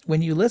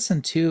when you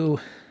listen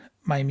to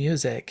my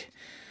music,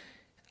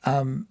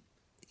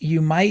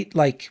 you might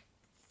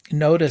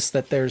notice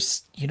that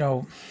there's, I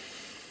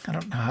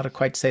don't know how to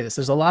quite say this.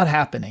 There's a lot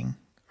happening,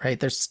 right?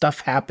 There's stuff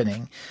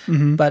happening,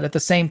 but at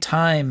the same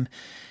time,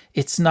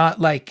 it's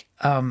not like,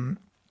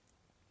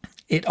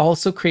 it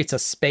also creates a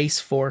space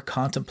for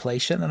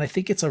contemplation. And I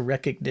think it's a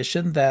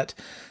recognition that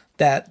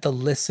the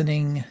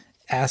listening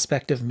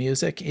aspect of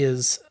music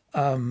is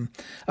a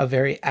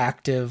very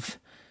active,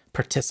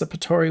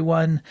 participatory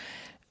one.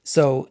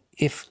 So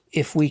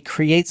if we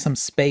create some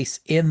space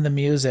in the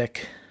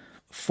music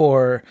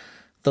for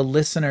the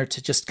listener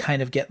to just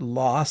kind of get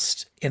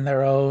lost in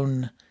their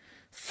own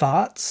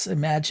thoughts,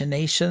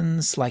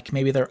 imaginations, like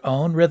maybe their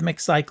own rhythmic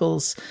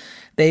cycles,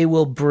 they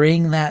will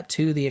bring that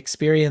to the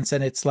experience.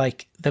 And it's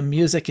like the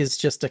music is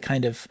just a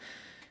kind of,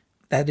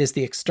 that is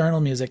the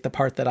external music. The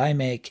part that I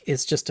make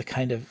is just a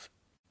kind of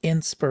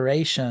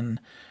inspiration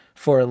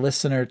for a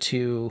listener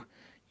to,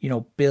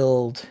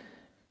 build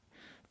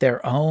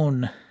their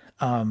own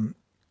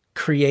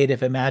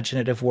creative,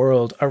 imaginative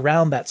world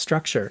around that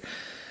structure.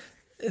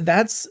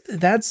 That's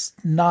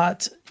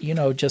not,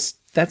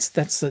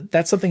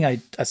 that's something I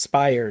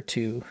aspire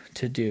to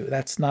do.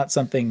 That's not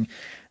something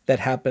that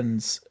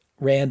happens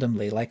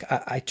randomly. Like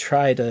I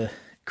try to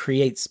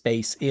create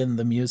space in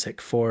the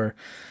music for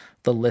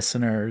the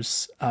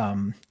listener's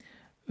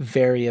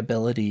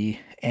variability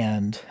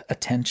and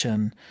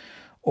attention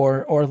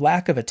or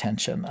lack of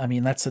attention.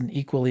 That's an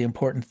equally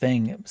important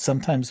thing.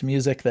 Sometimes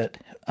music that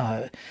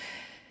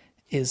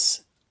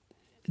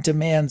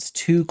demands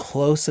too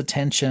close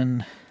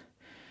attention.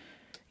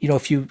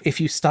 If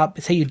you stop,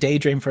 say you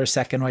daydream for a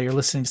second while you're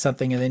listening to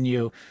something and then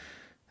you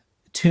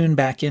tune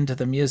back into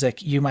the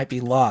music, you might be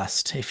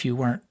lost. If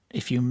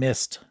you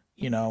missed,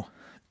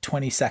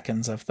 20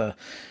 seconds of the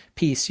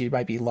piece, you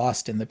might be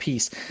lost in the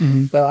piece.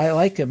 But I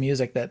like a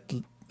music that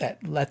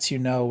lets you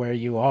know where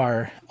you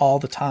are all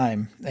the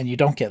time and you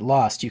don't get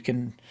lost. You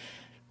can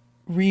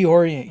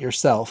reorient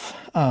yourself.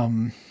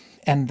 And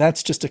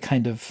that's just a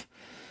kind of,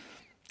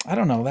 I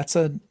don't know, that's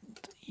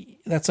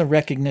a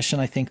recognition,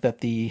 I think, that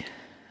the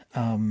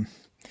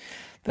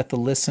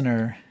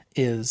listener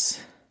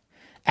is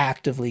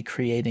actively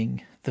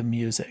creating the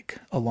music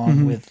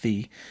along with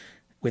the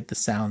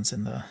sounds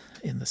in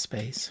the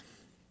space.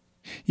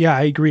 Yeah,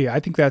 I agree. I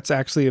think that's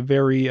actually a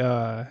very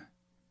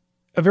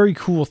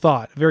cool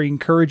thought, a very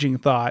encouraging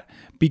thought,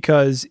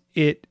 because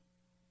it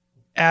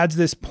adds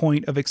this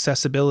point of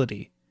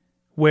accessibility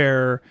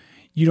where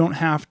you don't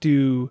have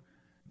to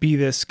be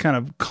this kind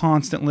of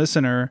constant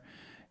listener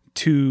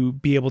to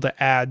be able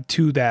to add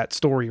to that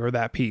story or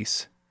that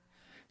piece.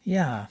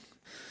 Yeah,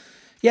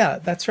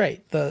 that's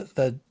right. So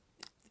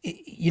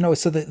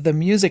the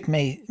music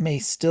may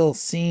still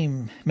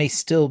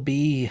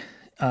be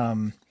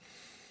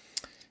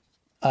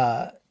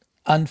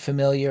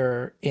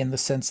unfamiliar in the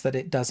sense that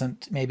it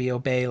doesn't maybe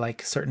obey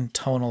like certain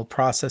tonal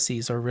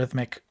processes or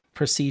rhythmic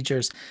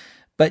procedures,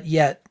 but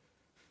yet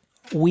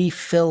we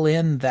fill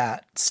in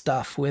that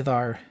stuff with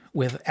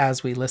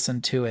as we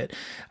listen to it.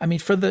 I mean,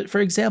 for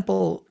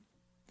example,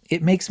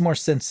 it makes more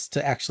sense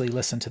to actually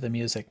listen to the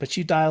music, but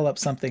you dial up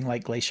something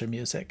like Glacier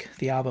Music,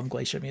 the album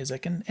Glacier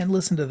Music, and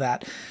listen to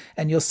that,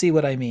 and you'll see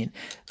what I mean.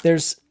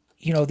 There's,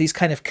 these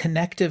kind of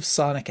connective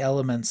sonic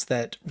elements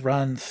that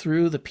run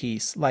through the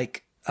piece,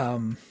 like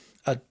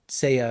let's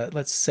say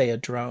a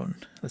drone,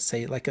 let's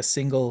say like a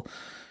single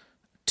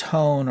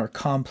tone or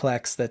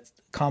complex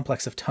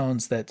of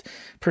tones that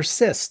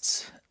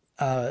persists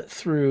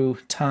through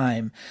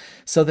time,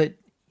 so that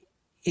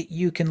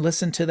you can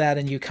listen to that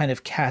and you kind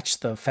of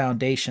catch the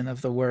foundation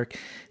of the work,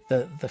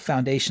 the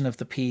foundation of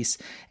the piece,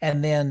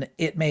 and then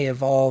it may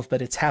evolve,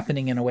 but it's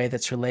happening in a way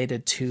that's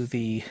related to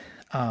the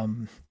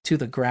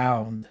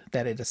ground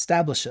that it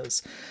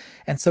establishes.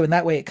 And so in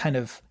that way,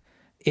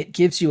 it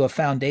gives you a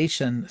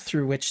foundation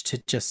through which to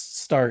just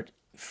start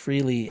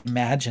freely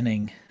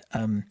imagining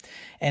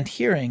and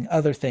hearing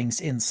other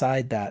things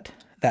inside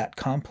that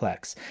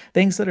complex,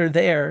 things that are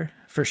there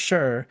for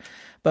sure,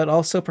 but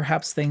also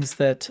perhaps things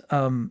that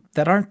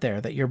aren't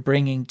there, that you're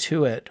bringing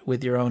to it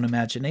with your own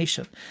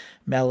imagination,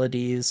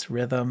 melodies,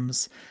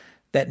 rhythms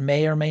that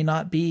may or may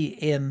not be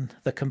in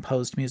the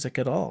composed music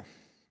at all.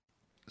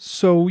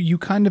 So you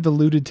kind of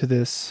alluded to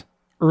this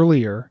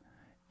earlier,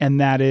 and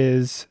that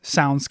is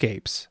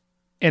soundscapes.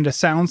 And a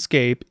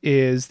soundscape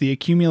is the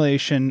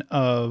accumulation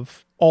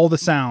of all the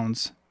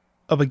sounds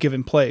of a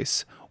given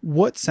place.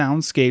 What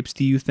soundscapes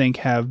do you think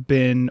have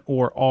been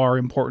or are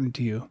important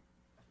to you?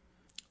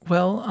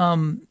 Well,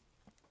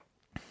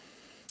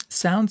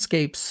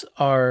 soundscapes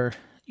are,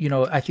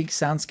 I think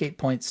soundscape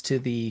points to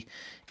the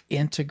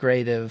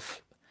integrative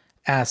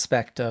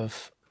aspect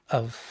of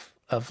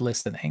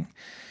listening.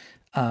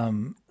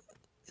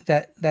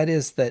 That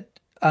is that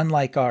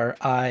unlike our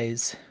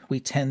eyes,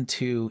 we tend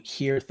to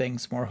hear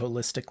things more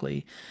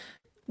holistically.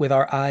 With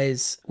our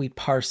eyes, we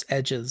parse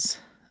edges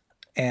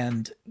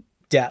and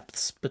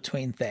depths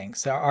between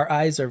things. So our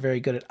eyes are very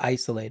good at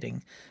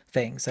isolating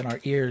things, and our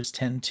ears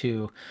tend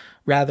to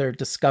rather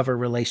discover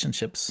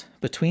relationships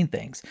between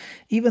things.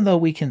 Even though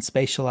we can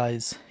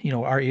spatialize,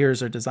 our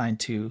ears are designed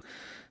to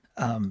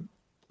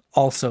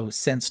also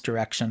sense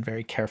direction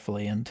very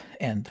carefully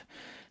and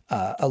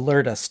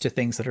alert us to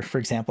things that are, for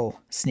example,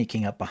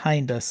 sneaking up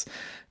behind us.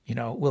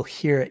 We'll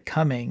hear it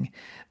coming.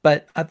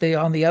 But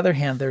on the other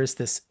hand, there's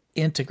this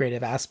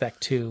integrative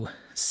aspect to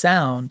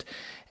sound.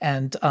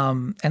 And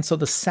so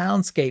the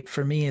soundscape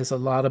for me is a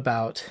lot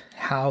about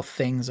how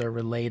things are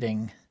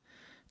relating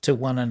to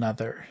one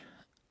another,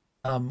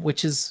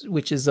 which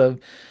is a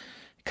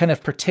kind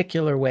of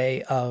particular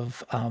way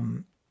of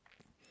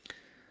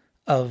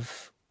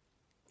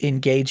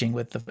engaging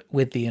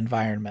with the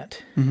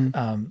environment.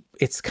 Mm-hmm.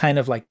 It's kind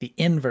of like the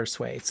inverse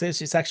way.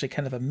 It's actually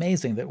kind of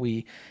amazing that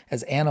we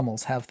as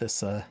animals have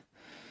this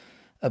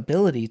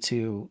ability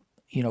to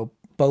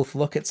both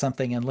look at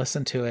something and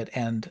listen to it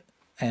and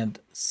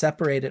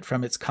separate it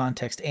from its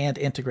context and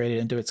integrate it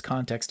into its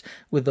context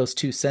with those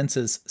two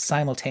senses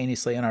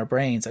simultaneously in our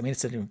brains. I mean,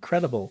 it's an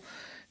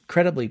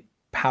incredibly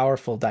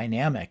powerful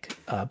dynamic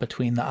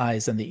between the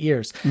eyes and the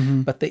ears.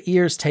 Mm-hmm. But the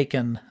ears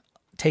taken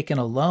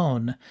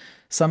alone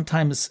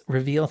sometimes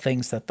reveal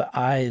things that the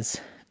eyes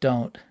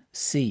don't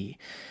see.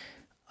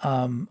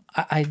 I've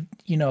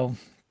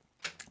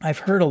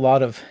heard a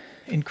lot of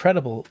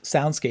incredible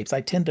soundscapes.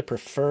 I tend to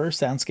prefer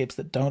soundscapes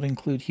that don't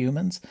include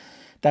humans.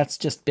 That's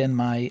just been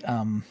my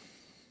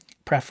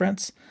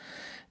preference.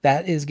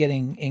 That is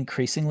getting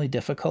increasingly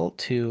difficult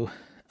to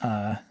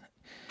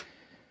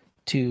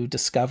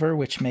discover,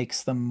 which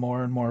makes them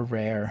more and more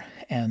rare.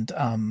 And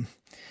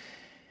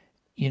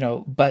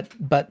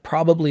but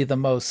probably the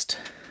most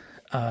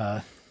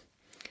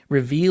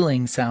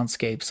revealing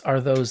soundscapes are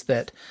those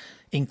that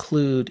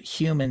include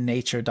human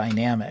nature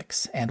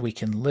dynamics, and we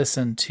can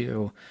listen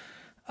to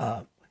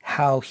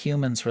how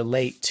humans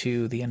relate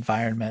to the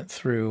environment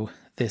through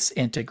this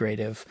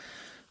integrative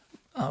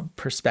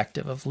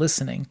perspective of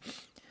listening.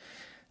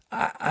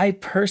 I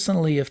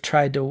personally have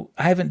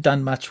I haven't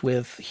done much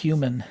with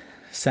human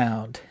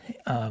sound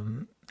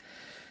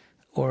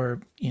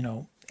or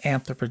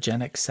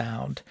anthropogenic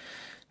sound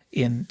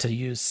to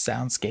use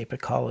soundscape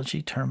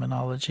ecology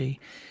terminology.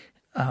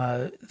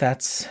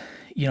 That's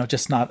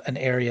just not an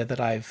area that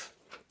I've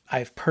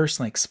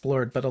personally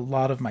explored, but a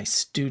lot of my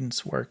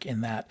students work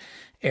in that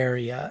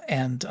area,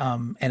 and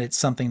it's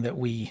something that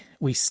we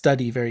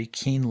study very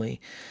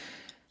keenly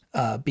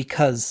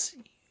because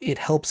it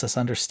helps us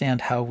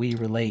understand how we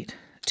relate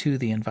to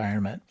the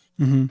environment.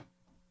 Mm-hmm.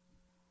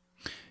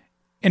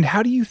 And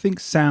how do you think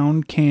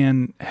sound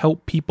can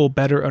help people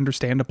better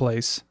understand a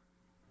place?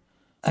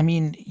 I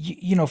mean,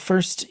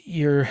 first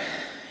you're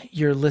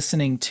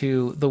listening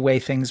to the way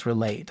things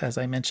relate, as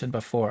I mentioned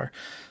before.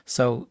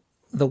 So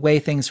the way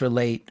things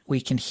relate, we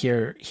can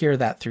hear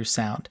that through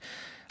sound.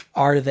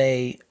 Are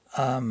they,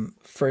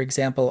 for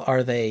example,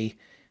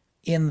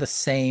 in the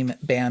same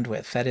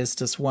bandwidth? That is,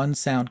 does one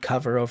sound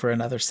cover over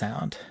another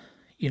sound?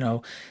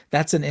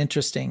 That's an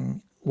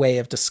interesting way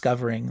of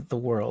discovering the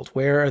world.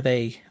 Where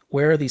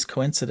are these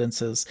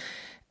coincidences,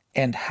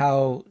 and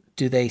how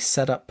do they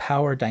set up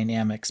power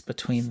dynamics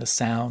between the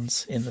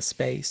sounds in the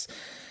space?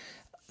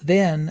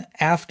 Then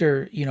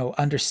after,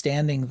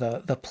 understanding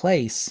the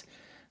place,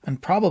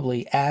 and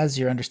probably as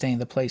you're understanding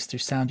the place through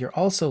sound, you're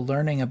also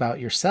learning about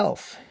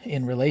yourself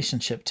in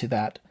relationship to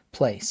that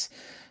place.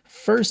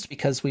 First,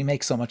 because we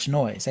make so much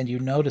noise, and you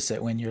notice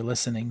it when you're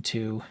listening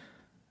to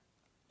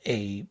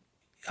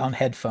on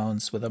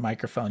headphones with a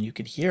microphone. You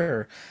could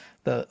hear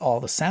all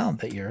the sound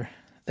that you're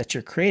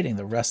creating,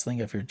 the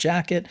rustling of your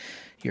jacket,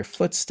 your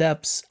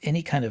footsteps,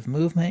 any kind of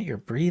movement, your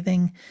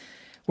breathing.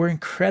 We're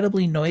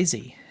incredibly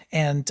noisy.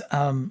 And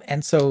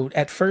so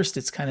at first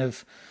it's kind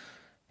of,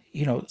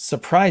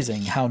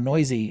 surprising how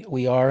noisy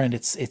we are, and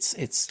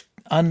it's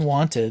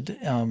unwanted.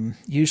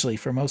 Usually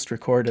for most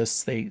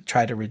recordists, they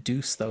try to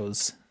reduce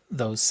those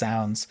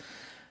sounds,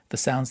 the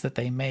sounds that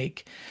they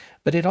make.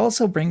 But it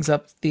also brings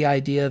up the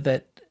idea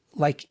that,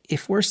 like,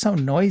 if we're so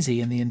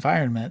noisy in the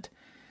environment,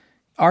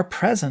 our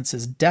presence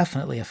is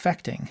definitely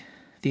affecting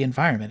the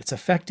environment. It's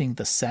affecting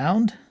the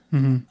sound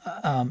in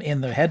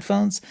the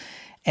headphones.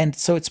 And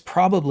so it's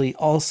probably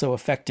also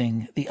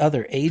affecting the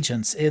other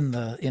agents in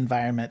the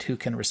environment who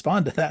can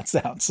respond to that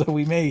sound. So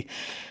we may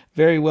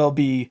very well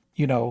be,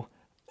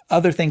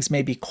 other things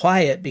may be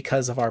quiet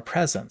because of our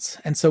presence.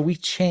 And so we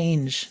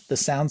change the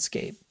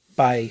soundscape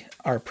by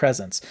our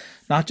presence,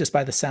 not just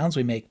by the sounds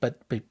we make,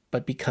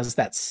 but because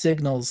that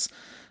signals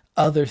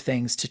other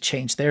things to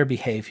change their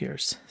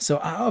behaviors. So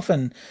I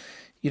often,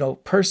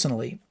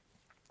 personally,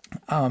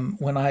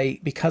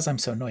 because I'm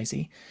so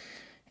noisy,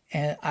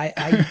 and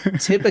I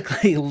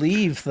typically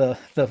leave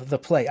the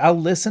play. I'll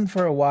listen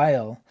for a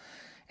while,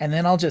 and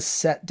then I'll just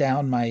set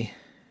down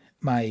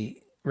my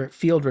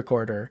field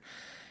recorder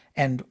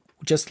and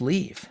just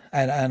leave,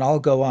 and I'll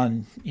go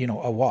on,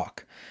 a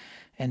walk,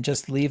 and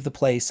just leave the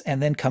place,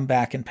 and then come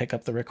back and pick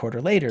up the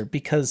recorder later,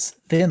 because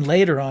then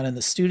later on in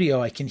the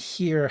studio, I can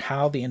hear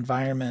how the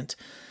environment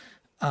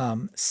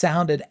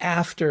sounded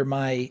after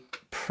my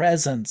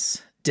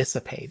presence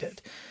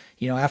dissipated.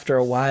 After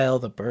a while,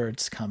 the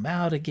birds come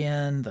out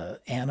again, the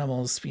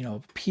animals,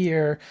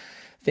 appear,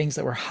 things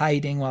that were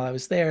hiding while I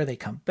was there, they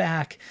come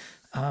back.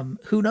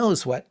 Who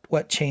knows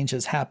what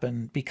changes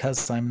happen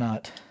because I'm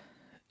not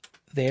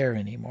there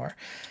anymore.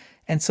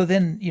 And so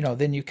then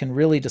you can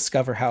really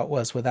discover how it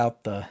was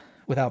without the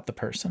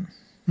person.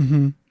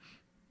 Mm-hmm.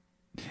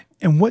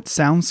 And what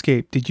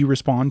soundscape did you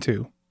respond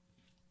to?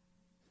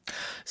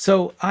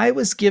 So I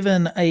was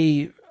given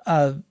a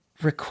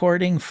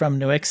recording from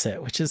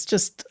Nuiqsut, which is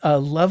just a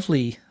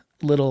lovely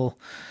little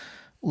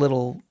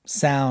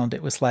sound.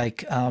 It was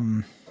like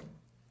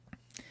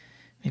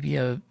maybe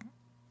a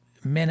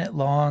minute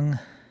long.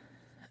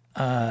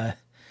 So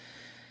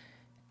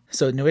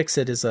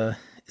Nuiqsut is a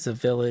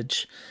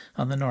village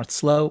on the North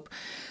Slope,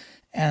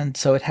 and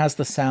so it has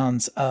the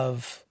sounds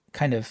of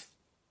kind of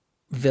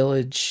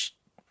village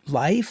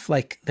life.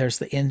 Like there's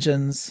the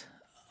engines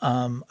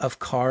of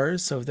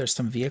cars, so there's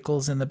some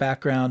vehicles in the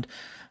background.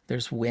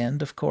 There's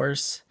wind, of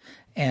course,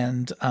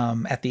 and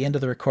at the end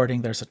of the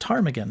recording, there's a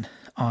ptarmigan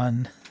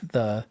on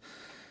the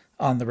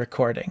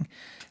recording.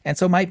 And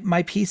so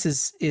my piece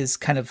is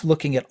kind of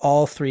looking at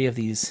all three of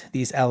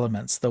these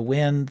elements: the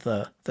wind,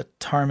 the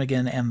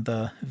ptarmigan, and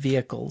the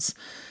vehicles.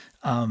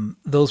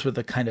 Those were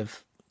the kind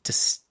of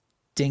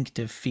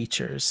distinctive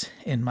features,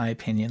 in my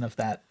opinion, of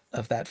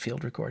that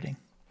field recording.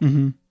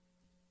 Mm-hmm.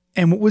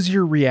 And what was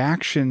your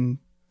reaction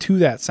to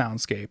that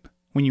soundscape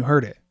when you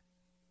heard it?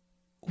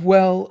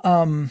 Well,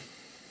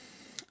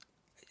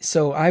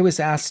 so I was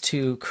asked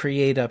to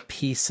create a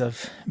piece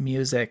of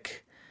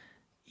music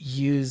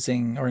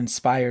using or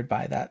inspired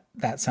by that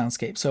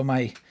soundscape. So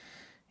my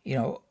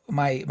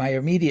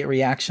immediate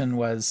reaction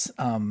was,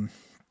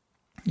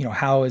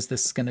 how is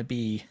this going to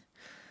be?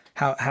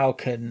 How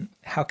can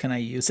I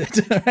use it?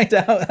 Right?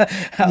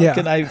 How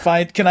can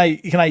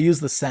I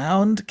use the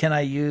sound? Can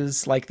I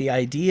use like the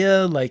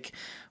idea? Like,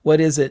 what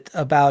is it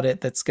about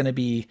it that's going to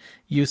be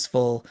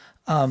useful?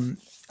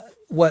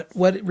 What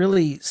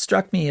really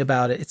struck me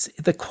about it, it's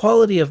the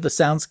quality of the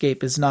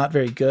soundscape is not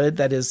very good.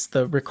 That is,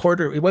 the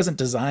recorder, it wasn't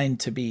designed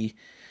to be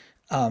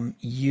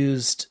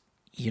used,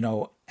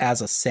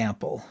 as a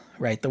sample,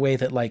 right? The way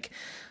that like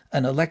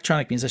an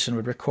electronic musician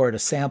would record a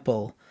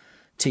sample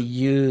to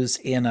use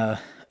in a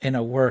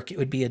work, it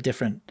would be a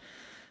different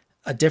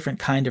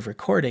kind of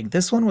recording.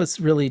 This one was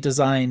really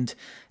designed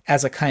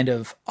as a kind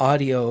of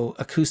audio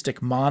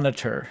acoustic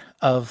monitor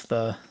of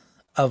the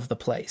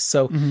place.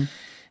 So,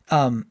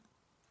 mm-hmm.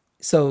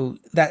 So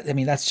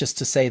that's just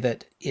to say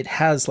that it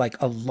has like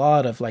a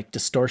lot of like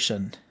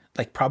distortion,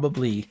 like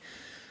probably,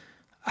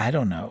 I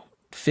don't know,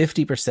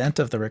 50%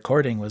 of the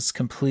recording was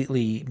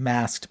completely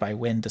masked by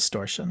wind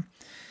distortion,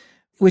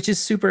 which is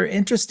super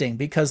interesting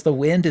because the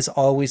wind is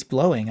always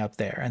blowing up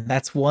there. And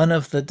that's one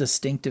of the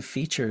distinctive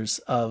features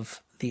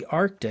of the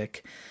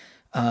Arctic.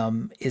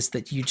 is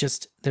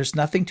that there's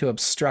nothing to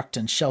obstruct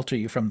and shelter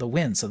you from the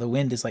wind. So the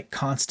wind is like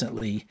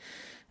constantly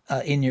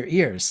in your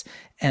ears.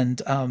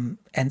 And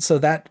so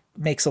that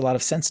makes a lot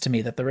of sense to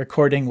me, that the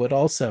recording would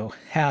also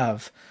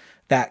have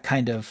that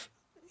kind of,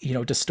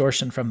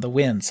 distortion from the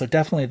wind. So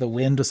definitely the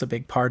wind was a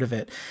big part of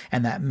it,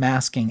 and that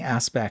masking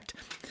aspect.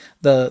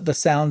 The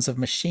sounds of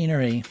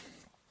machinery,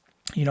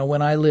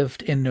 when I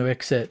lived in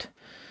Nuiqsut,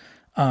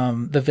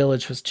 the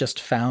village was just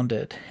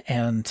founded,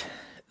 and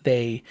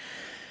the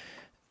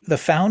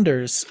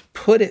founders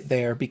put it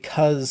there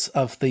because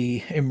of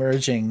the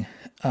emerging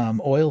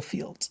oil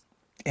fields.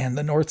 And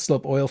the North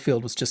Slope oil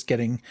field was just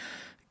getting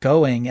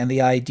going, and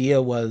the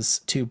idea was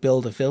to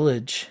build a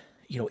village,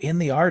 in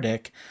the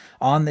Arctic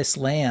on this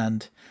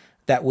land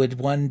that would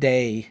one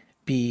day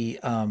be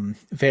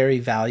very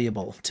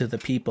valuable to the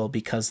people,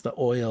 because the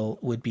oil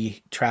would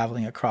be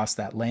traveling across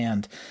that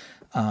land.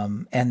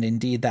 And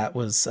indeed that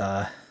was,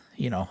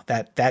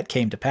 that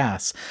came to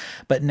pass.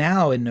 But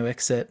now in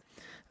Nuiqsut,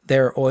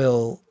 there are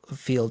oil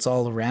fields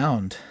all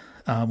around.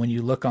 When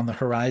you look on the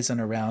horizon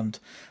around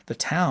the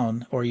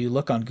town, or you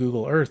look on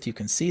Google Earth, you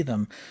can see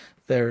them.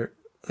 There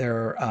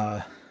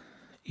are,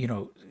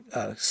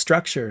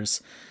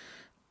 structures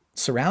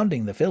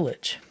surrounding the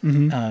village.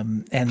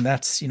 And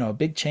that's, a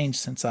big change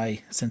since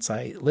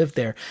I lived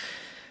there.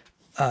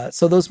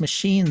 So those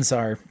machines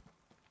are,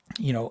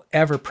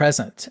 ever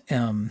present.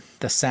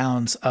 The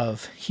sounds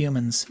of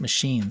humans,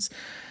 machines.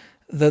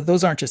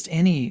 Those aren't just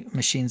any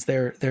machines.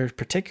 They're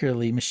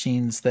particularly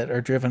machines that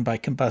are driven by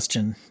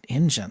combustion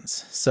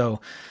engines. So,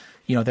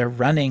 they're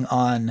running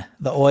on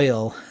the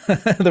oil,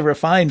 the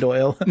refined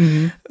oil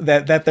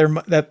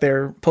that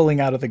they're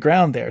pulling out of the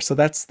ground there. So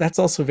that's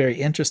also very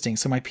interesting.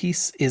 So my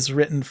piece is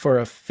written for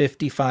a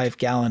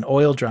 55-gallon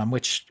oil drum,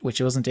 which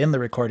wasn't in the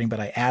recording, but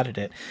I added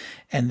it,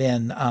 and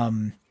then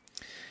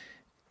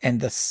and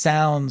the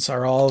sounds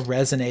are all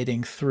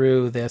resonating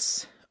through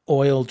this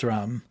oil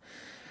drum.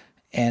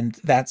 And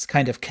that's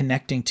kind of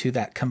connecting to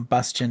that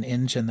combustion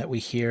engine that we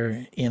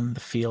hear in the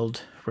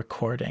field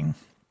recording.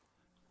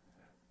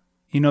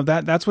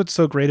 That's what's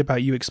so great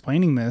about you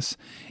explaining this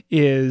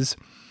is,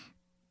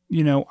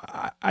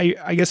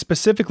 I guess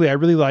specifically, I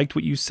really liked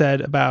what you said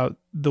about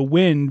the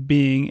wind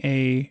being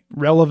a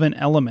relevant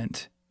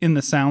element in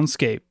the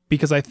soundscape,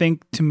 because I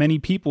think to many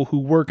people who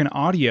work in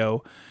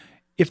audio,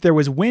 if there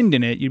was wind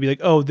in it, you'd be like,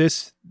 oh,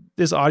 this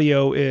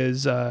audio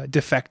is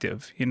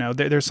defective.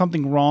 There's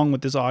something wrong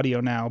with this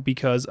audio now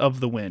because of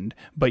the wind,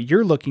 but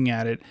you're looking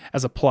at it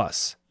as a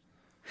plus.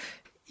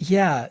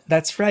 Yeah,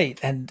 that's right.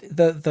 And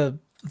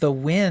the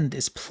wind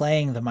is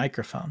playing the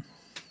microphone,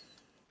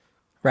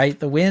 right?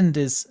 The wind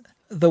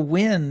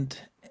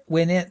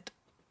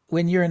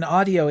when you're an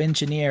audio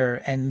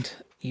engineer and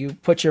you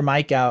put your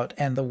mic out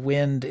and the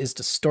wind is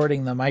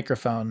distorting the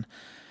microphone,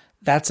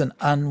 that's an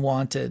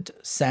unwanted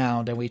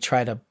sound. And we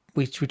try to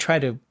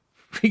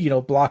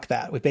block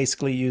that. We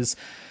basically use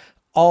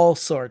all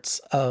sorts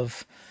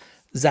of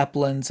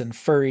zeppelins and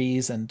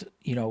furries and,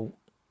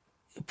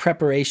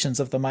 preparations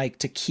of the mic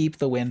to keep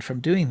the wind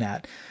from doing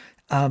that.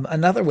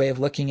 Another way of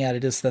looking at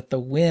it is that the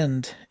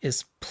wind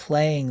is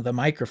playing the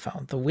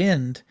microphone.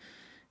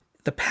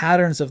 The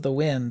patterns of the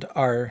wind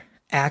are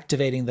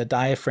activating the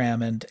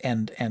diaphragm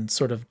and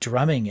sort of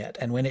drumming it.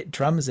 And when it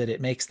drums it,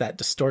 it makes that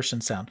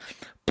distortion sound.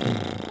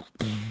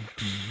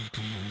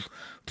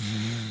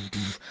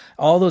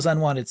 All those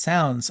unwanted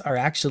sounds are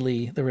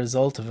actually the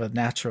result of a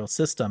natural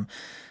system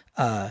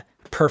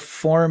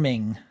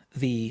performing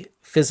the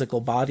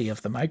physical body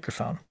of the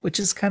microphone, which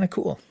is kind of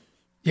cool.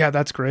 Yeah,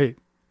 that's great.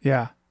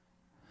 Yeah.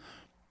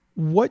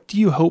 What do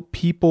you hope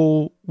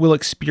people will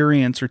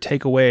experience or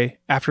take away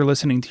after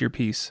listening to your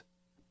piece?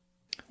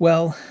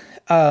 Well,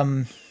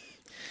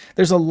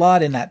 there's a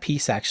lot in that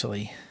piece,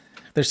 actually.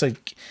 There's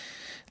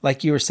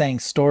like you were saying,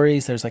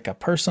 stories. There's like a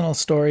personal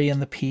story in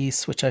the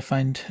piece, which I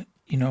find,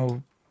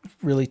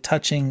 really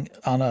touching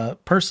on a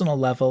personal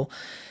level.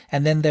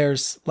 And then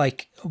there's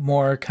like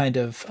more kind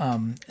of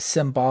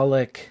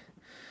symbolic,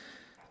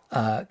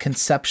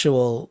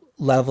 conceptual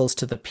levels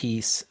to the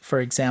piece.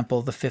 For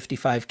example, the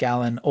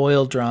 55-gallon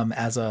oil drum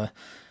as a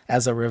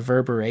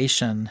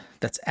reverberation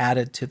that's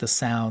added to the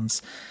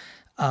sounds.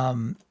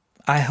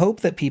 I hope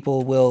that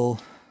people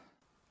will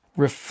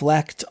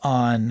reflect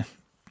on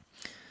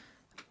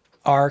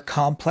our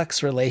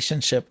complex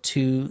relationship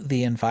to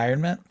the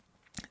environment.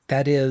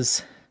 That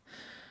is,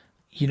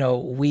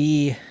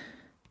 we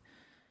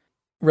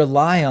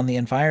rely on the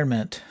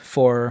environment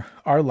for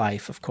our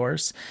life, of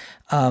course.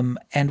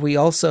 And we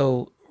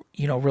also,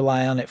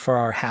 rely on it for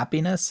our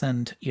happiness,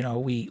 and,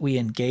 we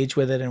engage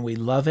with it and we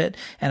love it.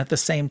 And at the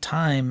same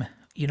time,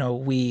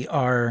 we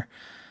are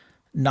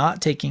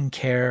not taking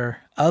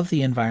care of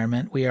the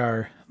environment. We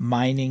are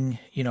mining,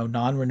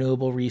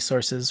 non-renewable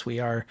resources. We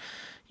are,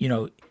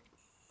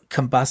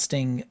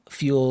 combusting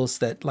fuels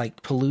that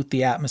like pollute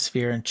the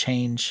atmosphere and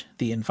change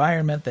the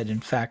environment, that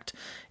in fact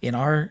in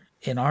our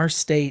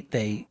state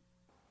they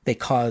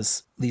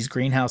cause these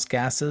greenhouse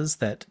gases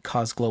that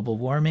cause global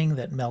warming,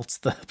 that melts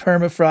the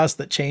permafrost,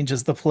 that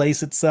changes the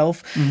place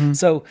itself.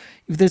 So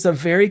there's a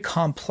very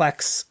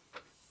complex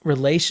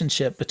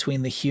relationship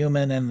between the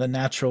human and the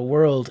natural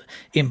world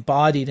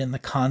embodied in the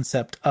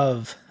concept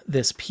of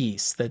this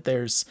piece, that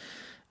there's,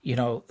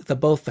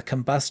 both the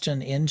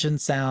combustion engine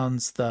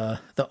sounds, the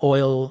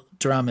oil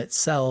drum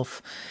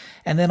itself,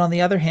 and then on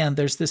the other hand,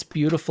 there's this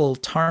beautiful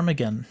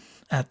ptarmigan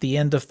at the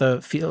end of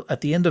the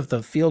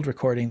field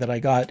recording that I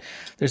got.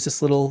 There's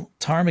this little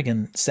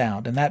ptarmigan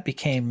sound, and that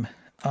became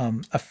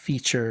a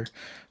feature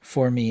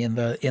for me in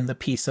the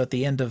piece. So at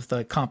the end of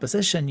the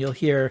composition, you'll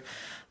hear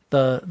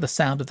the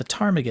sound of the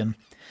ptarmigan,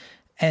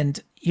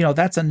 and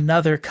that's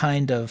another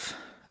kind of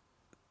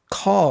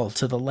call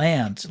to the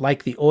land.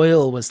 Like the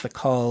oil was the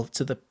call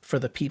for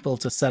the people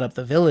to set up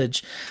the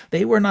village.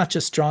 They were not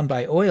just drawn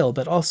by oil,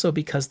 but also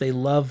because they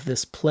love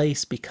this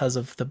place because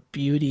of the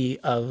beauty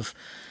of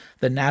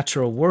the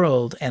natural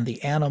world and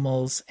the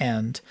animals,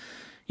 and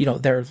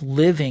they're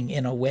living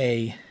in a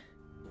way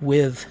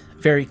with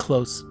very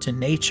close to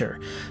nature.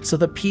 So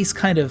the piece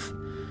kind of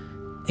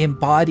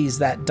embodies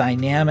that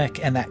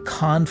dynamic and that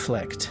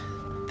conflict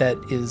that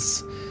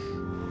is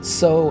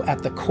so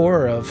at the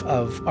core of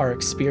our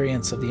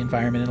experience of the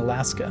environment in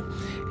Alaska,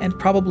 and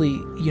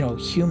probably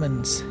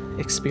humans'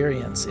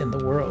 experience in the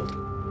world.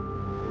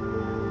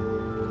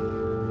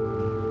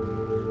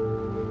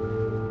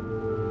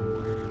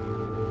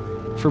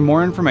 For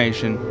more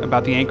information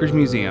about the Anchorage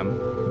Museum,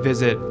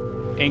 visit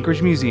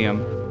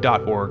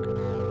anchoragemuseum.org.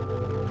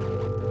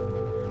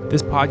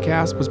 This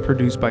podcast was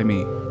produced by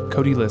me,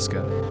 Cody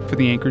Liska, for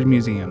the Anchorage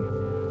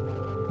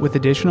Museum, with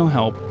additional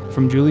help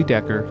from Julie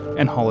Decker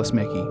and Hollis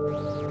Mickey.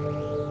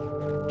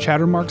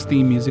 Chattermark's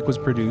theme music was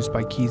produced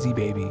by Keezy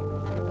Baby.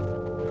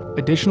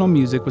 Additional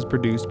music was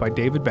produced by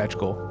David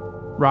Betchkel,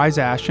 Rise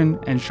Ashen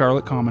and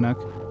Charlotte Komanek,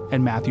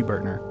 and Matthew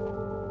Bertner.